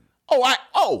him. I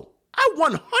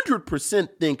 100%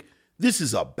 think this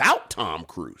is about Tom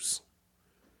Cruise.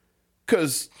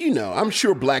 because I'm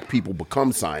sure black people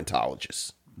become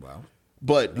Scientologists. Well,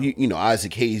 But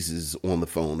Isaac Hayes is on the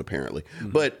phone apparently.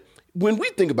 But when we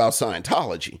think about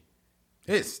Scientology,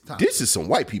 it's time. this is some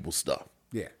white people stuff.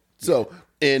 Yeah. So,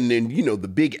 and then, the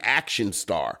big action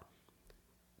star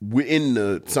in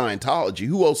the Scientology,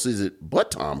 who else is it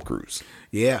but Tom Cruise?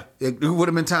 Yeah. It would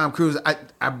have been Tom Cruise.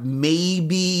 I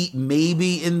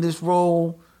maybe in this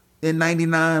role in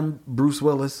 99, Bruce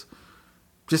Willis.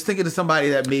 Just thinking of somebody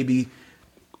that maybe.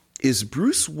 Is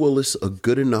Bruce Willis a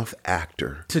good enough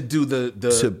actor to do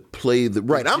to play the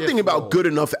right? I'm thinking about role. good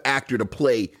enough actor to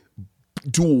play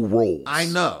dual roles. I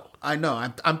know.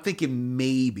 I'm thinking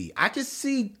maybe I could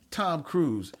see Tom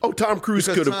Cruise. Oh, Tom Cruise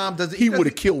Because could Tom have. doesn't- He he would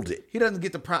have doesn't- killed it. He doesn't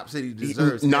get the props that he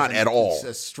deserves. Not at all. He's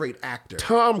a straight actor.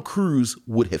 Tom Cruise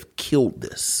would have killed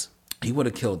this. He would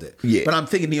have killed it. Yeah. But I'm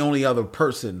thinking the only other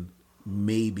person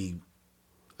maybe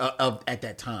at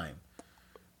that time.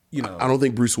 I don't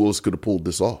think Bruce Willis could have pulled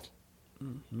this off.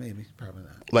 Maybe, probably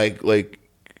not. Like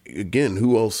again,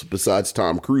 who else besides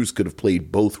Tom Cruise could have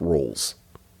played both roles?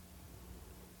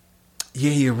 Yeah,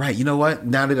 you're right. You know what?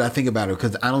 Now that I think about it,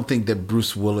 because I don't think that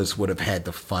Bruce Willis would have had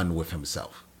the fun with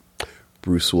himself.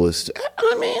 Bruce Willis.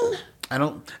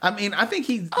 I think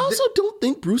he. I also don't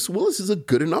think Bruce Willis is a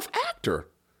good enough actor.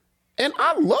 And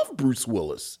I love Bruce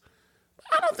Willis.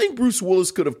 I don't think Bruce Willis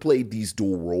could have played these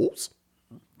dual roles.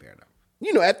 Fair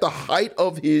enough. At the height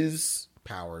of his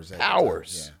Powers.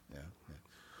 Yeah.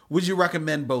 Would you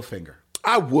recommend Bowfinger?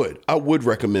 I would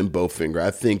recommend Bowfinger.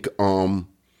 I think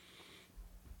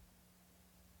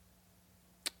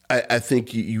I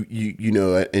think you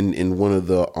in one of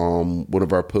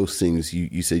our postings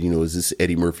you said, is this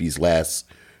Eddie Murphy's last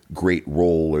great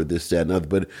role or this, that, and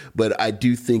other, but I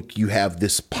do think you have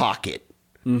this pocket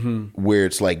where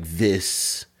it's like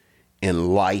this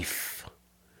and Life,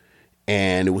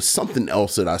 and it was something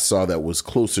else that I saw that was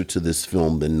closer to this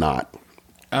film than not.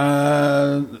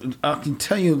 I can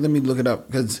tell you, let me look it up,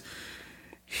 because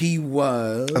he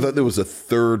was. I thought there was a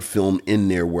third film in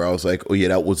there where I was like, oh yeah,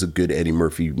 that was a good Eddie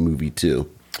Murphy movie too.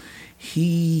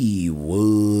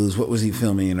 What was he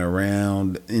filming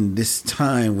around in this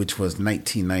time, which was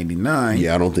 1999?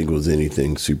 Yeah, I don't think it was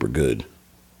anything super good.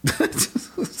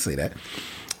 Say that.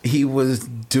 He was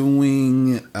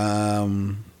doing,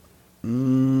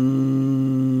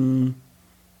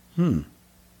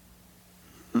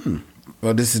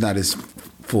 Well, this is not his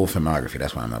full filmography.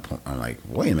 That's why I'm like,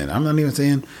 wait a minute. I'm not even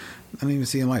seeing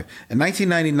Life. In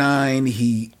 1999,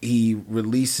 he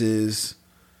releases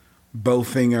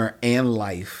Bowfinger and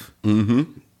Life.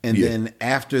 Mm-hmm. And then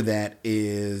after that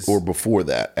is... Or before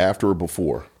that. After or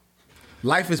before?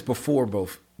 Life is before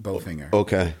Bowfinger.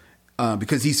 Okay.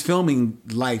 Because he's filming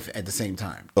Life at the same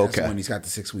time. That's Okay. when he's got the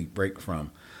 6-week break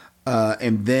from.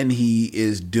 And then he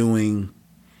is doing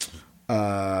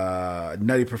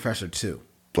Nutty Professor 2.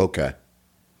 Okay.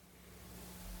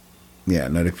 Yeah,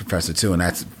 Nutty Professor 2, and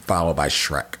that's followed by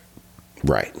Shrek.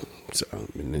 Right. So,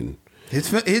 and then... His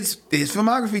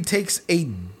filmography takes a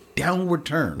downward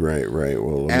turn. Right.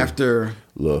 Well, After...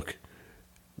 Look,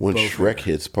 once Shrek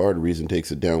hits, part of the reason it takes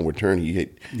a downward turn, You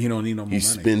don't need no more money. he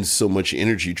spends so much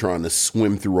energy trying to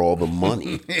swim through all the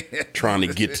money, trying to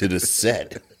get to the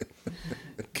set.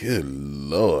 Good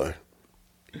Lord.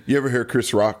 You ever hear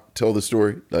Chris Rock tell the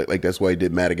story? Like that's why he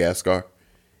did Madagascar?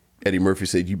 Eddie Murphy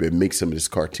said, you better make some of this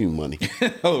cartoon money.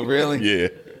 Oh, really? Yeah.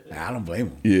 I don't blame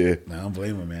him. Yeah. I don't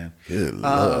blame him, man. Good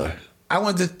Lord. I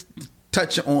wanted to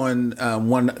touch on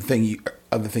other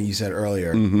thing you said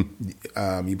earlier.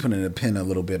 Mm-hmm. You put in a pin a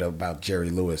little bit about Jerry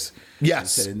Lewis.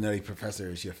 Yes. You said Nutty Professor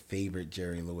is your favorite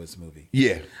Jerry Lewis movie.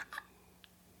 Yeah.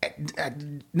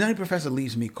 Nutty Professor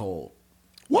leaves me cold.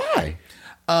 Why?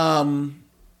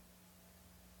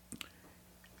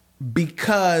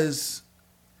 Because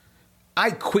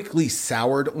I quickly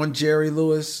soured on Jerry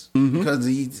Lewis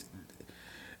because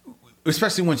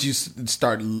especially once you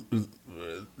start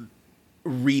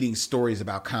reading stories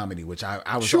about comedy, which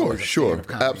I was always a fan of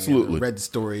comedy. Absolutely. And I read the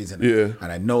stories and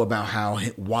I know about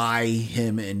why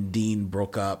him and Dean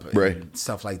broke up and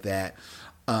stuff like that.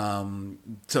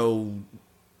 So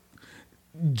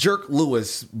Jerk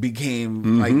Lewis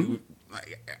became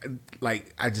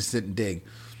like I just didn't dig.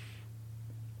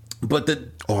 But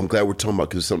I'm glad we're talking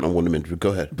about because it's something I wanted to mention. Go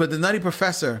ahead. But the Nutty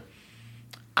Professor,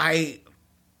 I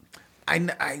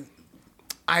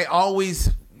always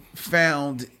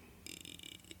found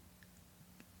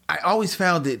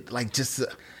it like just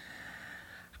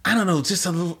I don't know, just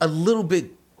a little bit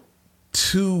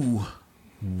too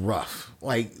rough,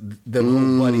 like the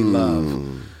little buddy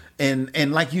love,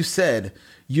 and like you said,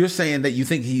 you're saying that you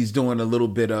think he's doing a little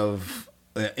bit of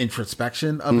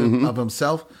introspection of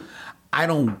himself. I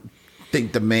don't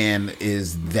think the man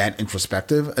is that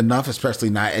introspective enough, especially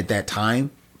not at that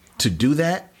time, to do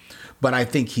that. But I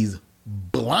think he's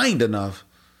blind enough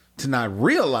to not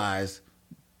realize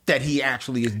that he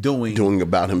actually is doing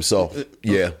about himself.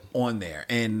 Yeah. On there.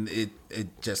 And it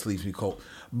just leaves me cold.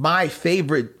 My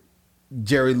favorite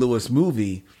Jerry Lewis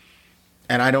movie,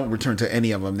 and I don't return to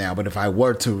any of them now, but if I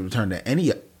were to return to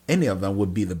any of them,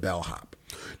 would be The Bellhop.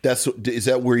 Is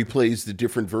that where he plays the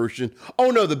different version?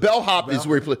 Oh no, the bellhop is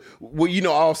where he plays. Well, I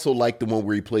also like the one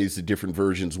where he plays the different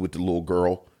versions with the little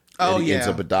girl. That he ends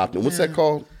up adopting. What's that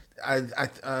called?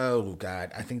 Oh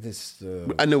God, I think this.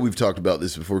 I know we've talked about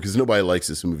this before because nobody likes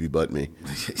this movie but me.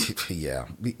 Yeah,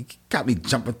 got me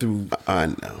jumping through. I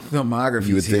know filmography.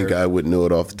 You would think I would know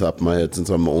it off the top of my head since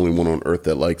I'm the only one on earth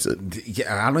that likes it.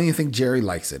 Yeah, I don't even think Jerry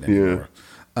likes it anymore.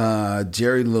 Yeah.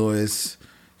 Jerry Lewis,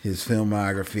 his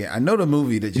filmography. I know the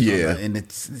movie that you know, and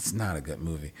it's not a good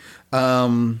movie.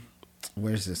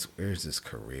 Where's this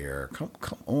career? Come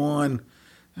on.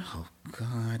 Oh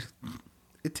God.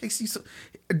 It takes you so.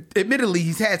 Admittedly,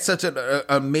 he's had such an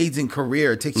amazing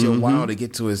career. It takes you a while to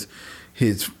get to his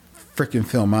freaking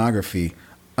filmography,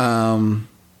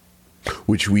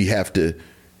 which we have to.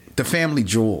 The Family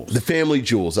Jewels. The Family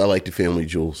Jewels. I like the Family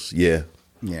Jewels. Yeah,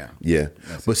 yeah.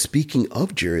 But speaking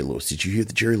of Jerry Lewis, did you hear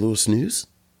the Jerry Lewis news?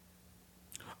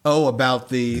 Oh, about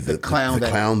the clown. The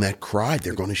clown that cried.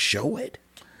 They're going to show it.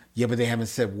 Yeah, but they haven't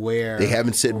said where. They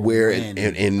haven't said where and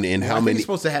how many. It's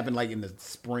supposed to happen like in the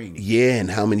spring. Yeah,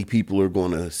 and how many people are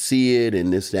going to see it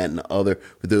and this, that, and the other.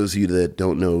 For those of you that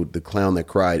don't know, The Clown That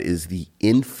Cried is the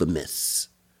infamous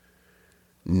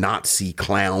Nazi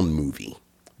clown movie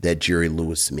that Jerry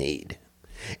Lewis made.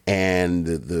 And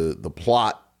the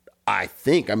plot,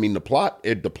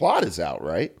 the plot is out,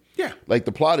 right? Yeah. Like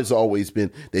the plot has always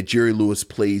been that Jerry Lewis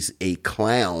plays a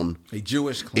clown. A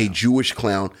Jewish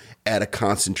clown at a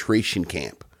concentration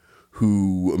camp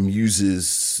who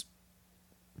amuses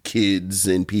kids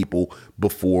and people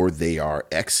before they are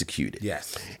executed.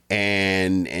 Yes.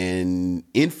 And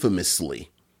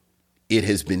infamously, it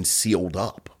has been sealed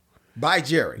up. By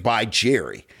Jerry.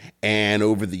 And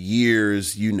over the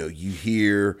years, you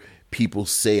hear people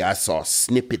say, I saw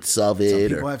snippets of it.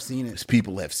 Some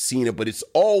people have seen it. But it's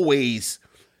always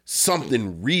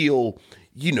something real.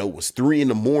 It was 3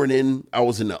 a.m. I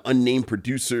was in an unnamed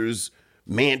producer's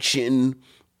mansion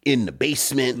in the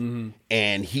basement,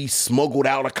 and he smuggled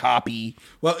out a copy,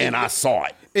 I saw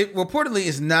it. It reportedly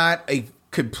is not a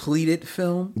completed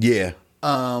film. Yeah.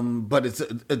 But it's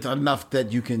enough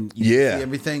that you can see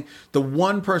everything. The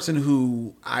one person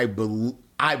who I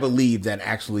believe that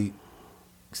actually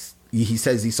he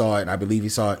says he saw it, I believe he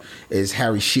saw it, is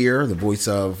Harry Shearer, the voice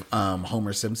of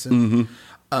Homer Simpson.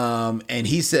 And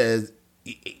he says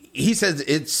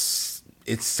it's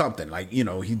something like,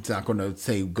 he's not going to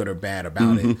say good or bad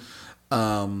about it.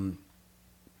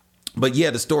 But yeah,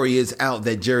 the story is out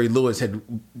that Jerry Lewis had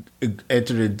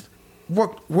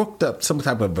worked up some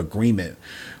type of agreement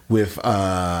with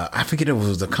I forget if it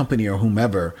was a company or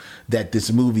whomever, that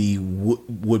this movie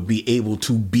would be able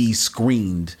to be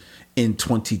screened in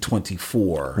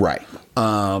 2024. Right.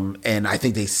 And I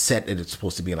think they set it, it's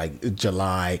supposed to be like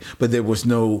July, but there was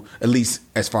no, at least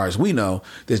as far as we know,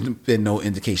 there's been no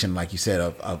indication, like you said,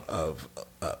 of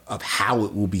how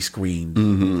it will be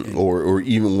screened. Or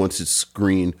even once it's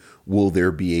screened, will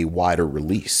there be a wider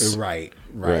release? Right.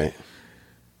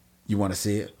 You want to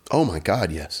see it? Oh my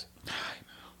God, yes.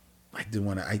 I do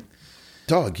want to.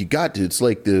 Dog, you got to. It's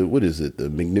like the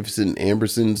Magnificent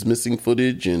Ambersons missing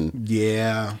footage, and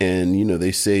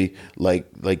they say like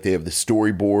they have the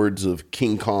storyboards of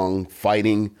King Kong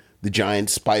fighting the giant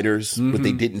spiders, but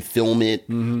they didn't film it.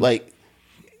 Like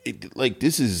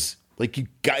this is like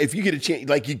if you get a chance,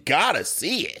 like you gotta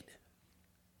see it.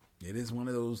 It is one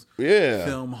of those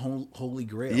film holy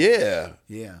grails. Yeah.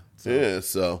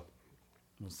 So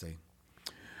we'll see.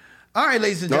 All right,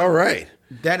 ladies and gentlemen. All right.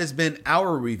 That has been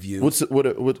our review.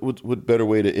 What better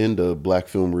way to end a black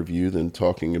film review than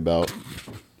talking about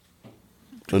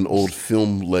an old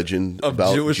film legend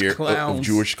about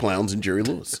Jewish clowns and Jerry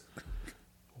Lewis?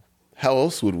 How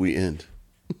else would we end?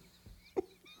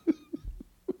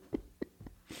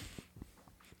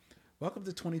 Welcome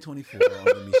to 2024 on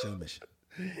the Michelle Mission.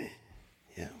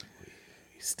 Yeah,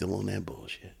 he's still on that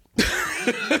bullshit.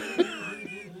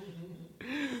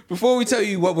 Before we tell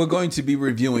you what we're going to be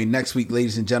reviewing next week,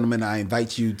 ladies and gentlemen, I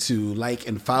invite you to like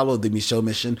and follow the Michelle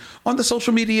Mission on the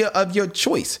social media of your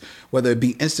choice, whether it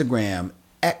be Instagram,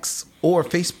 X, or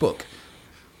Facebook.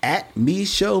 At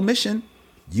Michelle Mission,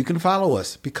 you can follow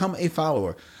us. Become a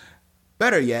follower.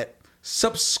 Better yet,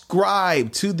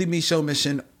 subscribe to the Michelle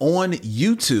Mission on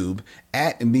YouTube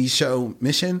at Michelle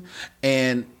Mission.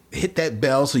 And hit that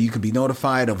bell so you can be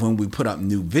notified of when we put up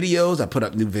new videos. I put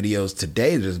up new videos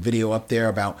today. There's a video up there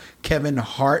about Kevin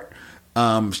Hart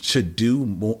can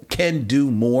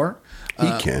do more. He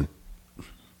can.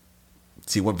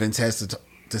 See what Vince has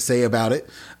to say about it.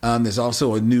 There's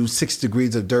also a new 6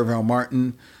 Degrees of Derval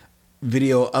Martin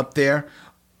video up there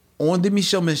on the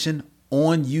Michelle Mission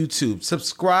on YouTube.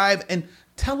 Subscribe and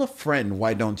tell a friend.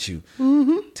 Why don't you?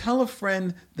 Tell a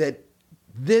friend that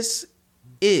this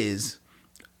is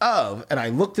and I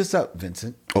looked this up,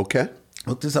 Vincent. Okay.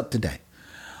 Looked this up today.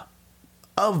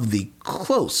 Of the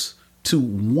close to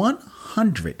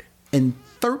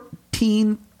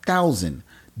 113,000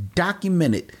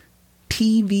 documented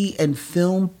TV and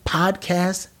film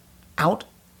podcasts out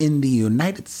in the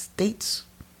United States,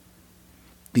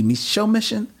 the Michelle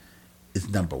Mission is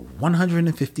number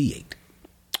 158.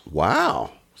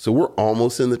 Wow. So we're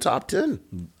almost in the top 10%.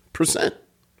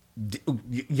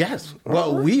 Yes.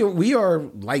 Well, we are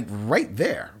like right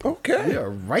there. Okay. We are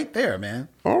right there, man.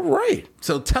 All right.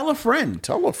 So tell a friend.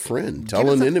 Tell a friend. Tell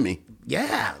an enemy.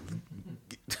 Yeah.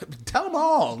 Tell them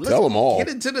all. Tell them all. Get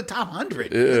into the top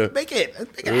 100. Yeah. Let's make it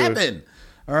happen.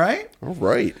 All right? All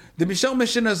right. The Michelle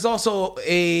Mission is also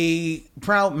a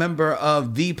proud member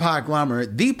of The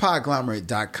Podglomerate,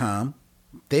 thepodglomerate.com.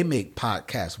 They make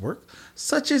podcasts work,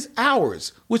 such as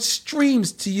ours, which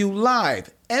streams to you live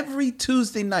every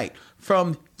Tuesday night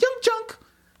from Young Junk,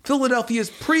 Philadelphia's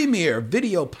premier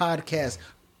video podcast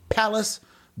palace.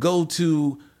 Go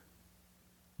to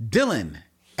Dylan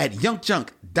at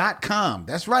youngjunk.com.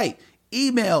 That's right.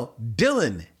 Email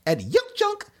Dylan at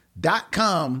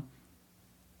youngjunk.com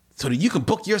so that you can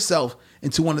book yourself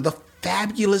into one of the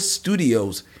fabulous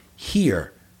studios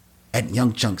here at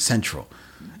Young Junk Central.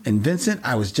 And Vincent,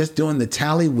 I was just doing the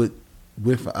tally with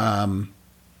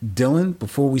Dylan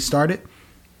before we started.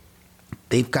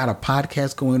 They've got a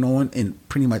podcast going on in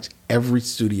pretty much every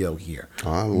studio here.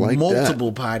 I like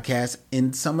multiple podcasts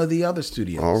in some of the other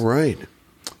studios. All right.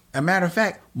 A matter of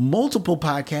fact, multiple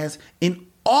podcasts in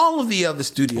all of the other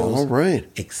studios. All right.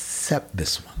 Except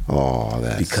this one. Oh,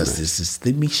 that's because nice. This is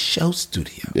the Michelle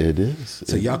studio. It is.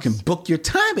 So y'all can book your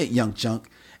time at Young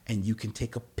Junk and you can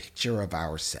take a picture of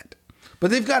our set. But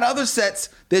they've got other sets.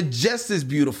 They're just as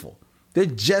beautiful. They're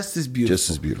just as beautiful. Just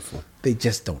as beautiful. They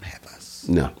just don't have us.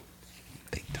 No.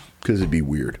 They don't. Because it'd be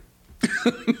weird.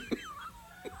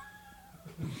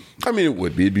 I mean, it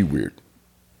would be. It'd be weird.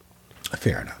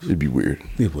 Fair enough. It'd be weird.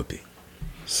 It would be.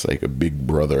 It's like a Big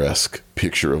Brother-esque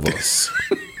picture of us.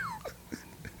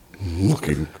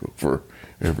 Looking for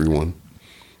everyone.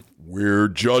 We're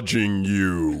judging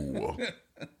you.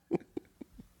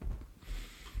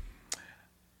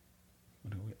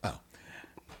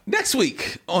 Next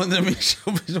week on the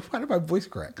Michelle Mission. Why did my voice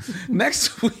crack?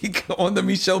 Next week on the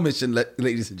Michelle Mission,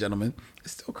 ladies and gentlemen,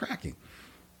 it's still cracking.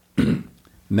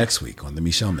 Next week on the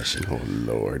Michelle Mission. Oh,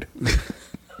 Lord.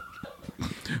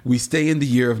 We stay in the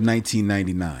year of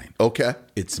 1999. Okay.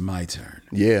 It's my turn.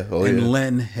 Yeah. Oh, and yeah.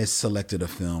 Len has selected a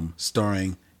film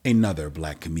starring another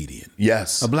black comedian.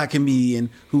 Yes. A black comedian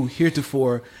who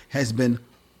heretofore has been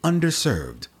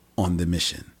underserved on the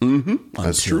mission. Mm-hmm.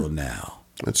 That's until true. now.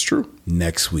 That's true.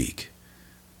 Next week,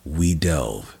 we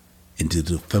delve into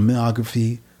the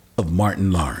filmography of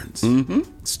Martin Lawrence,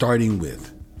 starting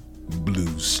with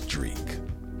Blue Streak.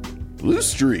 Blue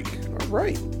Streak. All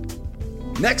right.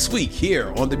 Next week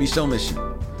here on the Michelle Mission.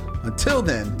 Until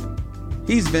then,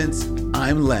 he's Vince,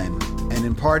 I'm Len, and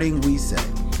in parting we say,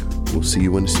 we'll see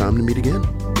you when it's time to meet again.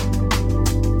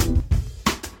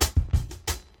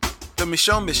 The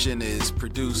Michelle Mission is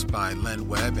produced by Len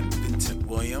Webb and Vincent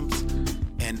Williams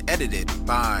and edited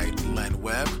by Len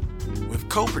Webb with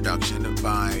co-production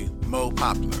by Mo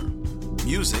Poplar,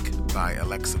 music by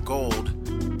Alexa Gold,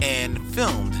 and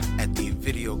filmed at the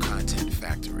Video Content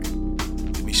Factory.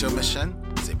 The Michelle Mission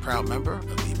is a proud member of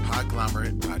the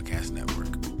Podglomerate Podcast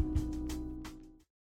Network.